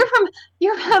 So you're from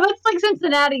that's like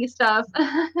Cincinnati stuff.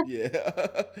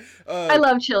 Yeah. I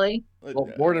love chili.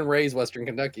 Well, born and raised Western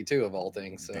Kentucky too, of all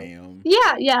things. So. Damn.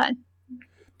 Yeah.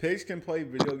 Pigs can play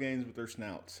video games with their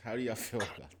snouts. How do y'all feel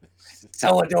about this?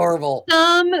 So adorable.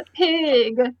 Some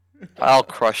pig. I'll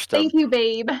crush them. Thank you,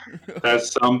 babe.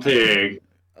 That's some pig.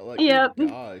 Yep.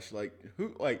 Gosh,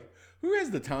 who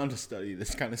has the time to study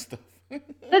this kind of stuff?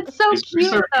 That's so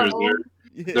cute.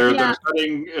 They're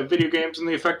studying video games and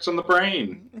the effects on the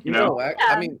brain. You know,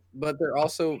 I mean, but they're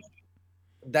also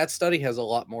that study has a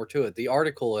lot more to it. The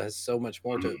article has so much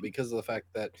more to it because of the fact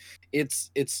that it's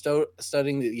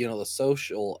studying the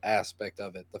social aspect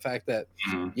of it. The fact that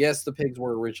yes, the pigs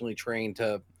were originally trained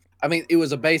to. I mean, it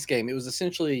was a base game. It was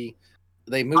essentially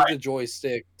they moved the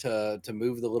joystick to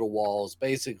move the little walls,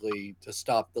 basically to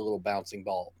stop the little bouncing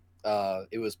ball.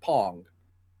 It was Pong.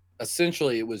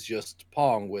 Essentially, it was just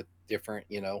Pong with different,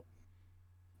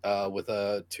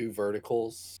 with two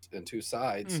verticals and two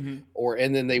sides,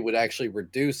 and then they would actually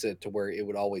reduce it to where it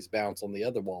would always bounce on the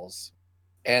other walls.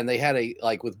 And they had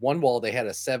with one wall they had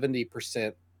a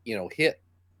 70% hit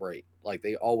rate, like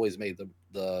they always made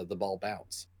the ball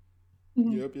bounce.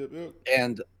 Yep.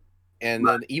 And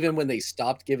then even when they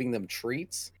stopped giving them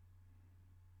treats,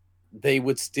 they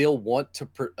would still want to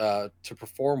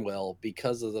perform well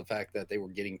because of the fact that they were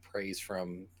getting praise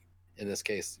from, in this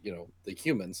case, the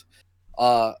humans.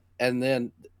 And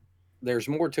then there's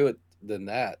more to it than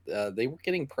that. They were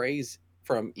getting praise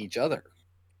from each other.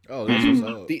 Oh, that's what's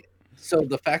up. So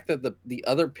the fact that the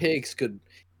other pigs could,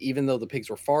 even though the pigs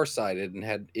were farsighted and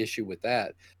had issue with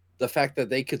that, the fact that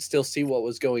they could still see what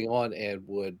was going on and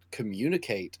would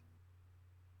communicate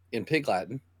in pig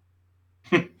Latin.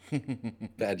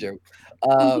 Bad joke.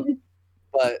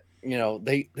 But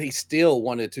they still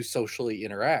wanted to socially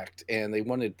interact and they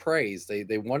wanted praise.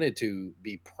 They wanted to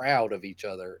be proud of each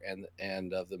other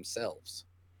and of themselves.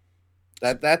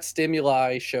 That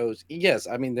stimuli shows. Yes,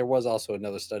 I mean there was also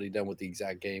another study done with the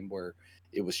exact game where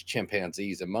it was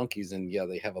chimpanzees and monkeys, and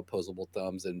they have opposable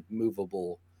thumbs and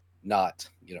movable, not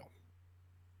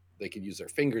they could use their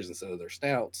fingers instead of their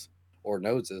snouts or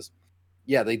noses.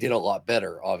 Yeah, they did a lot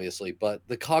better, obviously, but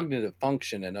the cognitive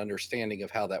function and understanding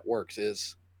of how that works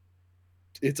it's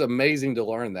amazing to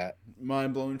learn that.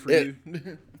 Mind blowing for you.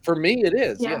 For me, it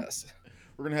is. Yeah. Yes.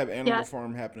 We're gonna have Animal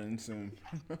Farm happening soon.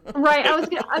 Right. I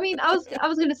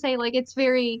was gonna say, like, it's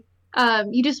very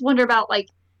you just wonder about like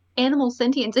animal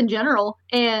sentience in general,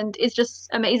 and it's just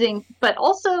amazing. But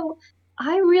also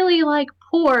I really like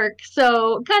pork,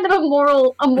 so kind of a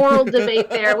moral debate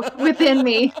there within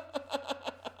me.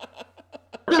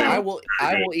 I will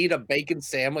eat a bacon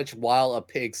sandwich while a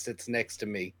pig sits next to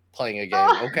me playing a game,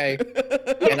 okay?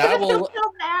 And I will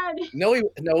so bad. No,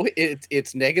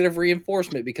 it's negative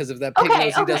reinforcement because if that pig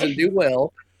knows he doesn't do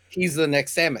well, he's the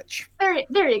next sandwich.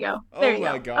 There you go. There you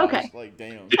go. Gosh, okay. Like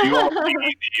damn. Did you all see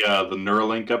the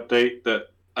Neuralink update that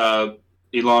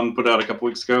Elon put out a couple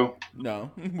weeks ago?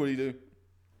 No. What do you do?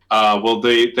 Well,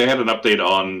 they had an update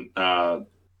on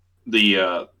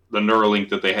the Neuralink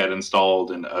that they had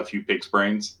installed in a few pigs'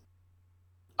 brains.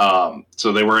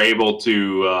 So they were able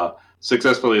to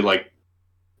successfully, like,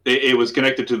 it was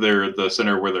connected to the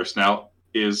center where their snout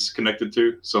is connected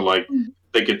to. So like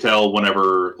they could tell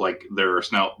whenever like their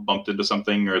snout bumped into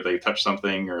something or they touched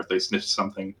something or if they sniffed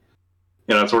something,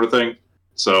 that sort of thing.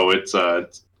 So it's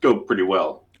go pretty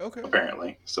well. Okay.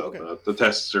 Apparently. So the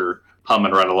tests are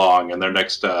humming right along, and their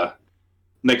next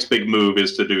next big move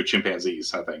is to do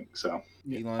chimpanzees. I think so.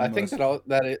 I think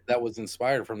that was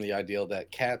inspired from the idea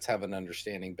that cats have an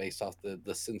understanding based off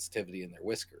the sensitivity in their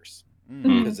whiskers,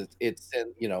 because it's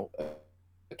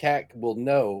a cat will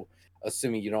know,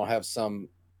 assuming you don't have some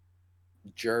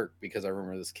jerk. Because I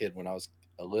remember this kid when I was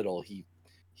a little, he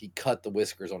cut the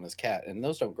whiskers on his cat, and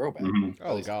those don't grow back.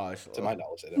 Oh gosh, to my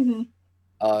knowledge, they don't.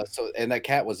 And that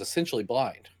cat was essentially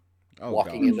blind,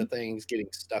 walking into things, getting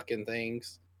stuck in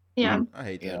things. Yeah, I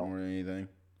hate that more than anything.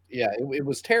 Yeah, it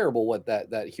was terrible what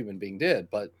that human being did,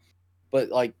 but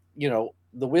like the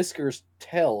whiskers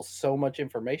tell so much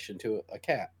information to a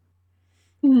cat.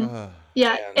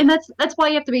 Yeah, and that's why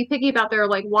you have to be picky about their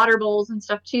like water bowls and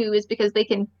stuff too, is because they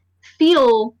can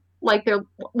feel like they're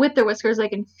with their whiskers, they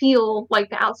can feel like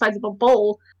the outsides of a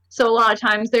bowl. So a lot of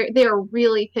times they're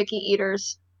really picky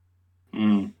eaters.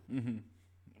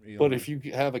 But if you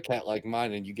have a cat like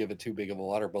mine and you give it too big of a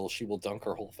water bowl, she will dunk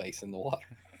her whole face in the water.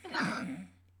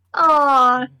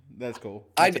 Aw, that's cool.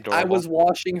 I was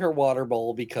washing her water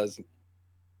bowl because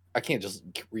I can't just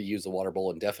reuse the water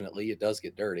bowl indefinitely. It does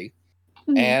get dirty.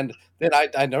 And then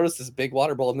I noticed this big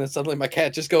water bowl, and then suddenly my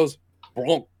cat just goes,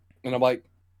 bonk, and I'm like,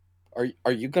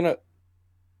 are you gonna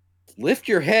lift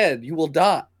your head? You will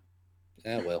die.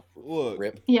 Yeah, well, look,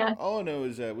 rip. Yeah. All I know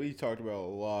is that we talked about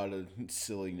a lot of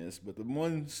silliness, but the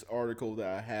one article that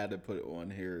I had to put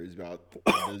on here is about the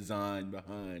design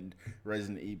behind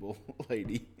Resident Evil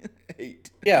Lady 8.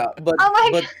 Yeah, but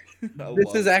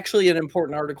this is actually an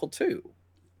important article too.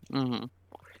 I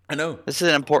know. This is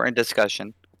an important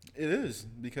discussion. It is,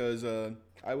 because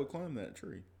I would climb that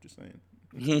tree. Just saying.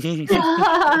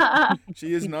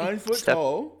 She is 9 foot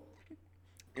tall,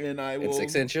 and I will. And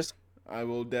 6 inches. I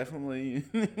will definitely.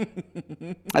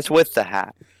 That's with the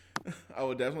hat. I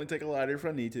will definitely take a ladder if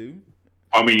I need to.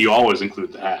 I mean, you always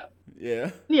include the hat.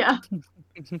 Yeah. Yeah.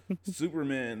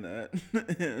 Superman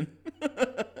that.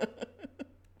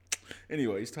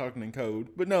 Anyways, talking in code,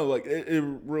 but no, like it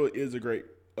really is a great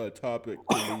topic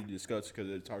to be discussed, because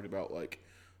it talked about like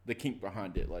the kink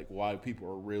behind it, like why people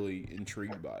are really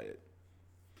intrigued by it.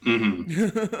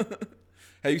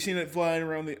 Have you seen it flying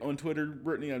around on Twitter,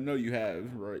 Brittany? I know you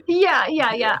have, right?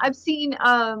 Yeah. I've seen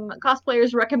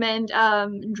cosplayers recommend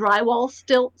drywall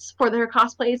stilts for their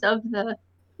cosplays of the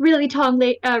really tall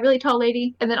lady,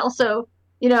 and then also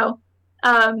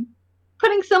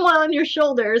putting someone on your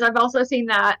shoulders. I've also seen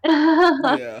that.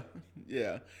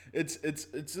 Yeah.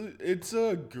 It's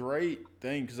a great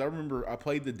thing, because I remember I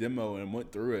played the demo and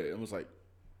went through it and was like,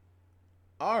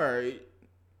 all right,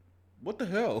 what the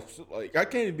hell? Like, I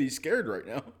can't even be scared right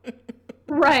now.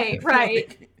 Right.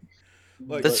 like,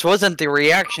 this wasn't the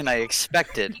reaction I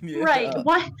expected. Yeah. Right.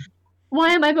 Why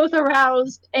am I both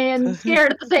aroused and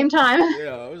scared at the same time?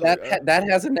 Yeah, that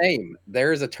has a name.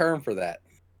 There is a term for that.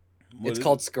 It's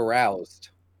called scaroused.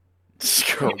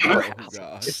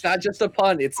 It's not just a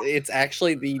pun. It's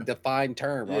actually the defined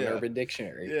term on Urban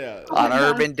Dictionary. Yeah. On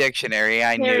Urban Dictionary,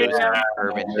 I knew it was on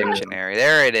Urban Dictionary.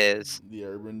 There it is. The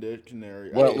Urban Dictionary.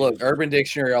 Well, look, Urban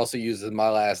Dictionary also uses my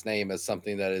last name as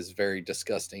something that is very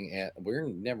disgusting, and we're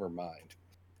never mind.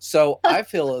 So I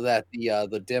feel that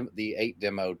the 8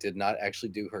 demo did not actually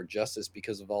do her justice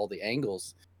because of all the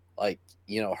angles. Like,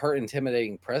 her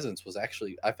intimidating presence was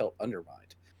actually, I felt,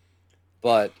 undermined.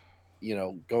 But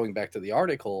going back to the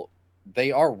article,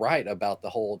 they are right about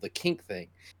the kink thing,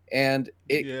 and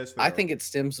I think it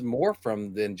stems more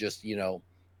from than just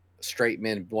straight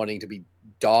men wanting to be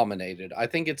dominated. I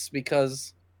think it's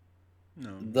because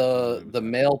the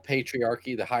male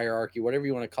patriarchy, the hierarchy, whatever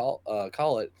you want to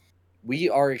call it, we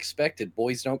are expected.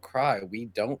 Boys don't cry. We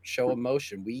don't show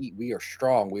emotion. We are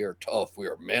strong. We are tough. We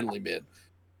are manly men.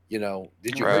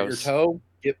 Did you hurt your toe?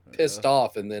 Get pissed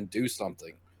off and then do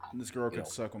something. This girl could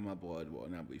suck on my blood,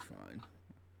 and I'll be fine.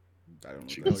 I don't know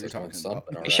She what you're talking about.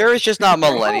 Right. Sure, it's just not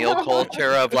millennial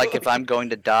culture of like, if I'm going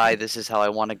to die, this is how I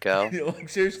want to go. Like,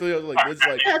 seriously, I was like, it's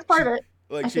like that's part of it.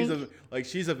 Like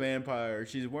she's a vampire.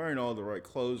 She's wearing all the right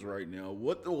clothes right now.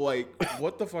 What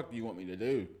the fuck do you want me to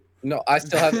do? No, I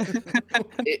still have.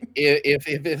 if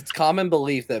it's common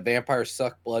belief that vampires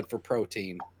suck blood for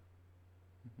protein,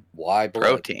 why blood?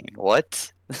 Protein?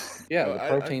 What? Yeah, the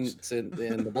protein's in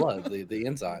the blood, the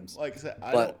enzymes. Like I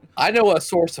said, I know a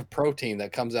source of protein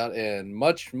that comes out in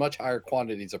much higher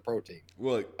quantities of protein.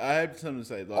 Well, look, I have something to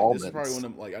say. Like, this is probably one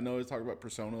of I know I talk about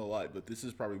Persona a lot, but this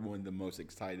is probably one of the most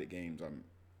excited games. I'm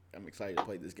excited to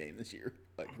play this game this year.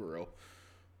 Like, for real.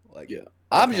 Like, yeah,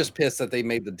 I'm just pissed that they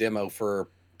made the demo for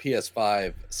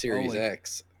PS5 Series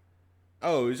X.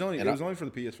 Oh, it was only for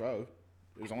the PS5.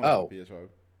 It was only for the PS5.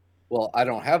 Well, I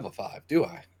don't have a 5, do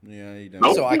I? Yeah, you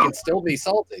don't. So I can still be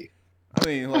salty. I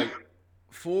mean, like,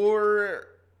 for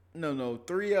No.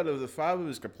 3 out of the 5 of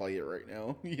us can play it right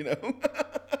now. You know.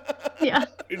 Yeah.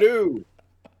 You do.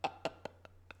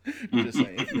 Just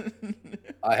saying.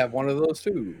 I have one of those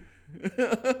too.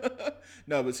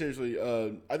 No, but seriously,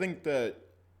 I think that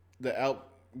the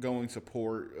outgoing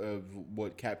support of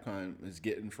what Capcom is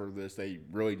getting for this, they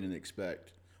really didn't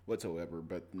expect whatsoever.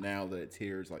 But now that it's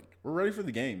here, it's like we're ready for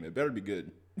the game. It better be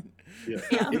good. Yeah.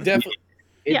 Yeah.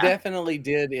 It Yeah. definitely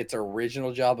did its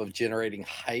original job of generating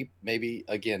hype. Maybe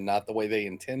again, not the way they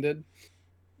intended.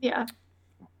 Yeah.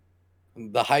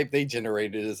 The hype they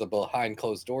generated is a behind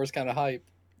closed doors kind of hype,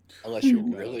 unless you're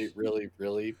really, really,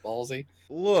 really ballsy.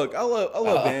 Look, I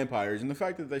love vampires, and the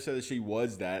fact that they said that she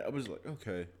was that, I was like,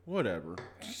 okay, whatever.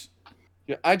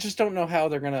 Yeah, I just don't know how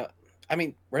they're gonna. I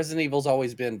mean, Resident Evil's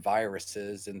always been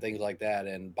viruses and things like that,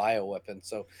 and bioweapons.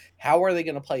 So how are they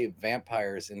gonna play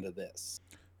vampires into this?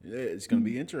 Yeah, it's gonna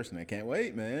be interesting. I can't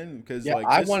wait, man. Because Yeah, like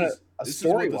I this want is to. this is what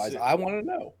Story the wise, I want to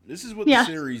know. this is what Yeah. the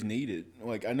series needed.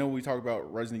 Like I know we talk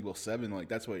about Resident Evil 7, like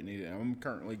that's what it needed. I'm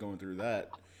currently going through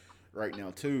that right now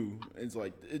too. It's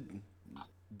like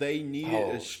they needed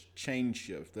a change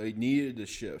shift. They needed a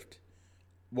shift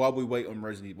while we wait on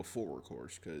Resident Evil 4, of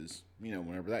course, because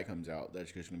whenever that comes out,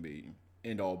 that's just gonna be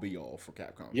end all be all for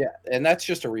Capcom. Yeah, and that's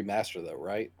just a remaster, though,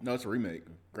 right? No, it's a remake,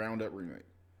 ground up remake.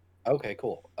 Okay,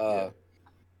 cool.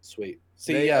 Sweet.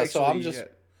 See, They yeah. So I'm actually just.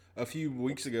 a few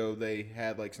weeks ago they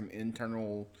had like some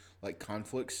internal like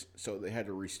conflicts, so they had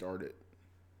to restart it.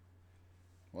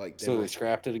 Like They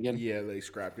scrapped it again. Yeah, they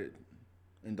scrapped it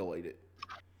and delayed it.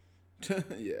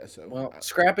 Yeah, so Well,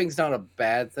 scrapping's not a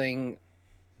bad thing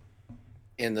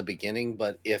in the beginning,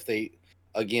 but if they,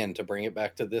 again, to bring it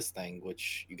back to this thing,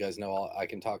 which you guys know I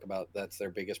can talk about, that's their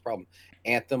biggest problem.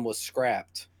 Anthem was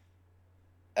scrapped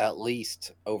at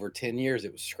least over 10 years.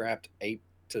 It was scrapped 8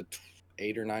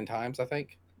 or 9 times, I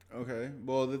think. Okay.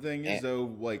 Well, the thing is,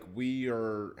 though, like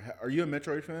are you a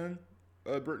Metroid fan,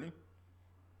 Brittany?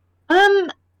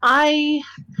 I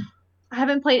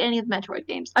haven't played any of the Metroid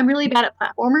games. I'm really bad at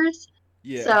platformers.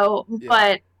 Yeah. So, Yeah.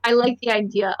 but I like the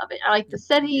idea of it. I like the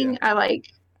setting. Yeah. I like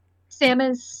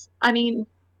Samus. I mean,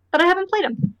 but I haven't played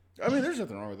them. I mean, there's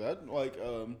nothing wrong with that. Like,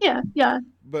 Yeah.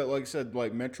 But like I said,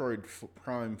 like Metroid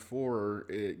Prime 4,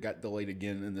 it got delayed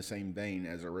again in the same vein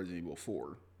as a Resident Evil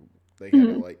 4. They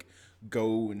had to like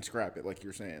go and scrap it, like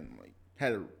you're saying, like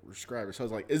had to scrap it. So I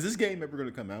was like, is this game ever going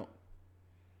to come out?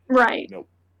 Right. Nope.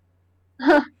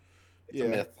 It's Yeah. a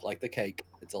myth, like the cake.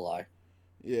 It's a lie.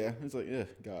 Yeah, it's like, yeah,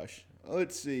 gosh.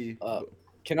 Let's see.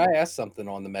 Can I ask something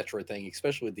on the Metroid thing,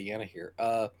 especially with Deanna here?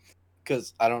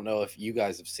 Because I don't know if you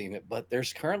guys have seen it, but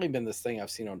there's currently been this thing I've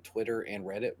seen on Twitter and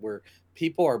Reddit where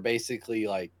people are basically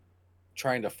like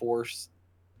trying to force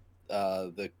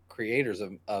the creators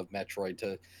of Metroid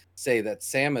to say that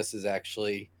Samus is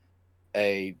actually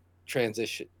a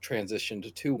transition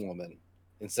to 2 woman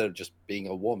instead of just being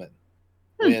a woman.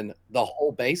 When the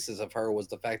whole basis of her was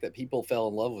the fact that people fell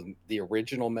in love with the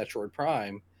original Metroid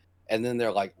Prime, and then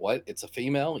they're like, "What? It's a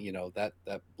female?" That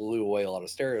blew away a lot of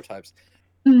stereotypes.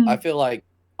 I feel like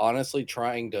honestly,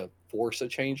 trying to force a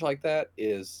change like that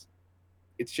it's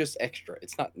just extra.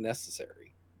 It's not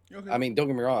necessary. Okay. I mean, don't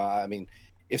get me wrong. I mean,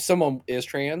 if someone is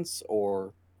trans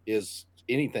or is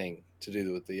anything to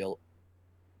do with the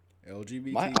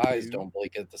LGBTQ. my eyes don't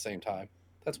blink at the same time.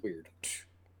 That's weird.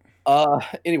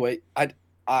 Anyway,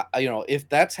 if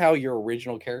that's how your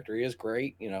original character is,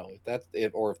 great.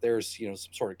 If there's some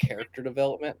sort of character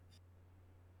development,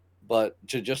 but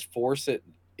to just force it,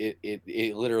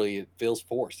 it literally feels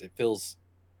forced. It feels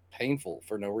painful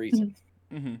for no reason.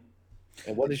 Mm-hmm.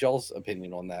 And what is y'all's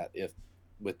opinion on that? If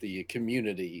with the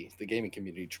community, the gaming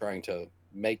community, trying to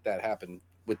make that happen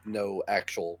with no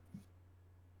actual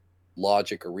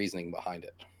logic or reasoning behind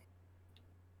it?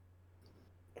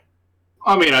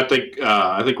 I mean, I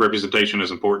think representation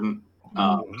is important.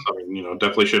 So,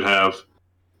 definitely should have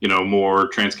more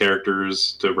trans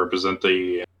characters to represent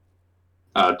the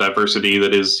diversity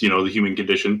that is the human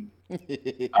condition.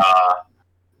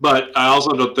 But I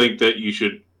also don't think that you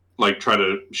should like try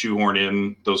to shoehorn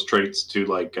in those traits to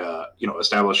like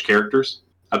establish characters.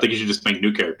 I think you should just make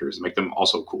new characters and make them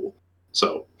also cool.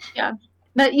 So yeah,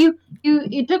 but you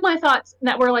took my thoughts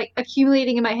that were like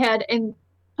accumulating in my head and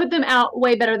put them out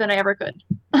way better than I ever could.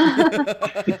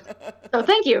 So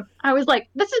thank you. I was like,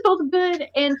 this is both good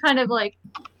and kind of like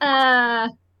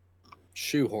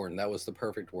shoehorn. That was the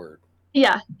perfect word.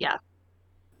 Yeah.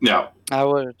 I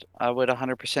would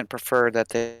 100% prefer that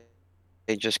they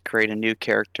just create a new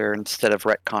character instead of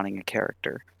retconning a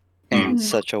character in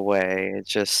such a way. It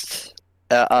just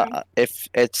if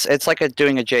it's like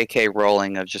doing a J.K.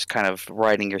 Rowling of just kind of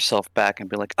writing yourself back and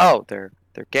be like, oh, they're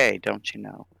gay, don't you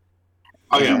know?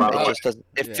 Oh yeah, by It the way. just doesn't.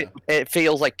 It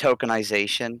feels like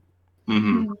tokenization.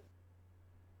 Mm-hmm.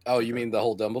 Oh, you mean the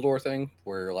whole Dumbledore thing,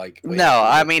 where like? No,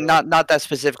 I mean not that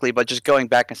specifically, but just going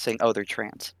back and saying, "Oh, they're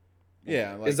trans."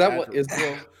 Yeah, like Is that what is?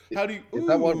 well? How do you? Is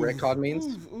that what retcon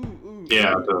means?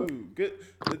 Yeah. Good.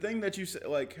 The thing that you said,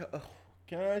 like,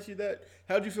 can I ask you that?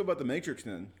 How do you feel about the Matrix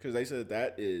then? Because they said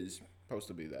that is supposed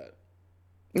to be that.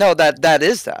 No, that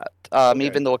is that. Okay.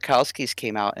 Even the Wachowskis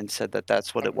came out and said that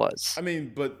that's what it was. I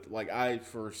mean, but like I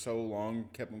for so long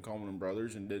kept on calling them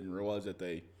brothers and didn't realize that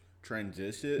they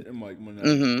transitioned. And like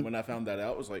when I found that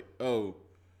out, I was like, oh,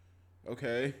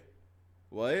 okay,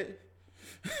 what?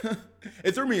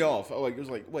 It threw me off. It was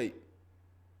like, wait,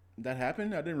 that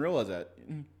happened? I didn't realize that.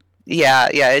 Yeah.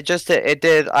 It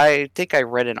did. I think I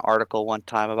read an article one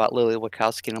time about Lily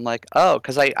Wachowski, and I'm like, oh,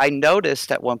 because I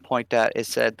noticed at one point that it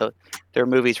said their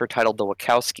movies were titled The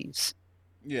Wachowskis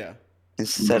Yeah.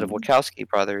 instead of Wachowski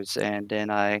brothers, and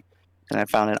then I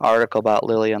found an article about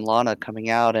Lily and Lana coming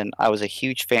out, and I was a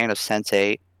huge fan of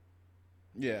Sense8.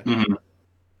 Yeah. Mm-hmm.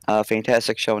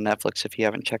 Fantastic show on Netflix if you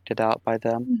haven't checked it out by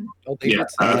them. Oh, Yeah.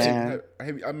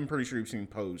 I'm pretty sure you've seen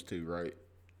Pose too, right?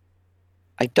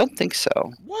 I don't think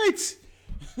so. What?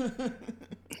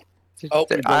 Oh,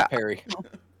 we both Perry.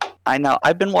 I know.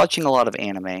 I've been watching a lot of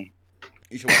anime.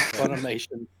 You should watch Pose.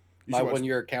 Funimation. My 1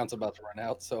 year account's about to run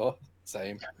out, so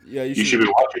same. Yeah, You should be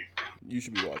watching. You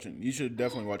should be watching. You should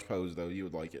definitely watch Pose though. You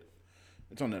would like it.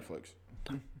 It's on Netflix.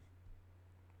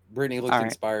 Brittany looked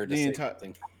inspired to say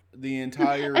something. The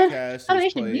entire cast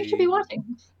is played. You should be watching.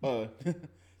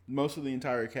 Most of the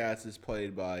entire cast is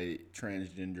played by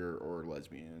transgender or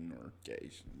lesbian or gay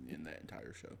in that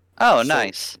entire show. Oh,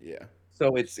 nice. Yeah.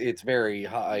 So it's very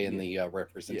high in the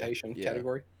representation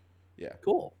category. Yeah.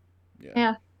 Cool.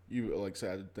 Yeah. You like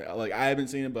said, like I haven't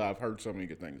seen it, but I've heard so many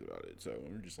good things about it. So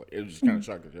we're just like, it was just kind of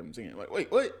shocked that I haven't seen it. Like,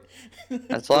 wait, what?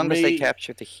 As long as they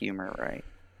capture the humor right.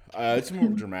 It's more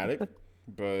dramatic,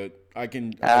 but I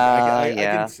can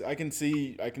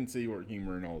see where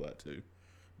humor and all that too.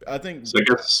 I think. So I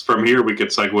guess from here we could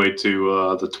segue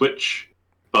to the Twitch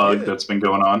bug that's been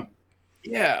going on.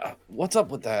 Yeah, what's up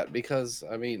with that? Because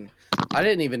I mean, I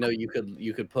didn't even know you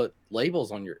could put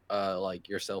labels on your like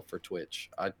yourself for Twitch.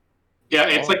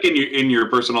 It's like in your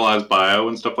personalized bio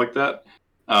and stuff like that.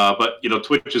 But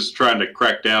Twitch is trying to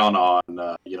crack down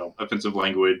on offensive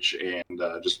language and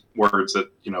just words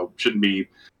that shouldn't be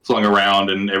flung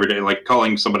around and every day, like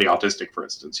calling somebody autistic, for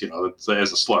instance. It's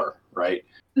as a slur, right?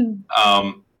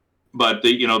 But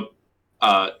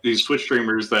these Twitch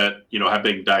streamers that have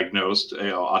been diagnosed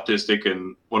autistic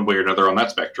in one way or another on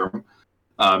that spectrum.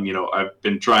 I've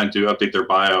been trying to update their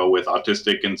bio with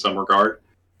autistic in some regard.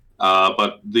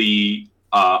 But the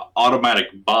automatic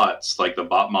bots, like the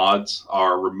bot mods,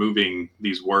 are removing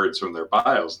these words from their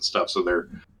bios and stuff. So they're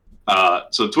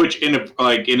so Twitch, in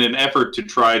an effort to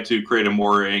try to create a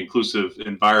more inclusive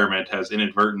environment, has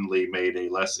inadvertently made a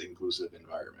less inclusive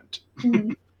environment.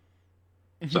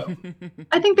 So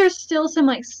I think there's still some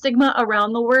stigma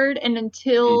around the word, and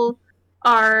until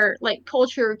our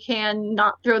culture can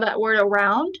not throw that word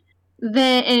around,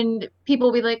 then people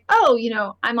will be like, oh,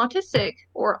 I'm autistic,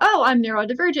 or oh, I'm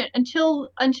neurodivergent.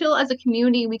 Until as a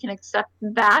community we can accept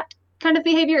that kind of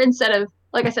behavior instead of,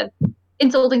 like I said,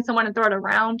 insulting someone and throw it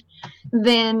around,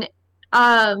 then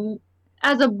as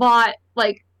a bot,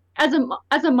 as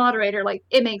a moderator,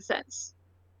 it makes sense.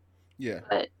 Yeah.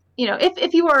 But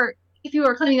if you are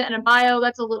claiming that in a bio,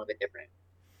 that's a little bit different.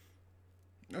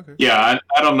 Okay. Yeah,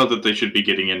 I don't know that they should be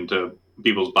getting into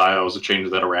people's bios to change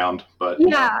that around, but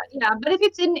yeah. But if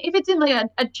it's in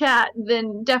a chat,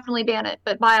 then definitely ban it.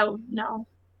 But bio, no.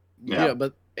 Yeah,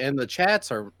 and the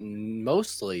chats are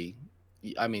mostly.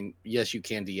 I mean, yes, you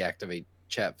can deactivate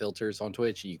chat filters on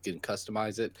Twitch. You can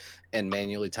customize it and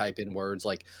manually type in words.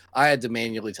 Like I had to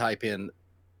manually type in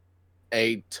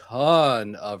a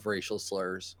ton of racial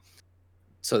slurs,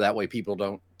 so that way people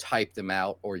don't type them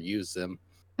out or use them.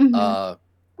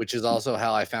 Which is also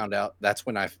how I found out. That's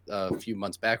when a few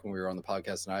months back when we were on the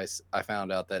podcast, and I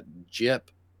found out that gyp,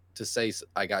 to say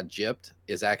I got gypped,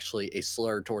 is actually a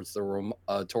slur towards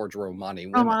towards Romani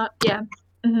women.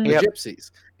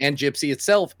 Gypsies, and gypsy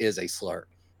itself is a slur.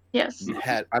 Yes.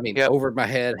 Over my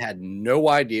head, had no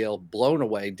idea, blown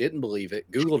away, didn't believe it,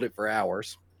 Googled it for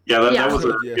hours. Yeah, that was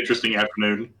an interesting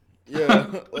afternoon. Yeah,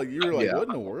 like you were like, what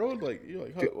in the world? Like you're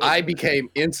like, I became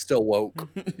insta woke.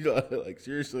 Like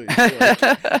seriously,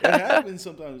 it happens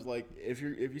sometimes. Like if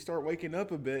you start waking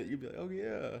up a bit, you'd be like, oh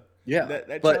yeah.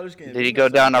 That Childish Gambino. Did he go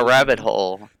down a rabbit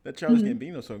hole? That Childish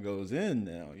Gambino song goes in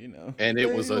now, And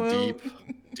it was a deep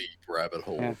rabbit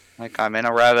hole. Yeah, like I'm in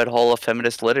a rabbit hole of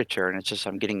feminist literature, and it's just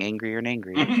I'm getting angrier and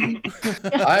angrier.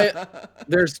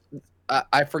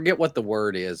 I forget what the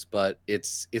word is, but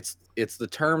it's the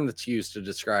term that's used to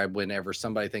describe whenever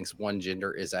somebody thinks one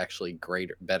gender is actually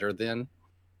better than,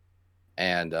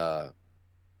 and a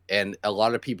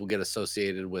lot of people get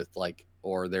associated with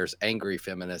or there's angry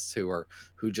feminists who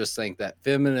just think that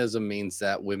feminism means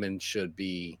that women should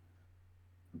be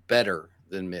better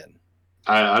than men.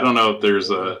 I don't know if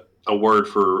there's a word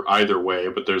for either way,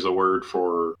 but there's a word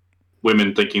for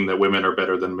women thinking that women are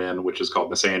better than men, which is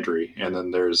called misandry, and then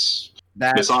there's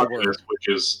misogynist, which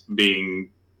is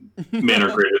being men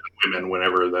are greater than women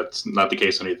whenever that's not the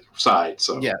case on either side.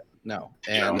 So yeah, no,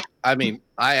 and I mean,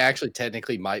 I actually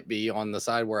technically might be on the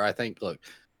side where I think, look,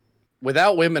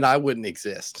 without women, I wouldn't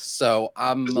exist. So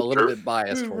I'm a little bit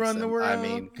biased towards them. I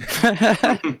mean,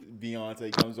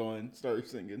 Beyonce comes on,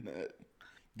 starts singing that.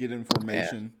 Get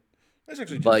information. That's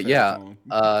actually just but yeah, song.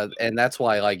 And that's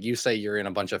why, like, you say you're in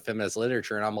a bunch of feminist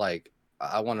literature, and I'm like,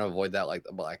 I want to avoid that like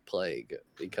the Black Plague,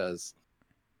 because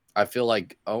I feel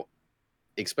like,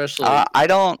 especially I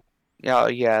don't.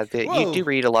 You do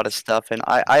read a lot of stuff, and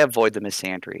I avoid the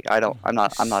misandry. I'm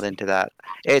not into that.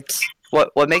 It's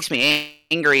what makes me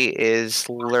angry is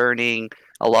learning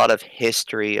a lot of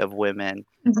history of women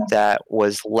that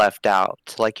was left out.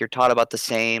 Like, you're taught about the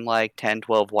same 10,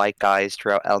 12 white guys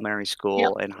throughout elementary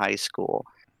school and high school.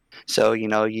 So you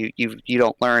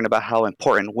don't learn about how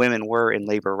important women were in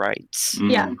labor rights.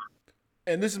 Yeah.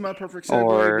 And this is my perfect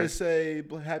segue to say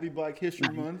Happy Black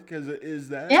History Month, because it is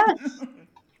that. Yes.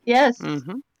 Yes.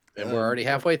 Mm-hmm. And we're already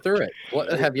halfway through it.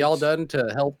 What have y'all done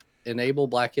to help enable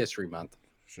Black History Month?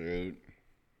 Shoot.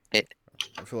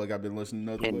 I feel like I've been listening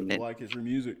to nothing but Black History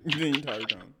music the entire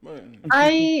time.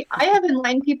 I have in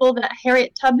mind people that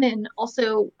Harriet Tubman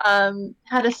also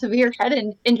had a severe head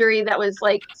injury that was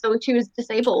so she was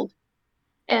disabled,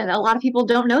 and a lot of people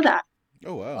don't know that.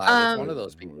 Oh wow! I was one of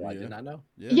those people. I did not know.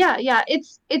 Yeah.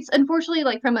 It's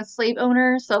unfortunately from a slave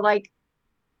owner, so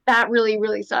that really,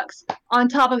 really sucks. On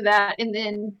top of that, and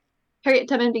then Harriet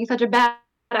Tubman being such a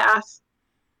badass,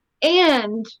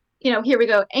 and here we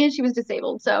go, and she was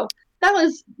disabled. So that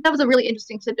was a really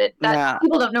interesting tidbit that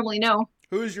people don't normally know.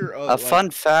 Who is your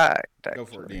fun fact? Go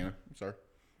for it, Deanna. I'm sorry.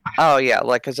 Oh yeah,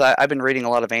 because I've been reading a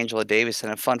lot of Angela Davis,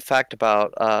 and a fun fact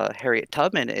about Harriet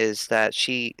Tubman is that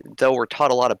though we're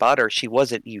taught a lot about her, she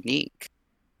wasn't unique.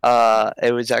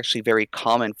 It was actually very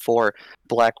common for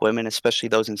Black women, especially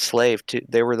those enslaved,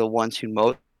 they were the ones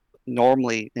who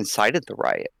normally incited the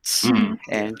riots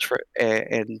and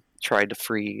tried to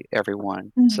free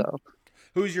everyone. So,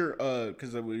 who's your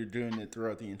because we're doing it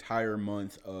throughout the entire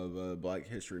month of Black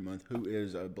History Month, who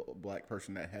is a Black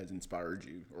person that has inspired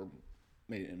you or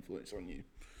made an influence on you?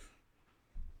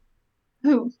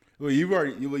 Who? Well, you've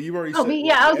already said. Oh,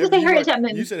 yeah, I was going to say Harriet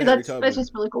Tubman. You said Harriet Tubman. That's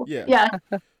just really cool. Yeah.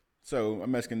 So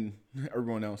I'm asking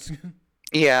everyone else.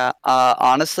 Yeah,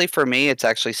 honestly, for me, it's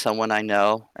actually someone I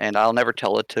know, and I'll never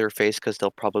tell it to their face because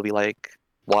they'll probably be like,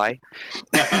 "Why?"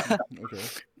 Okay.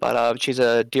 But she's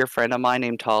a dear friend of mine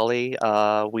named Tolly.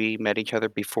 We met each other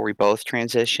before we both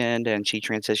transitioned, and she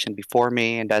transitioned before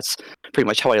me, and that's pretty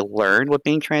much how I learned what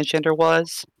being transgender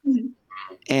was.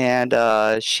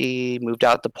 And she moved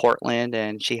out to Portland,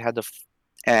 and she had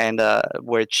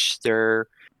which they're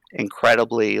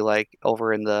incredibly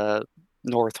over in the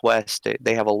Northwest.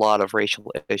 They have a lot of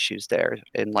racial issues there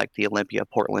in the Olympia,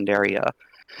 Portland area,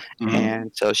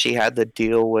 and so she had to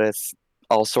deal with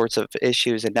all sorts of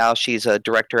issues, and now she's a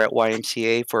director at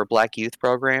YMCA for Black youth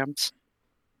programs,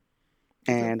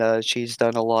 and she's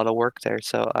done a lot of work there.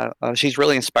 So she's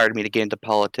really inspired me to get into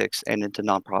politics and into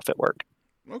nonprofit work.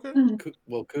 Okay.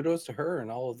 Well, kudos to her and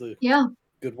all of the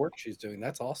good work she's doing.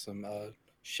 That's awesome.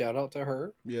 Shout out to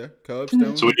her. Yeah,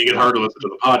 Cubstone. So we need to get her to listen to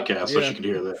the podcast so she can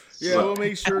hear this. Yeah, we'll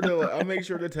make sure I'll make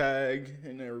sure to tag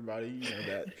and everybody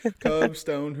that.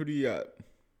 Cubstone, who do you got?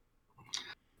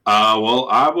 Well,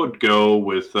 I would go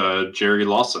with Jerry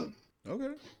Lawson.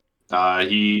 Okay.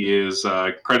 He is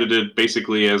credited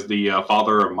basically as the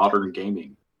father of modern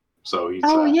gaming. So he's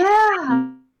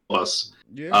plus.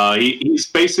 Yeah.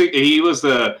 He was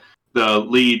the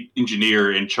lead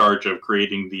engineer in charge of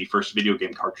creating the first video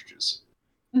game cartridges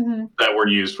that were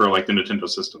used for the Nintendo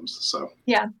systems. So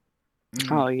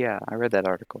Oh yeah, I read that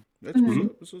article. That's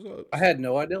what's up. I had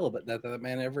no idea that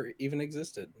man ever even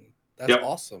existed. That's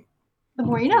awesome. The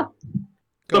more you know.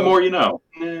 The more you know.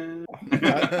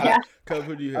 Cub,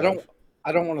 who do you have?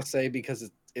 I don't want to say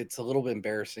because it's a little bit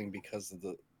embarrassing because of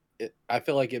I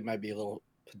feel like it might be a little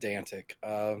pedantic.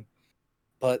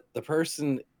 But the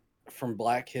person from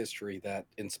Black history that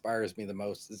inspires me the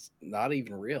most is not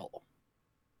even real.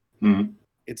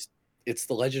 It's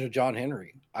the legend of John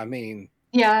Henry. I mean,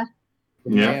 the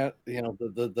man,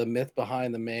 the myth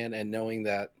behind the man, and knowing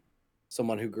that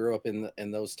someone who grew up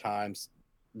in those times,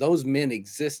 those men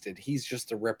existed. He's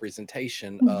just a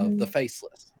representation of the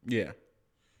faceless. Yeah.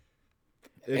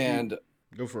 Go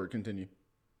for it. Continue.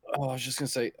 Oh, I was just gonna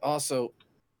say, also,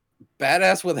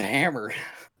 badass with a hammer.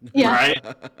 Yeah. Right?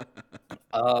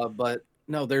 But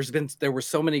no, there were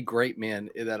so many great men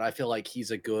that I feel like he's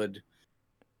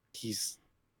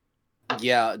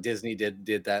Disney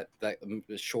did that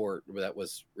short that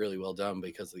was really well done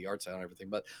because of the art style and everything.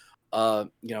 But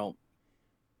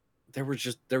there were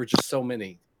just so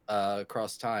many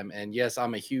across time. And yes,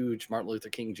 I'm a huge Martin Luther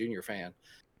King Jr. fan,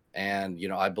 and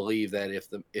I believe that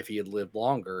if he had lived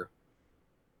longer,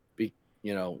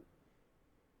 yes,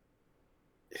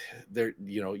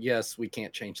 we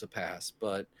can't change the past,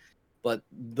 but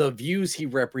the views he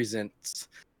represents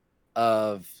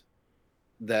of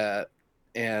that,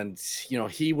 and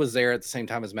he was there at the same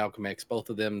time as Malcolm X. Both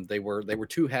of them, they were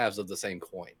two halves of the same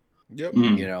coin. Yep. I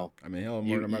mean, hell, I'm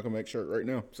wearing a Malcolm X shirt right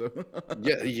now. So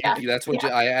that's what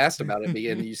I asked about it,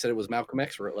 and you said it was Malcolm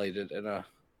X related, and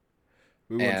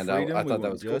we want freedom, I thought we that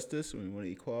want was justice, and we want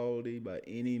equality by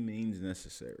any means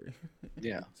necessary.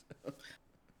 Yeah.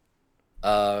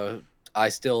 I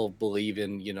still believe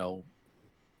in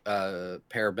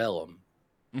parabellum.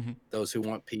 Those who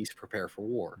want peace prepare for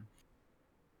war.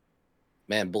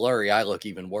 Man, blurry, I look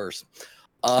even worse.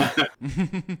 But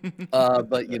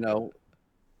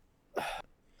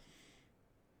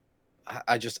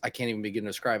I can't even begin to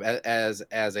describe as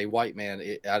a white man.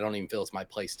 I don't even feel it's my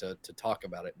place to talk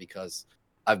about it because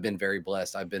I've been very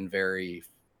blessed. I've been very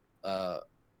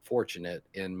fortunate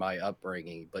in my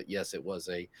upbringing. But yes, it was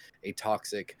a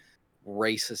toxic,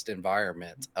 racist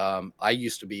environment. I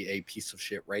used to be a piece of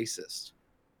shit racist.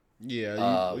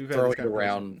 Yeah, we've had this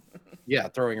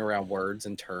throwing around words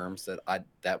and terms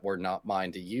that were not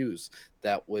mine to use.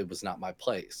 That it was not my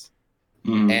place.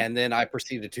 And then I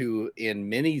proceeded to, in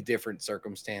many different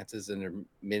circumstances and in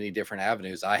many different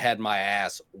avenues, I had my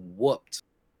ass whooped,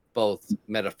 both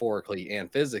metaphorically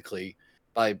and physically,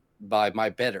 by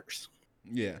my betters.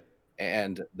 Yeah.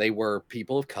 And they were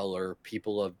people of color,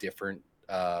 people of different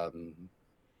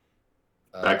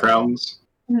backgrounds.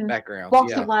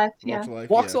 Walks of life. Yeah. I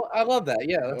love that.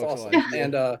 Yeah, that's awesome. Life,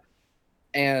 yeah.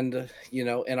 And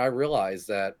I realized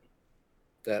that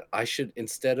I should,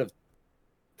 instead of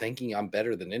thinking I'm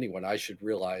better than anyone, I should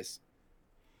realize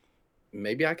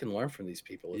maybe I can learn from these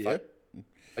people if I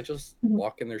just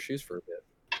walk in their shoes for a bit.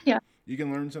 Yeah, you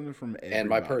can learn something from everybody. And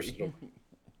my personal.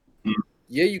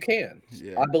 Yeah, you can.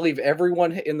 Yeah. I believe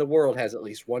everyone in the world has at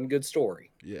least one good story.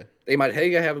 Yeah, they might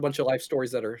have a bunch of life stories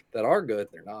that are good.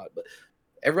 They're not, but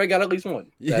everybody got at least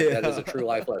one that is a true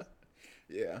life lesson.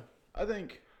 Yeah, I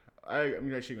think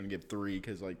I'm actually going to give 3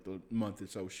 because like the month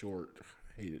is so short.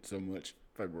 I hate it so much.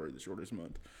 February, the shortest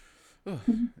month.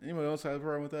 Anyone else have a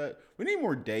problem with that? We need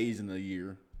more days in the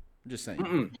year. I'm just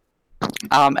saying.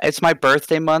 It's my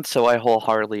birthday month, so I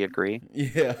wholeheartedly agree.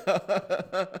 Yeah.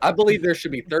 I believe there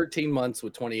should be 13 months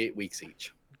with 28 weeks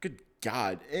each. Good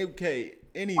God. Okay.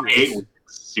 Anyways. 28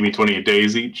 weeks. You mean 28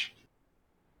 days each?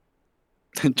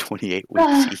 28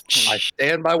 weeks each. I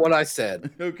stand by what I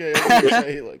said. Okay, I was going to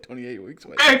say like 28 weeks.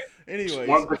 Okay. Anyways.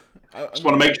 Just want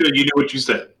to make sure you knew what you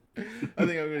said. I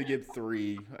think I'm going to give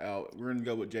 3 out. We're going to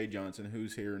go with Jay Johnson,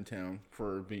 who's here in town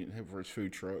for his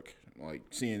food truck. Like,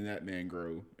 seeing that man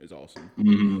grow is awesome.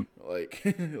 Like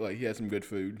he has some good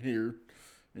food here.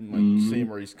 And, like, seeing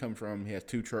where he's come from. He has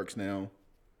 2 trucks now.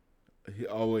 He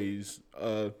always,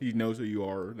 he knows who you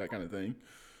are, that kind of thing.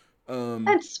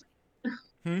 That's...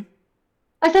 I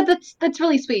said that's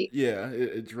really sweet. Yeah,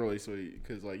 it's really sweet.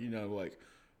 Because, like, like,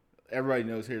 everybody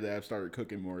knows here that I've started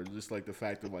cooking more. Just like the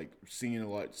fact of like seeing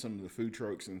some of the food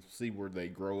trucks and see where they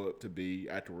grow up to be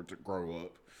afterwards to grow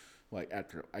up, like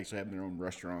after actually having their own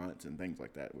restaurants and things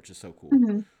like that, which is so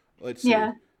cool. Let's see.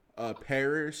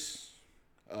 Paris,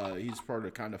 he's part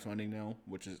of Kind of Funny now,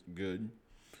 which is good.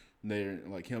 They're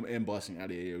like him and Blessing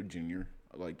Adebayo Jr.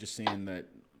 Like just seeing that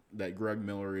Greg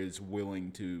Miller is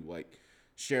willing to like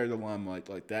share the limelight,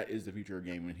 like that is the future of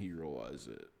gaming. He realized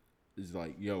it is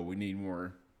like, yo, we need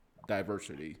more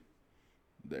diversity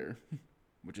there,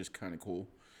 which is kind of cool,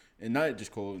 and not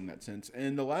just cool in that sense.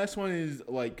 And the last one is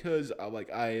like, cause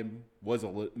I was a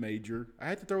lit major, I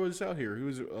had to throw this out here. He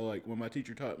was like when my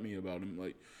teacher taught me about him,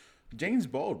 like James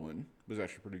Baldwin was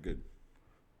actually pretty good.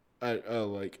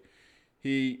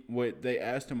 They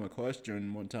asked him a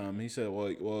question one time. He said,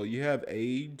 well, you have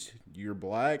AIDS, you're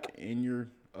black, and you're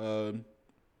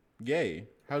gay.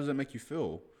 How does that make you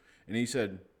feel? And he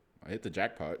said, I hit the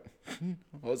jackpot.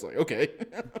 I was like, okay.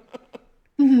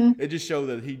 It just showed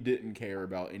that he didn't care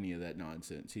about any of that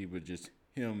nonsense. He was just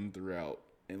him throughout.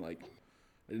 And, like,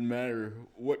 it didn't matter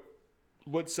what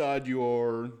what side you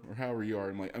are or however you are.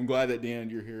 I'm glad that Dan,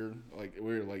 you're here. Like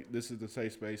we're like this is the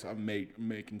safe space. I'm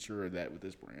making sure of that with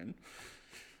this brand.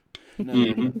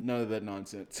 None of that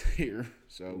nonsense here.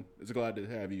 So it's glad to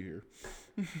have you here.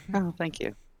 Oh, thank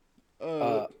you.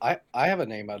 I have a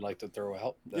name I'd like to throw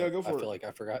out. Yeah, go for it. I feel like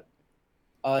I forgot.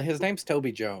 His name's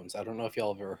Toby Jones. I don't know if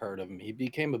y'all have ever heard of him. He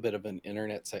became a bit of an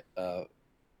internet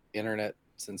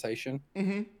sensation.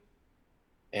 Mm-hmm.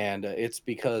 And it's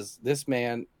because this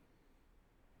man,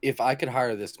 if I could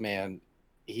hire this man,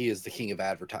 he is the king of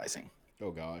advertising. Oh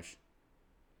gosh.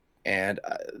 And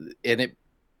it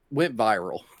went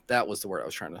viral. That was the word I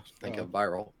was trying to think of,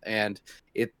 viral. And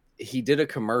he did a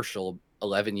commercial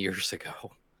 11 years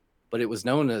ago, but it was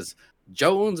known as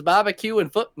Jones Barbecue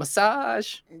and Foot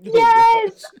Massage.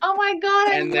 Yes! Oh my god,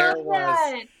 I love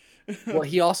that. Well,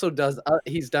 he also does.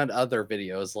 He's done other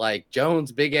videos like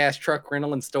Jones Big Ass Truck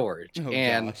Rental and Storage. Oh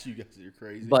gosh, you guys are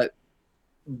crazy.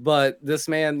 But this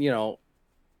man,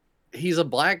 he's a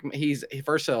black.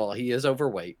 First of all, he is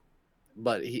overweight,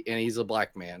 but he's a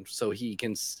black man, so he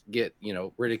can get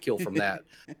ridicule from that.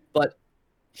 But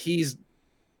he's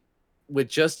with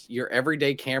just your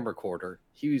everyday camcorder,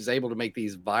 he was able to make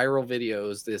these viral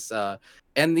videos.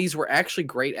 And these were actually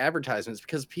great advertisements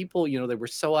because people, they were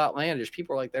so outlandish.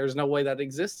 People were like, "There's no way that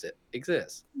exists.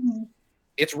 Mm-hmm.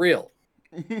 It's real.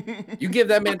 You give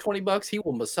that man $20, he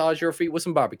will massage your feet with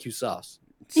some barbecue sauce."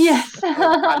 Yes.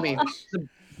 I mean,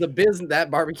 the business, that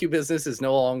barbecue business is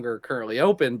no longer currently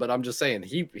open, but I'm just saying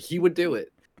he would do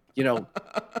it. He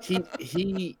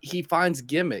finds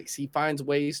gimmicks. He finds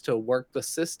ways to work the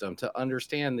system to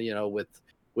understand,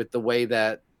 with the way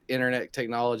that internet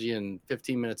technology and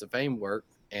 15 minutes of fame work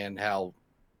and how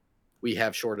we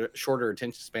have shorter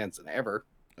attention spans than ever.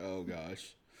 Oh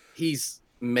gosh. He's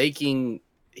making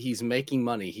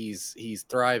money. He's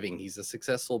thriving. He's a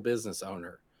successful business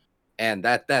owner. And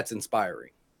that's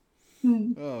inspiring.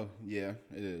 Oh yeah,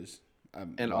 it is.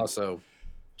 Also,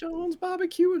 Jones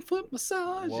Barbecue and Foot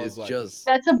Massage is just...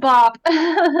 That's a bop.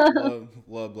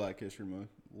 love Black History Month.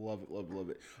 Love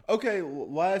it. Okay,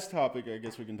 last topic I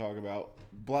guess we can talk about.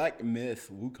 Black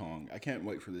Myth Wukong. I can't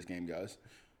wait for this game, guys.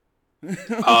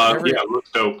 Yeah, it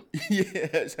looks dope.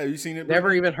 Yes, have you seen it?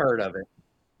 Never even heard of it.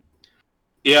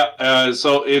 Yeah,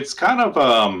 so it's kind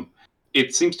of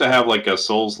it seems to have like a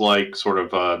Souls-like sort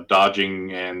of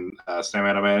dodging and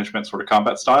stamina management sort of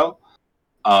combat style.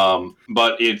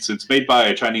 But it's made by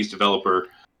a Chinese developer,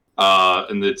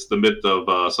 and it's the myth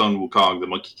of Sun Wukong, the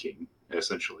Monkey King,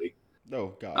 essentially.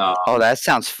 Oh god. That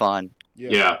sounds fun.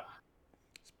 Yeah.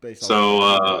 It's based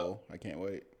so I can't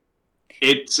wait.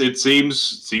 It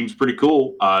seems pretty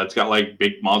cool. It's got like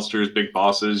big monsters, big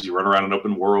bosses. You run around an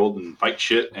open world and fight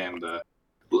shit. And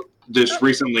just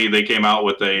recently they came out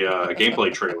with a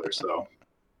gameplay trailer. So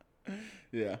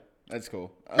yeah, that's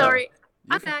cool. Sorry,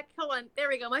 I'm back. Hold on. There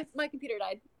we go. My computer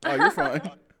died. Oh, you're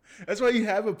fine. That's why you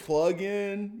have a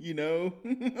plug-in, Yeah,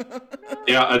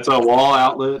 it's a wall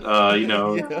outlet.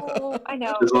 No, I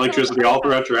know. There's electricity all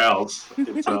throughout your house.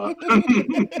 It's,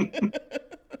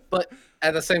 But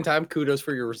at the same time, kudos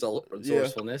for your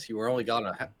resourcefulness. You were only gone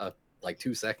like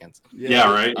 2 seconds. Yeah,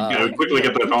 right. You gotta quickly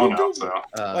get that phone out. So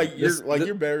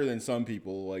you're better than some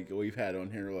people like we've had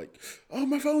on here. Like, oh,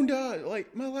 my phone died.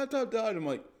 Like, my laptop died. I'm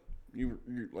like, you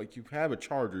have a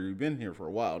charger. You've been here for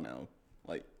a while now.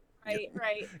 Like,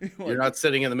 right. You're not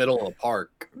sitting in the middle of a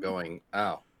park going,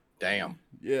 "Oh, damn."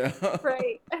 Yeah.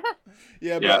 Right.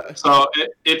 Yeah. So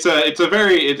it's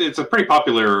a pretty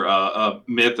popular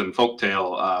myth and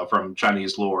folktale from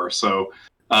Chinese lore. So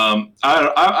I'm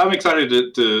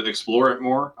excited to explore it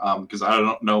more because I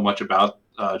don't know much about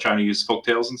Chinese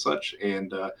folktales and such,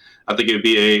 and I think it'd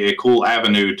be a cool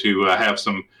avenue to have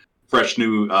some fresh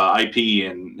new IP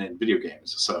and video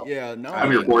games. So yeah,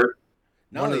 I'm here for it.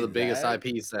 One of the biggest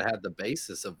IPs that had the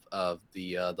basis of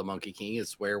the Monkey King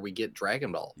is where we get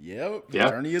Dragon Ball. Yep. Yeah.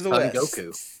 Journey of the Son West.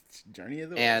 Goku. Journey of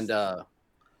the And West.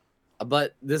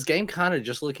 but this game kind of,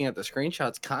 just looking at the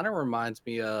screenshots, kind of reminds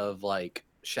me of like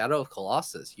Shadow of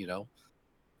Colossus.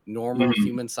 Normal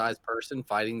human-sized person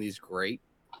fighting these great.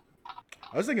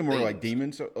 I was thinking more like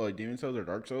Demon Souls or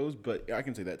Dark Souls, but I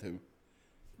can see that too.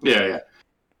 Yeah.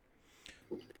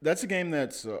 That's a game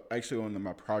that's actually on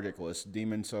my project list,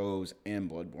 Demon Souls and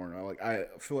Bloodborne. I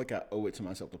feel like I owe it to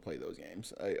myself to play those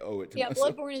games. I owe it to myself. Yeah,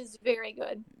 Bloodborne is very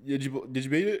good. Did you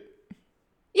beat it?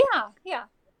 Yeah.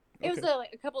 It was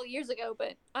like a couple of years ago,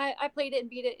 but I played it and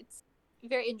beat it. It's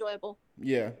very enjoyable.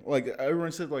 Yeah, like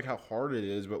everyone said, like how hard it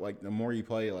is, but like the more you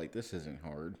play, like this isn't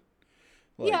hard.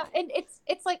 Yeah, and it's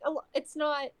like it's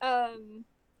not a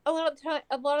lot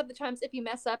of the times if you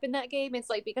mess up in that game, it's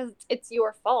like because it's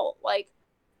your fault. Like,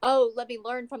 oh, let me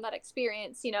learn from that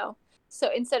experience, So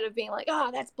instead of being like,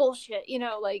 oh, that's bullshit,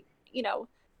 like,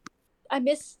 I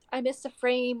missed a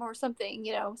frame or something,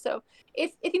 So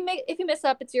if you mess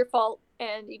up, it's your fault,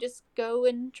 and you just go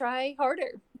and try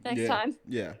harder next time.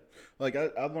 Yeah. Like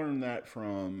I've learned that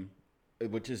from,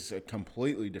 which is a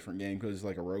completely different game because it's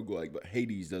like a roguelike, but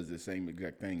Hades does the same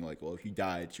exact thing. Like, well, if you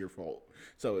die, it's your fault.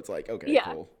 So it's like, okay,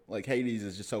 Yeah. cool. Like Hades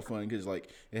is just so fun because like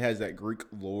it has that Greek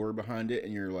lore behind it,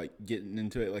 and you're like getting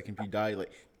into it. Like if you die,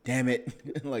 like damn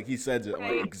it, like he says it. I'm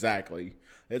like, Right. exactly.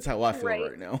 That's how I feel Right.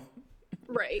 right now.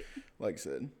 Right. Like I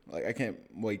said, like I can't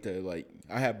wait to like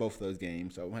I have both those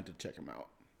games, so I will have to check them out.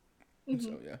 Mm-hmm.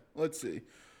 So yeah, let's see.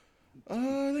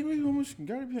 I think we almost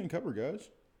got everything covered, guys.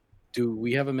 Do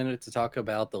we have a minute to talk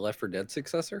about the Left 4 Dead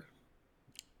successor?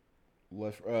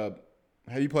 Have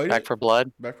you played Back it? for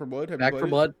Blood? Back for Blood? Have Back you for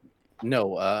played Blood?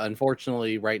 No,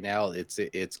 unfortunately, right now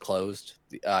it's closed.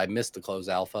 I missed the closed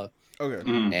alpha, it? Okay.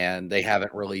 Mm. and they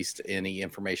haven't released any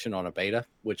information on a beta,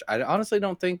 which I honestly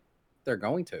don't think they're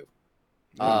going to. You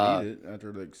don't need it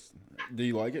after like. Do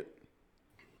you like it?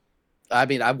 I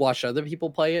mean, I've watched other people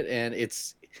play it, and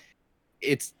it's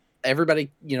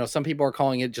everybody. Some people are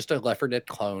calling it just a Left 4 Dead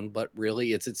clone, but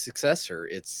really, it's its successor.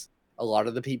 It's a lot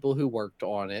of the people who worked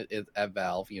on it at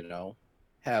Valve,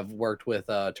 have worked with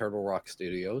Turtle Rock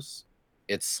Studios.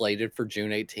 It's slated for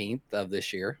June 18th of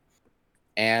this year,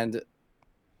 and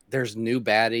there's new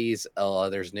baddies.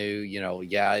 There's new,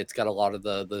 it's got a lot of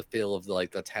the feel of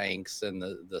like the tanks and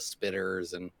the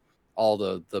spitters and all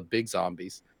the big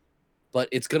zombies. But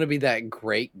it's going to be that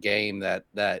great game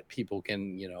that people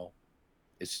can,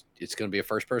 it's going to be a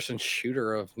first person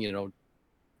shooter of,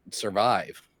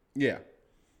 survive. Yeah.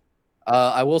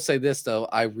 I will say this though,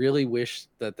 I really wish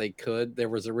that they could. There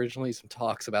was originally some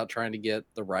talks about trying to get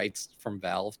the rights from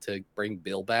Valve to bring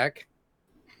Bill back,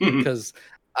 because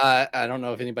I don't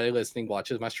know if anybody listening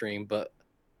watches my stream, but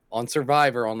on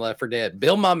Survivor on Left 4 Dead,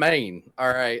 Bill my main.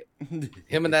 All right,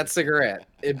 him and that cigarette.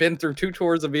 It'd been through 2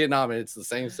 tours of Vietnam, and it's the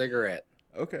same cigarette.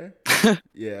 Okay.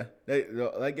 Yeah.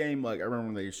 That game, like I remember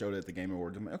when they showed it at the Game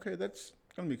Awards. I'm like, okay, that's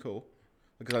gonna be cool.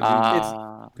 Because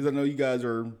I know you guys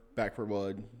are Back for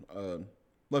Blood,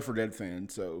 Left 4 Dead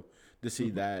fans, so to see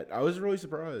that, I was really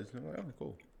surprised. I'm like, oh,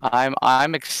 cool.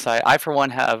 I'm excited. I for one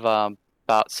have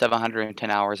about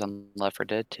 710 hours on Left 4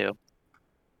 Dead 2.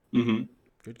 Mm-hmm.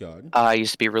 Good God. I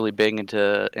used to be really big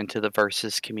into the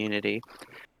versus community,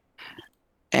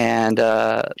 and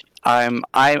I'm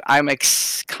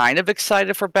kind of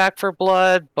excited for Back for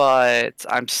Blood, but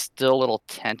I'm still a little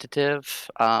tentative.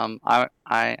 I'm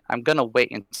gonna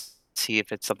wait and see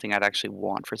if it's something I'd actually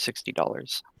want for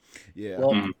 $60. Yeah.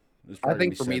 Well, It's I probably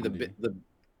think for me gonna be 70.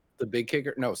 the big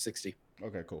kicker, no, 60.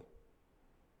 Okay, cool.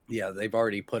 Yeah, they've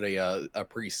already put a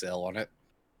pre-sale on it.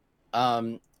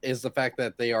 Is the fact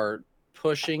that they are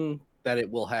pushing that it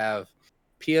will have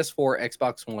PS4,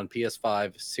 Xbox One,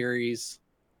 PS5, Series,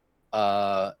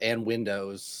 and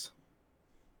Windows,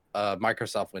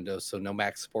 Microsoft Windows, so no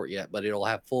Mac support yet, but it'll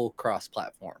have full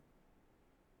cross-platform,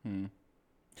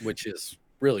 which is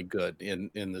really good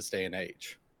in this day and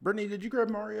age. Brittany, did you grab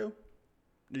Mario?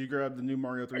 Did you grab the new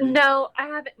Mario 3D? No, I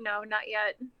haven't. No, not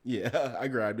yet. Yeah, I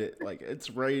grabbed it. Like, it's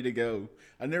ready to go.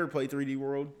 I never played 3D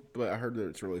World, but I heard that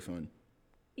it's really fun.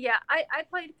 Yeah, I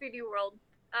played 3D World,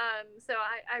 so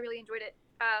I really enjoyed it.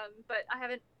 But I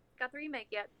haven't got the remake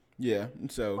yet. Yeah,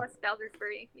 so plus Bowser's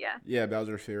Fury. Yeah. Yeah,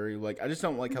 Bowser's Fury. Like, I just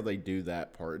don't like how they do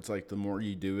that part. It's like the more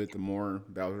you do it, the more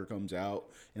Bowser comes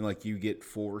out, and like you get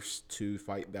forced to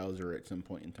fight Bowser at some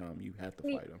point in time. You have to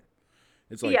fight him.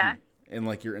 It's like and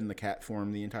like you're in the cat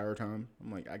form the entire time.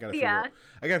 I'm like, I gotta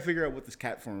figure out what this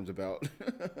cat form's about.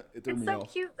 It threw me so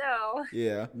off. Cute though.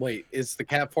 Yeah. Wait, is the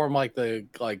cat form like the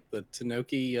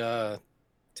Tanuki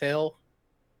tail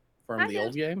from the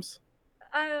old games?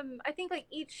 I think like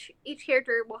each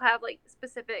character will have like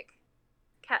specific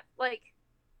cat. Like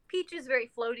Peach is very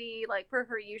floaty, like per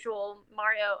her usual.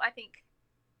 Mario, I think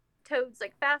Toad's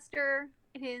like faster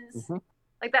in his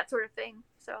like that sort of thing.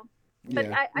 So. But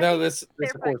yeah. This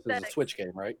of course is a Switch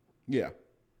game, right? Yeah.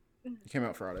 It came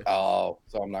out Friday. Oh,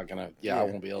 so I'm not gonna. I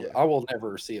won't be able. I will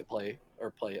never see it play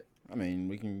it. I mean,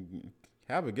 we can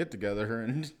have a get together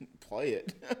and play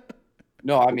it.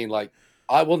 No, I mean like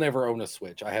I will never own a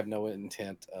Switch. I have no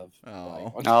intent of.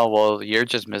 Oh well, you're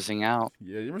just missing out.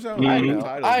 Yeah, you're missing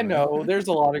out. I know. There's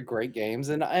a lot of great games,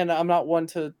 and I'm not one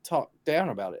to talk down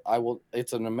about it. I will.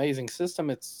 It's an amazing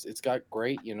system. It's got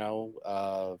great,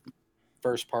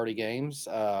 first party games,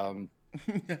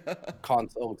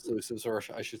 console exclusives, or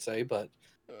I should say, but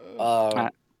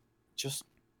just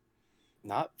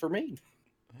not for me.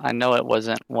 I know it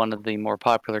wasn't one of the more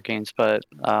popular games, but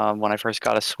when I first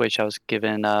got a Switch, I was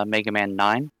given Mega Man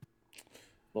 9.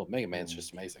 Well, Mega Man's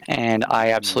just amazing. And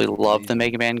I absolutely love the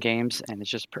amazing. Mega Man games, and it's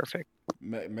just perfect.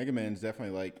 Mega Man's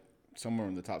definitely like somewhere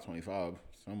in the top 25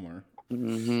 somewhere.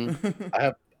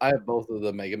 I have both of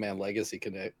the Mega Man Legacy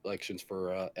collections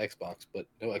for Xbox, but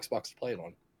no Xbox to play it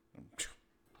on.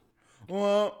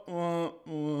 Well,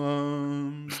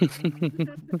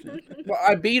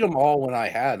 I beat them all when I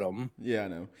had them. Yeah, I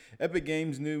know. Epic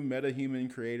Games' new meta-human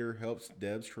creator helps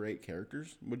devs create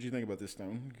characters. What do you think about this,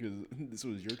 Stone? Because this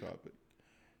was your topic.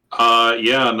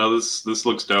 Yeah, no, this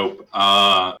looks dope.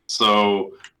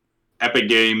 So Epic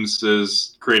Games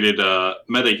has created a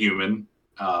MetaHuman.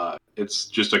 It's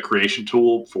just a creation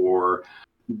tool for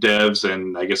devs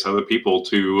and I guess other people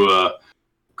to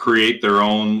create their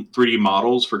own 3D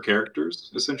models for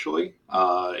characters. Essentially,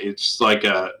 it's like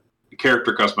a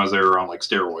character customizer on like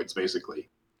steroids, basically.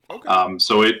 Okay.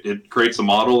 So it creates a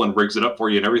model and rigs it up for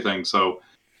you and everything. So,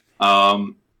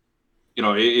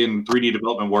 in 3D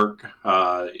development work,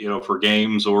 for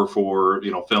games or for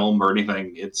film or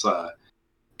anything, it's a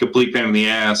complete pain in the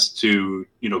ass to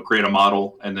create a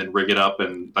model and then rig it up,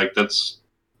 and like that's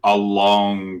a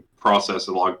long process,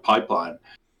 a long pipeline.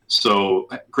 So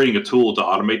creating a tool to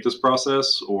automate this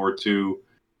process or to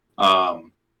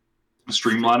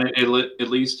streamline it at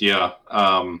least, yeah,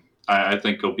 I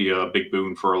think it'll be a big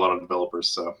boon for a lot of developers.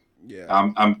 So Yeah.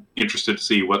 I'm interested to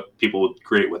see what people would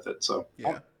create with it. So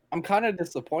Yeah. I'm kind of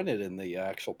disappointed in the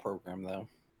actual program, though.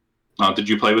 Did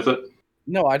you play with it?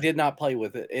 No, I did not play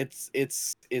with it.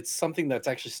 It's something that's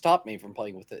actually stopped me from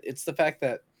playing with it. It's the fact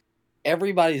that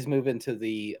everybody's moving to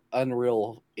the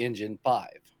Unreal Engine 5,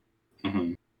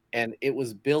 and it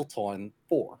was built on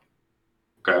 4.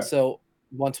 Okay. So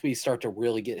once we start to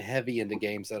really get heavy into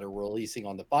games that are releasing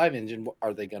on the 5 engine,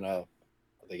 are they gonna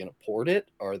port it?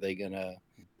 Or are they gonna?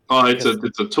 Oh, it's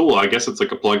a tool. I guess it's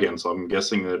like a plugin, so I'm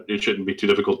guessing that it shouldn't be too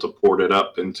difficult to port it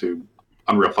up into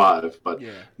Unreal 5. But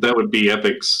that would be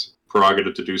Epic's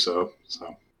prerogative to do so.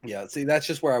 So yeah, see, that's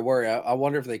just where I worry. I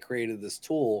wonder if they created this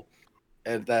tool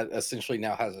and that essentially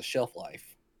now has a shelf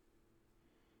life.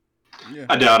 Yeah.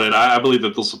 I doubt it. I believe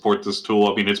that they'll support this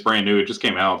tool. I mean, it's brand new. It just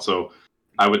came out, so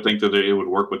I would think that it would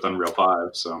work with Unreal 5.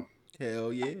 So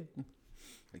hell yeah,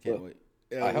 I can't wait.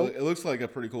 Yeah, it looks like a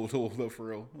pretty cool tool though, for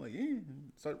real. Like,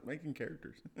 start making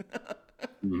characters.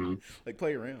 Like,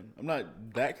 play around. I'm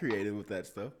not that creative with that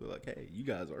stuff, but like, hey, you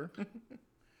guys are.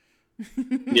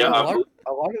 Yeah,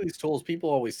 a lot of these tools, people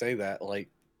always say that, like,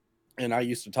 and I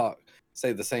used to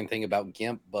say the same thing about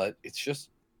GIMP, but it's just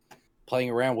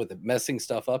playing around with it, messing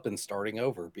stuff up and starting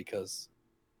over, because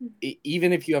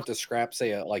even if you have to scrap,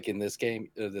 say, like in this game,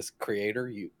 this creator,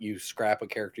 you scrap a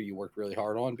character you worked really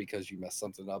hard on because you messed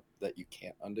something up that you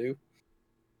can't undo.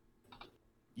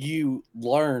 You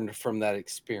learned from that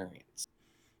experience.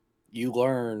 You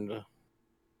learned,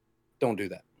 don't do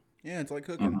that. Yeah, it's like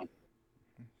cooking.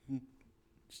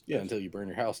 Yeah, until you burn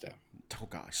your house down. Oh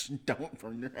gosh, don't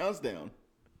burn your house down.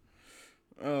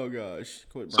 Oh gosh.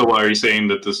 So why are you saying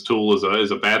that this tool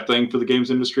is a bad thing for the games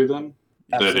industry then?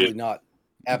 Absolutely not.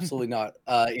 Absolutely not.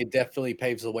 It definitely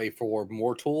paves the way for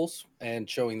more tools and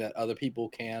showing that other people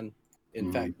can,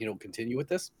 in fact, continue with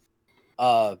this.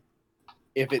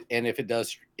 If it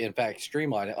does, in fact,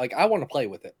 streamline it, like, I want to play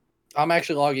with it. I'm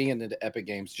actually logging into Epic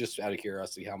Games just out of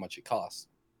curiosity how much it costs.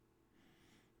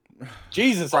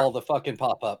 Jesus, all the fucking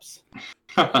pop-ups.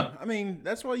 I mean,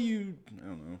 that's why I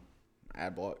don't know,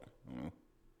 ad block. I don't know.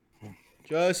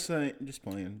 Just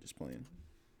playing.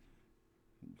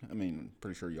 I mean, I'm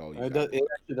pretty sure y'all use it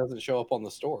actually doesn't show up on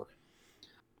the store.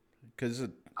 Because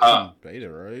it's beta,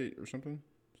 right? Or something?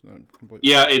 It's not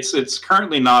yeah, it's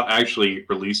currently not actually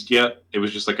released yet. It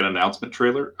was just like an announcement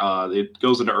trailer. It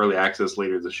goes into early access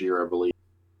later this year, I believe.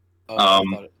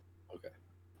 Okay.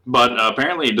 But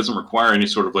apparently it doesn't require any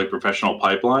sort of like professional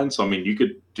pipeline. So, I mean, you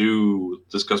could do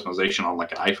this customization on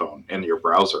like an iPhone in your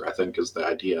browser, I think is the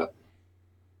idea.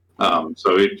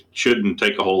 So it shouldn't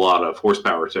take a whole lot of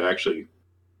horsepower to actually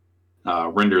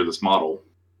render this model.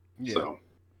 Yeah. So.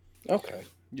 Okay.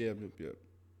 Yeah.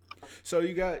 So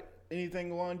you got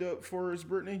anything lined up for us,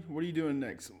 Brittany? What are you doing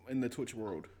next in the Twitch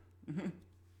world?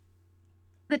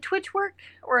 The Twitch work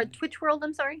or Twitch world?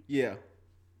 I'm sorry. Yeah.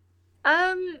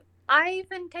 I've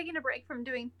been taking a break from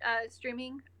doing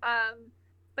streaming.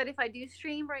 But if I do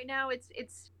stream right now, it's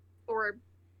or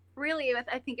really,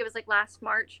 I think it was like last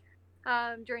March,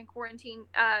 during quarantine.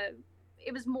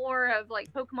 It was more of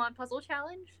like Pokemon Puzzle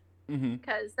Challenge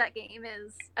because that game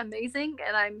is amazing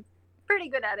and I'm pretty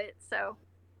good at it. So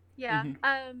yeah.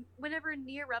 Whenever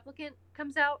Nier Replicant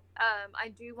comes out, I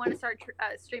do want to start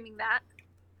streaming that.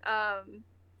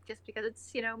 Just because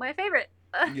it's my favorite.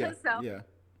 Yeah. So. Yeah.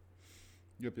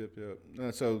 Yep.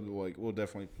 So like we'll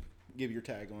definitely give your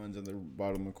taglines in the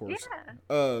bottom, of course.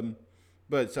 Yeah.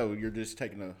 But so you're just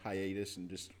taking a hiatus and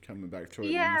just coming back to it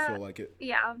when you Yeah. feel like it.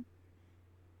 Yeah.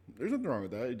 There's nothing wrong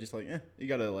with that. It's just like, you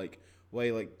gotta like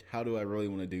weigh like, how do I really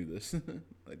want to do this,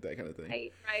 like that kind of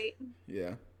thing. Right.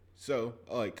 Yeah. So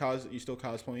like, you still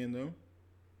cosplaying though?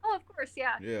 Oh, of course,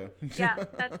 yeah. Yeah. Yeah,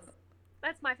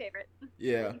 that's my favorite.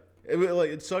 Yeah.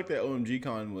 It sucked that OMG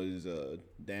Con was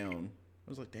down. I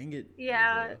was like, dang it.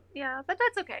 Yeah, but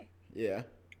that's okay. Yeah.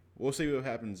 We'll see what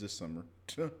happens this summer.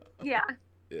 Yeah.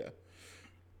 Yeah.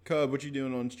 Cub, what you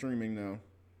doing on streaming now?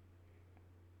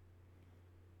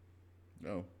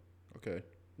 Oh, okay.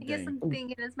 He has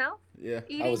something in his mouth. Yeah.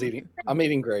 I'm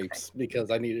eating grapes because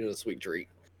I needed a sweet treat.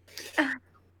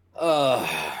 I'm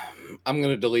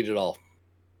gonna delete it all.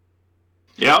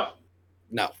 Yep.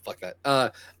 No, fuck that.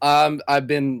 I've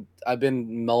been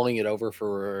mulling it over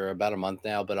for about a month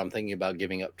now, but I'm thinking about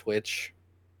giving up Twitch.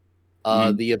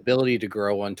 The ability to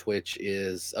grow on Twitch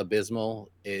is abysmal.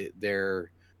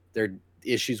 There are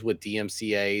issues with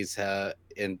DMCA's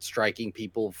and striking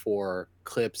people for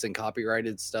clips and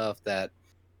copyrighted stuff that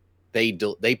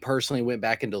they personally went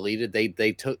back and deleted.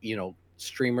 They took,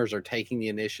 streamers are taking the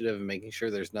initiative and making sure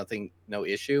there's no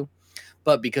issue.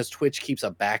 But because Twitch keeps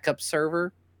a backup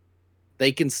server,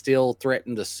 they can still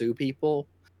threaten to sue people.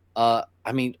 I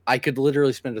mean, I could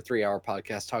literally spend a 3-hour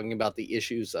podcast talking about the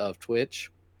issues of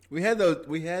Twitch. We had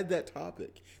that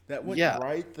topic that went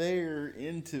right there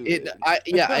into it.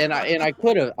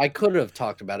 I could have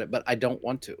talked about it, but I don't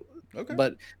want to. Okay.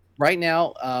 But right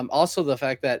now, also the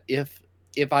fact that if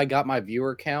I got my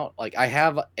viewer count, like I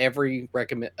have every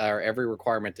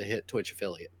requirement to hit Twitch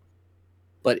affiliate,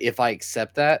 but if I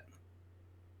accept that,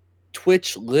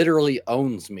 Twitch literally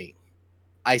owns me.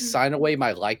 I sign away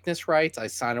my likeness rights. I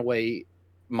sign away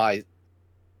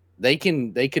they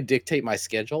could dictate my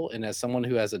schedule. And as someone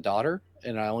who has a daughter,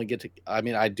 and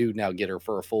I do now get her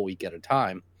for a full week at a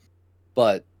time,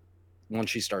 but once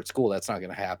she starts school, that's not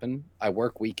going to happen. I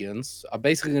work weekends. I'm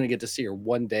basically going to get to see her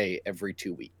one day every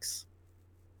 2 weeks.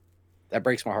 That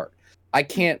breaks my heart. I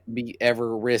can't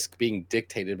ever risk being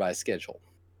dictated by a schedule.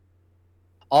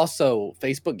 Also,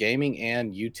 Facebook Gaming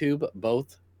and YouTube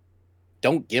both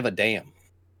don't give a damn.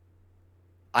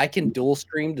 I can dual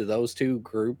stream to those two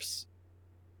groups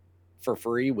for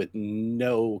free with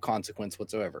no consequence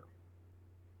whatsoever.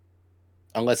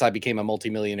 Unless I became a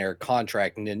multimillionaire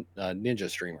contract ninja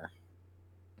streamer.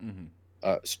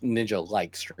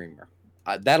 Ninja-like streamer.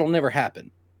 That'll never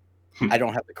happen. I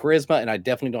don't have the charisma, and I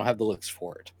definitely don't have the looks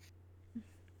for it.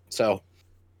 So,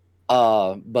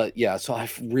 but yeah, so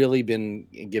I've really been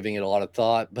giving it a lot of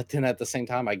thought. But then at the same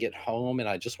time, I get home and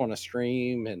I just want to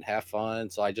stream and have fun.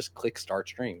 So I just click start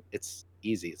stream. It's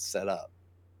easy. It's set up.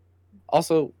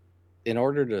 Also, in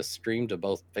order to stream to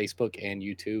both Facebook and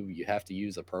YouTube, you have to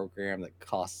use a program that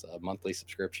costs a monthly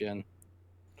subscription.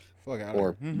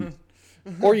 Or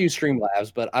use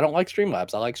Streamlabs, but I don't like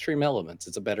Streamlabs. I like Stream Elements.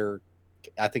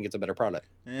 I think it's a better product.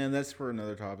 And that's for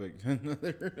another topic.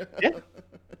 Yeah.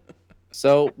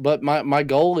 So, but my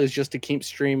goal is just to keep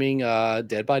streaming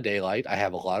Dead by Daylight. I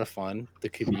have a lot of fun. The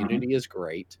community is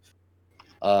great.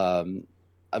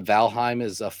 Valheim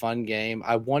is a fun game.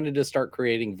 I wanted to start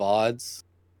creating VODs.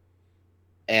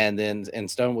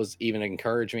 And Stone was even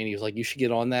encouraging me. He was like, you should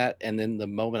get on that. And then the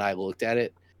moment I looked at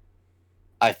it,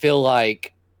 I feel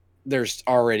like there's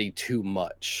already too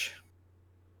much.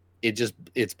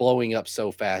 It's blowing up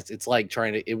so fast. It was like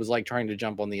trying to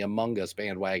jump on the Among Us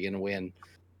bandwagon when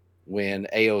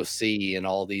AOC and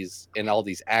all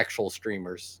these actual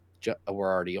streamers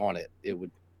were already on it.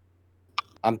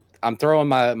 I'm throwing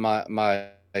my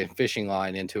fishing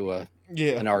line into an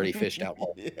already fished out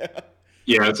hole.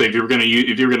 Yeah, I'd say if you're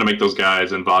gonna make those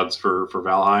guys and VODs for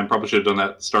Valheim, probably should have done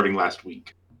that starting last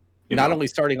week. Not only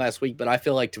starting last week, but I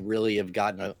feel like to really have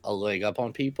gotten a leg up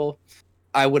on people,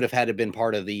 I would have had to been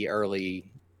part of the early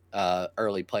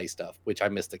play stuff, which I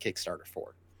missed the Kickstarter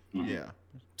for. Yeah.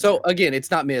 So again, it's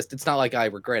not missed. It's not like I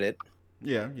regret it.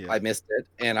 Yeah. I missed it,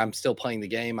 and I'm still playing the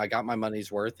game. I got my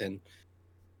money's worth,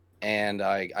 and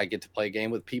I get to play a game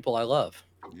with people I love.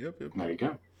 Yep. There you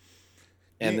go.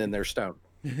 And then there's Stone.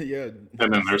 Yeah.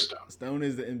 And then there's Stone. Stone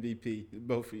is the MVP.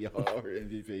 Both of y'all are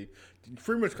MVP.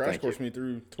 Pretty much crash course me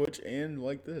through Twitch and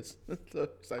like this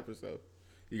type of stuff.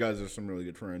 You guys are some really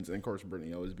good friends. And of course,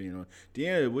 Brittany always being on.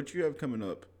 Deanna, what you have coming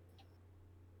up?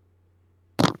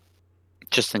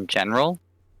 Just in general,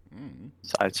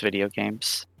 besides video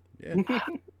games. Yeah.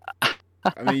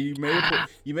 I mean,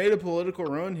 you made a political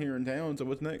run here in town. So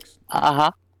what's next?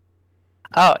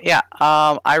 Oh yeah.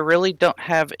 I really don't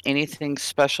have anything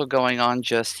special going on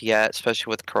just yet,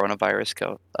 especially with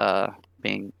coronavirus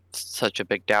being such a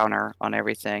big downer on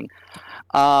everything.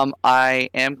 I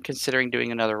am considering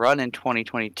doing another run in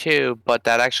 2022, but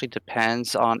that actually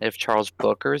depends on if Charles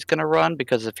Booker is going to run,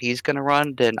 because if he's going to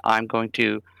run, then I'm going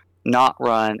to not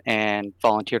run and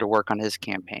volunteer to work on his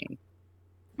campaign.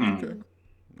 Okay.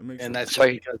 That makes And sense. that's So-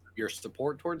 just because of your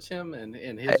support towards him and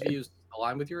his views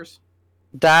align with yours?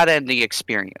 That and the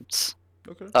experience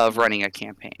Okay. of running a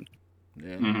campaign.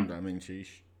 Yeah. Mhm. I mean, sheesh.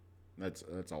 That's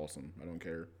awesome. I don't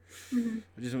care. Mhm.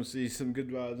 I just want to see some good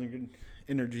vibes and good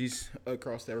energies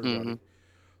across to everybody. Mhm.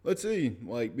 Let's see.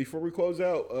 Like before we close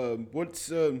out,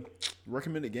 what's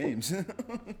recommended games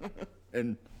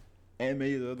and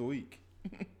anime of the week?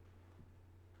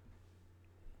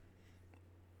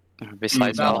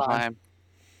 Besides Valheim. Valheim.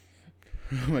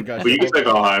 Oh my gosh. Well, you can say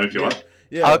Velheim if you Yeah. want.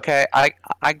 Yeah. Okay, I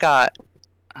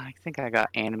think I got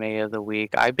anime of the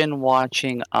week. I've been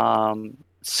watching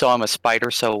So I'm a Spider,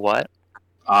 So What?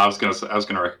 I was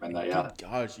gonna recommend that. Yeah. Good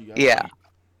gosh, you got Yeah.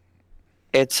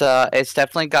 It's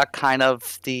definitely got kind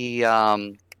of the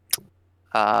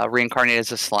reincarnated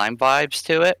as a slime vibes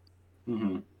to it,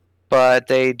 Mm-hmm. but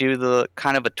they do the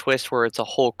kind of a twist where it's a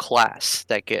whole class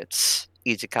that gets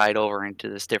isekai'd over into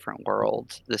this different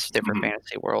world, this different Mhm.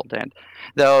 fantasy world. And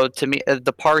though to me,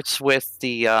 the parts with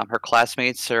the her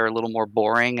classmates are a little more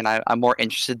boring, and I'm more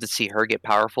interested to see her get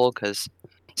powerful, because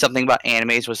something about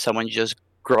animes with someone just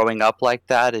growing up like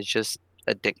that is just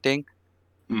addicting.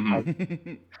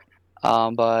 Mm-hmm.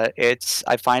 But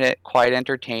I find it quite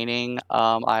entertaining.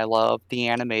 I love the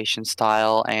animation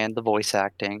style and the voice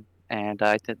acting, and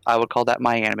I would call that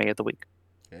my anime of the week.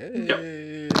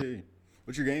 Hey.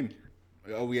 What's your game?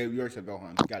 Oh, we already said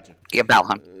Velheim. Gotcha. Yeah,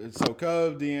 Valheim. So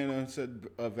Cub, Deanna said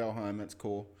Velheim. That's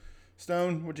cool.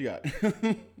 Stone, what you got?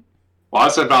 Well, I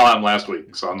said Valheim last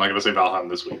week, so I'm not gonna say Valheim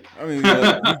this week. I mean,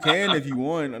 you can if you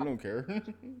want. I don't care.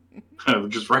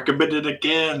 Just recommend it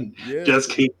again. Yeah. Just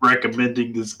keep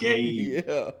recommending this game.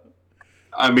 Yeah.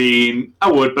 I mean, I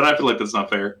would, but I feel like that's not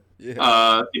fair. Yeah.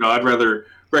 I'd rather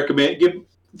give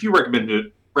a few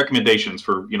recommendations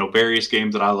for various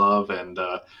games that I love and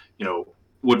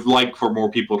would like for more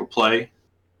people to play.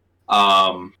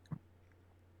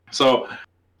 So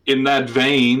in that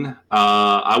vein,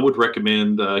 I would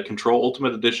recommend Control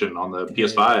Ultimate Edition on the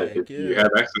PS5 if you have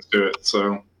access to it.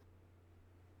 So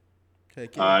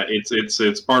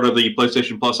it's part of the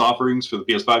PlayStation Plus offerings for the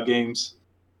PS5 games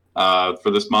for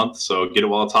this month. So get it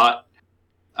while it's hot.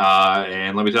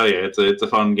 And let me tell you, it's a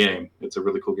fun game. It's a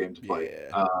really cool game to play.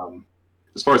 Yeah.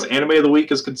 As far as anime of the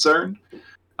week is concerned,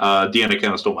 Deanna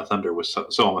kind of stole my thunder with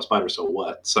So I'm a Spider, So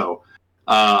What? So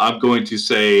I'm going to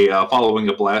say, following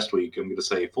up last week, I'm going to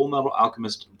say Full Metal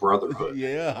Alchemist Brotherhood.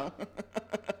 Yeah.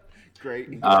 Great.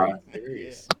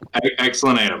 Serious.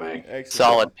 Excellent anime. Excellent.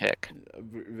 Solid pick.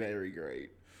 Very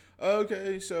great.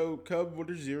 Okay, so Cub, what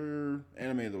is your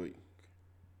anime of the week?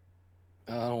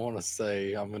 I don't want to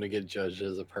say I'm going to get judged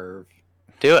as a perv.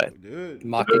 Do it. Good.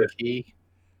 Makin Key.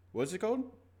 What's it called?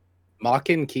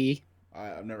 Makin Key.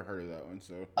 I've never heard of that one.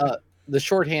 So The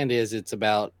shorthand is it's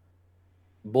about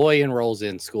boy enrolls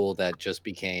in school that just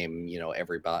became,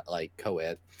 everybody like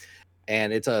co-ed.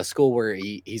 And it's a school where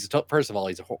first of all,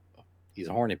 he's a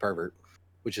horny pervert,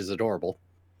 which is adorable.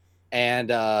 And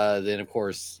then, of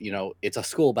course, it's a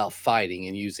school about fighting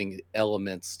and using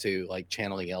elements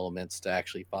channeling elements to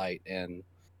actually fight. And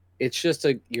it's just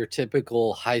your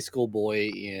typical high school boy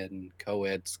in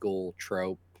co-ed school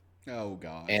trope. Oh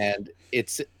gosh. And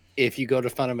if you go to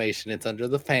Funimation, it's under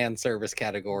the fan service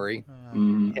category.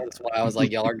 That's why I was like,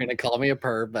 y'all are going to call me a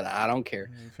perv, but I don't care.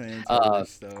 Fan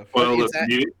service stuff. Well, listen,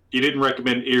 you didn't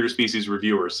recommend Interspecies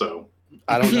Reviewer, so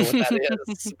I don't know what that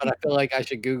is, but I feel like I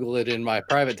should Google it in my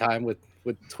private time with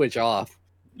Twitch off.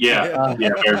 yeah,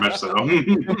 very much so.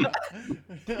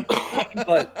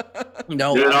 But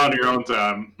no, Get it on your own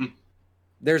time.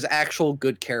 there's actual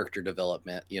good character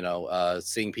development,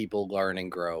 seeing people learn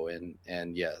and grow,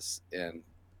 and yes, and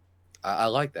I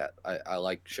like that. I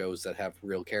like shows that have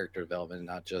real character development,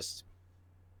 not just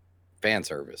fan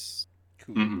service.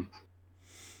 Cool. Mm-hmm.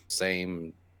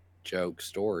 Same joke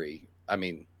story. I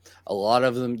mean, a lot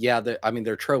of them,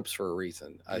 they're tropes for a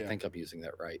reason. I think I'm using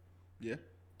that right. Yeah.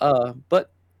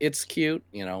 But it's cute,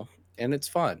 and it's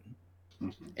fun.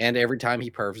 Mm-hmm. And every time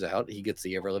he pervs out, he gets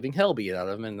the ever living hell beat out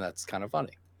of him, and that's kind of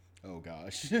funny. Oh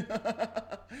gosh.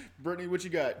 Brittany, what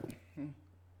you got?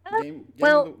 Game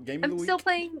of the I'm week? still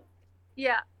playing.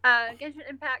 Yeah, Genshin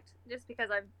Impact, just because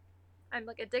I'm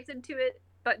like addicted to it,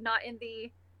 but not in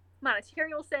the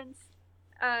monetary sense.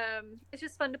 It's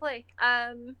just fun to play.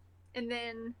 And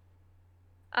then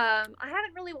I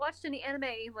haven't really watched any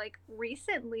anime like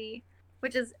recently,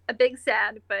 which is a big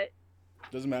sad, but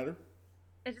doesn't matter.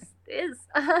 it just is.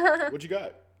 What you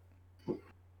got?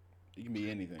 It can be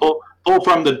anything. Pull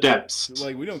from the depths.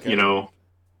 Like we don't care. You know.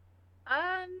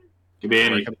 It can be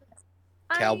anything.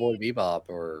 Cowboy Bebop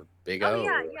or Big O.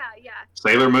 Oh yeah.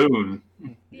 Sailor Moon.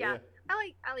 Yeah.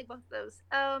 I like both of those.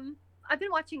 I've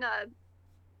been watching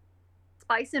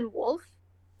Spice and Wolf.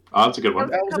 Oh, that's a good one.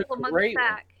 That was a couple of months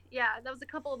back. Yeah, that was a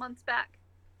couple of months back.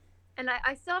 And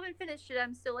I still haven't finished it.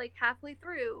 I'm still like halfway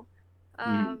through.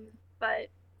 But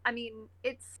I mean,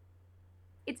 it's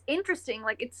interesting.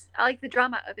 Like I like the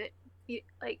drama of it.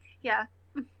 Yeah.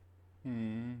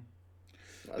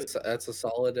 That's a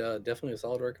solid, definitely a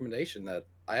solid recommendation that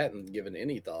I hadn't given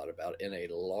any thought about in a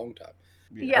long time.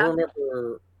 Yeah.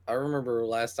 I remember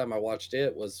last time I watched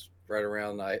it was right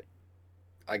around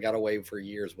I got away for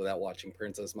years without watching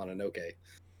Princess Mononoke,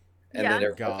 and then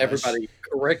everybody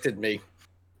corrected me.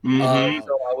 So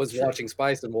I was watching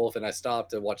Spice and Wolf, and I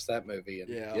stopped to watch that movie. And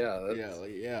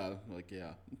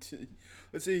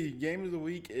Let's see. Game of the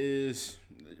week is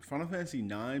Final Fantasy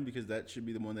IX because that should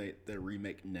be the one they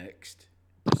remake next.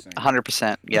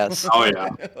 100%, yes. Oh yeah.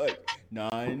 Like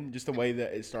 9, just the way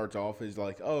that it starts off is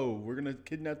like, oh, we're gonna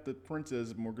kidnap the princess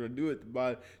and we're gonna do it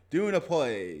by doing a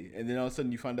play, and then all of a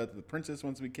sudden you find out that the princess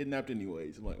wants to be kidnapped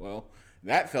anyways. I'm like, well,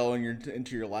 that fell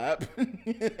into your lap.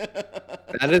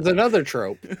 That is another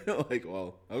trope. Like,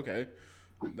 well, okay,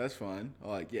 that's fine.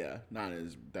 Like, yeah, 9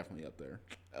 is definitely up there.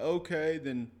 Okay,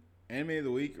 then anime of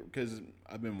the week because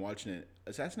I've been watching it.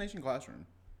 Assassination Classroom.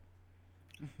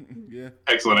 Yeah.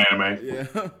 Excellent anime. Yeah.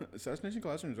 Assassination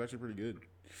Classroom is actually pretty good.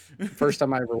 First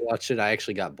time I ever watched it, I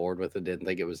actually got bored with it. Didn't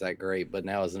think it was that great. But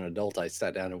now as an adult, I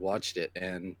sat down and watched it,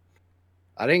 and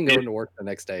I didn't go into work the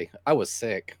next day. I was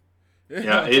sick.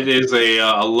 Yeah, it is a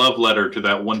love letter to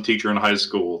that one teacher in high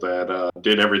school that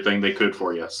did everything they could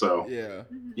for you. So yeah,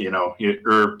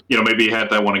 maybe you had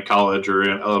that one in college or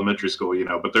in elementary school,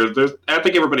 But there's I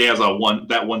think everybody has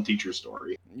that one teacher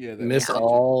story. Yeah, Miss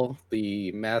all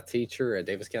the math teacher at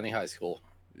Davis County High School.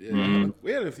 Yeah,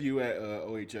 we had a few at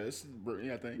OHS.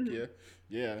 I think.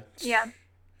 Yeah.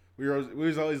 We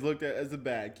was always looked at as the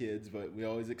bad kids, but we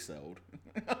always excelled.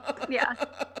 Yeah.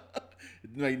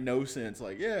 It made no sense.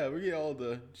 Like, yeah, we get all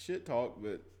the shit talk,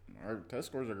 but our test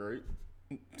scores are great.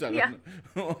 So I don't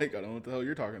know what the hell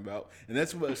you're talking about. And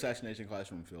that's what Assassination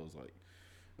Classroom feels like.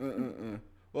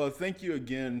 Well, thank you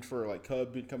again for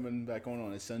Cub coming back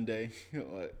on a Sunday.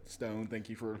 Stone, thank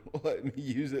you for letting me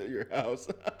use it at your house.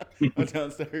 I'm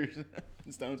downstairs,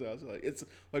 Stone's house. It's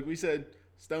like we said,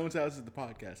 Stone's house is the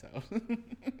podcast house.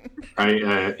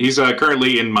 He's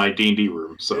currently in my D&D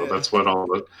room, so that's what all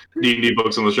the D&D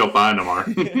books on the shelf behind him are.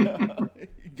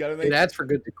 That's for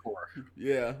good decor.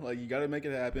 Yeah, you got to make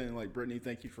it happen. Brittany,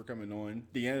 thank you for coming on.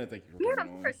 Deanna, thank you for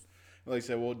coming on. Like I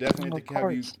said, we'll definitely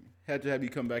have to have you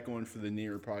come back on for the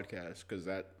Nier podcast because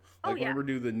whenever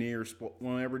do the Nier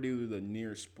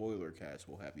spoiler cast,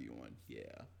 we'll have you on. Yeah.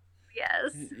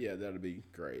 Yes. Yeah, that'd be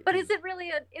great. But is it really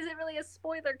a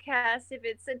spoiler cast if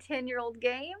it's a 10-year-old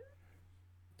game?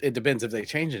 It depends if they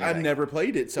change it. I've never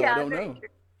played it, so I don't know.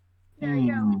 There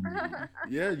you go.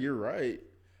 Yeah, you're right.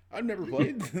 I've never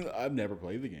played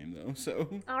the game though. So.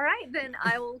 All right, then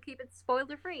I will keep it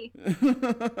spoiler free.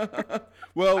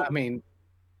 Well, I mean,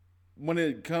 when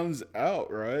it comes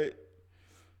out, right?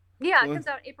 Yeah, it comes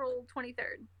out April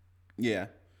 23rd. Yeah.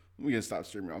 We can stop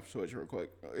streaming off Twitch real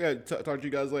quick. Yeah, talk to you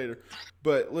guys later.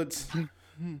 But let's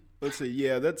see.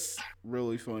 Yeah, that's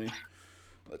really funny.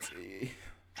 Let's see.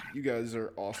 You guys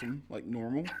are awesome, like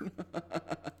normal.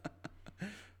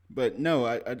 But no,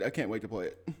 I can't wait to play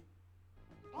it.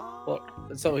 Well,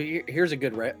 so here's a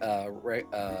good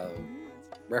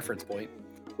reference point.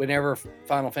 Whenever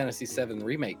Final Fantasy VII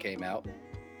Remake came out,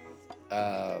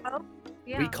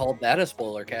 we called that a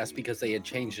spoiler cast because they had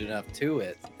changed enough to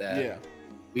it that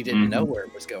we didn't know where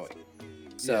it was going.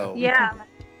 So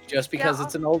just because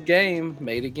it's an old game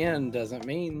made again doesn't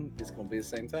mean it's going to be the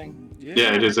same thing.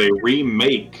 Yeah, it is a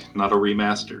remake, not a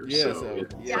remaster.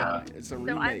 It's a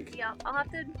remake. I'll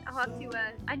have to.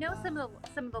 I know some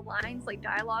of the lines,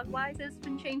 dialogue wise, has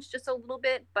been changed just a little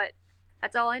bit, but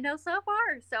that's all I know so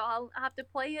far. So I'll have to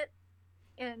play it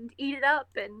and eat it up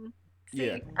and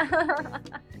see.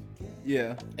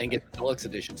 Yeah. And get the deluxe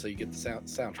edition so you get the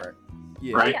soundtrack.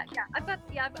 Yeah. Right. Oh, yeah. I've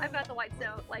got the White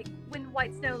Snow. When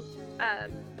White Snow,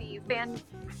 the fan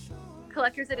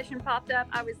collector's edition popped up,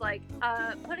 I was like,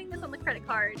 putting this on the credit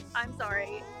card. I'm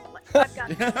sorry. I've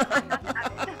got it.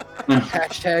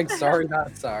 Hashtag sorry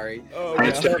not sorry. Oh,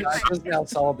 I just now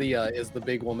saw the is the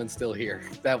big woman still here?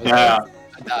 That was I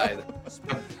died.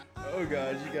 Oh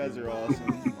gosh, you guys are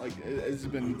awesome. It's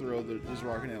been thrilled just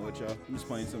rocking out with y'all. I'm just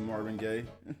playing some Marvin Gaye.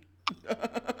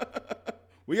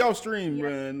 We all stream,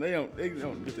 man. They don't get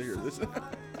to hear this.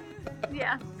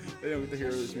 Yeah. They don't get to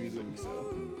hear this music, so.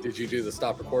 Did you do the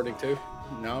stop recording too?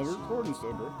 No, we're recording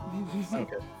still, bro.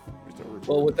 Okay. We're still recording.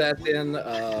 Well, with that then,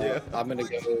 I'm gonna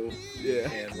go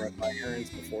and run my errands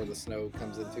before the snow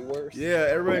comes in too worse. Yeah,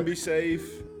 everybody be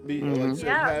safe. Like I said,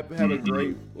 Yeah.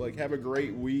 have a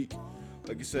great week.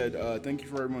 Like I said, thank you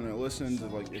for everyone that listened.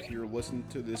 Like if you're listening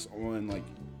to this on like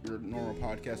your normal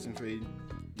podcasting feed,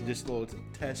 just a little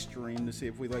test stream to see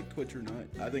if we like Twitch or not.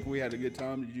 I think we had a good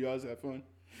time. Did you guys have fun?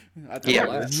 I think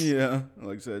yeah.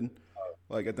 Like I said,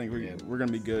 like I think we're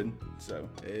gonna be good. So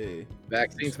hey,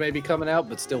 vaccines may be coming out,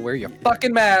 but still wear your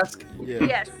fucking mask. Yeah.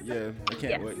 Yes. Yeah. I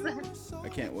can't wait. I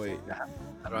can't wait.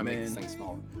 How do I make this thing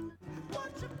smaller?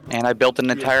 And I built an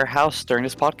entire house during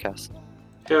this podcast.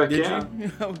 Yeah, Did you?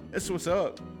 That's what's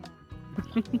up.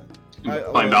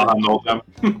 Playing Valheim the whole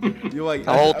time. You like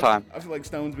the whole time. I feel like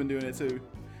Stone's been doing it too.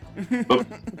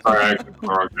 Sorry,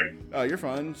 oh, you're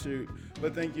fine. Shoot.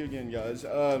 But thank you again, guys.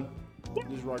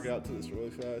 Just rock out to this really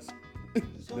fast.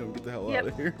 Then get the hell out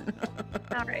of here.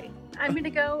 All right. I'm going to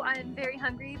go. I'm very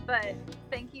hungry, but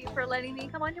thank you for letting me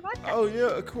come on your podcast. Oh,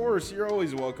 yeah, of course. You're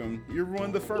always welcome. You're one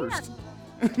of the first.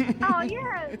 Yeah. Oh,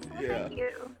 yes. Well, Yeah. Thank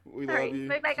you. We All love right. you.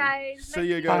 Bye, guys. See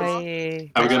you guys.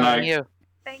 Bye. Have a good night. You.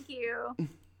 Thank you.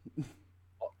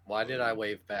 Why did I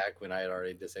wave back when I had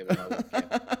already disabled my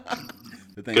webcam?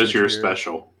 Because you're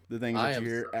special. The things I that am you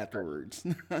hear so afterwards.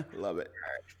 Love it.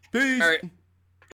 Peace. All right.